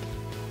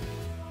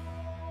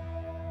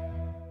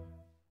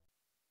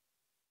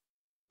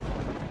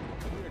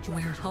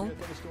Where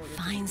hope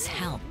finds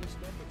help.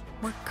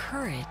 Where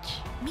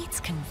courage meets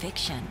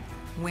conviction.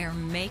 Where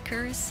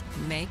makers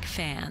make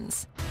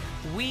fans.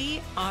 We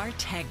are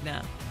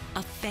Tegna,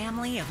 a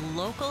family of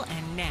local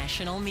and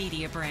national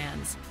media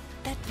brands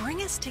that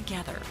bring us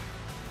together,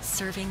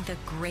 serving the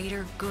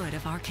greater good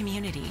of our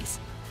communities.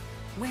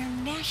 Where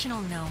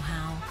national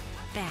know-how,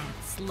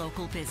 that's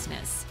local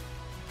business.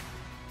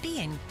 Be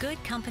in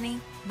good company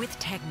with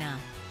Tegna.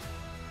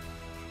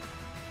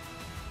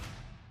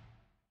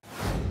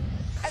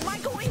 Am I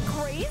going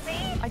crazy?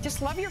 I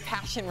just love your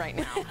passion right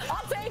now.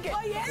 I'll take it.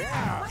 Oh,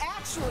 yeah.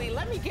 Actually,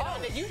 let me get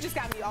on it. You just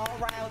got me all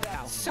riled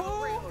up. So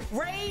Who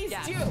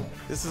raised you?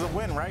 This is a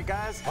win, right,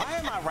 guys? Why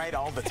am I right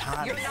all the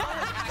time? You're not.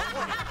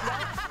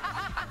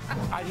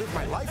 I live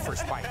my life for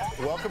Spike.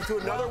 Welcome to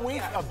another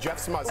week of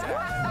Jeff's Mustache.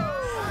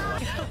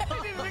 I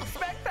didn't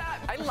expect that.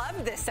 I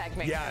love this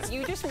segment. Yes.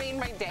 You just made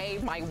my day,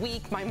 my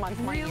week, my month,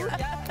 my year.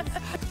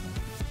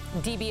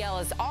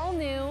 DBL is all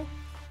new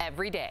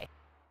every day.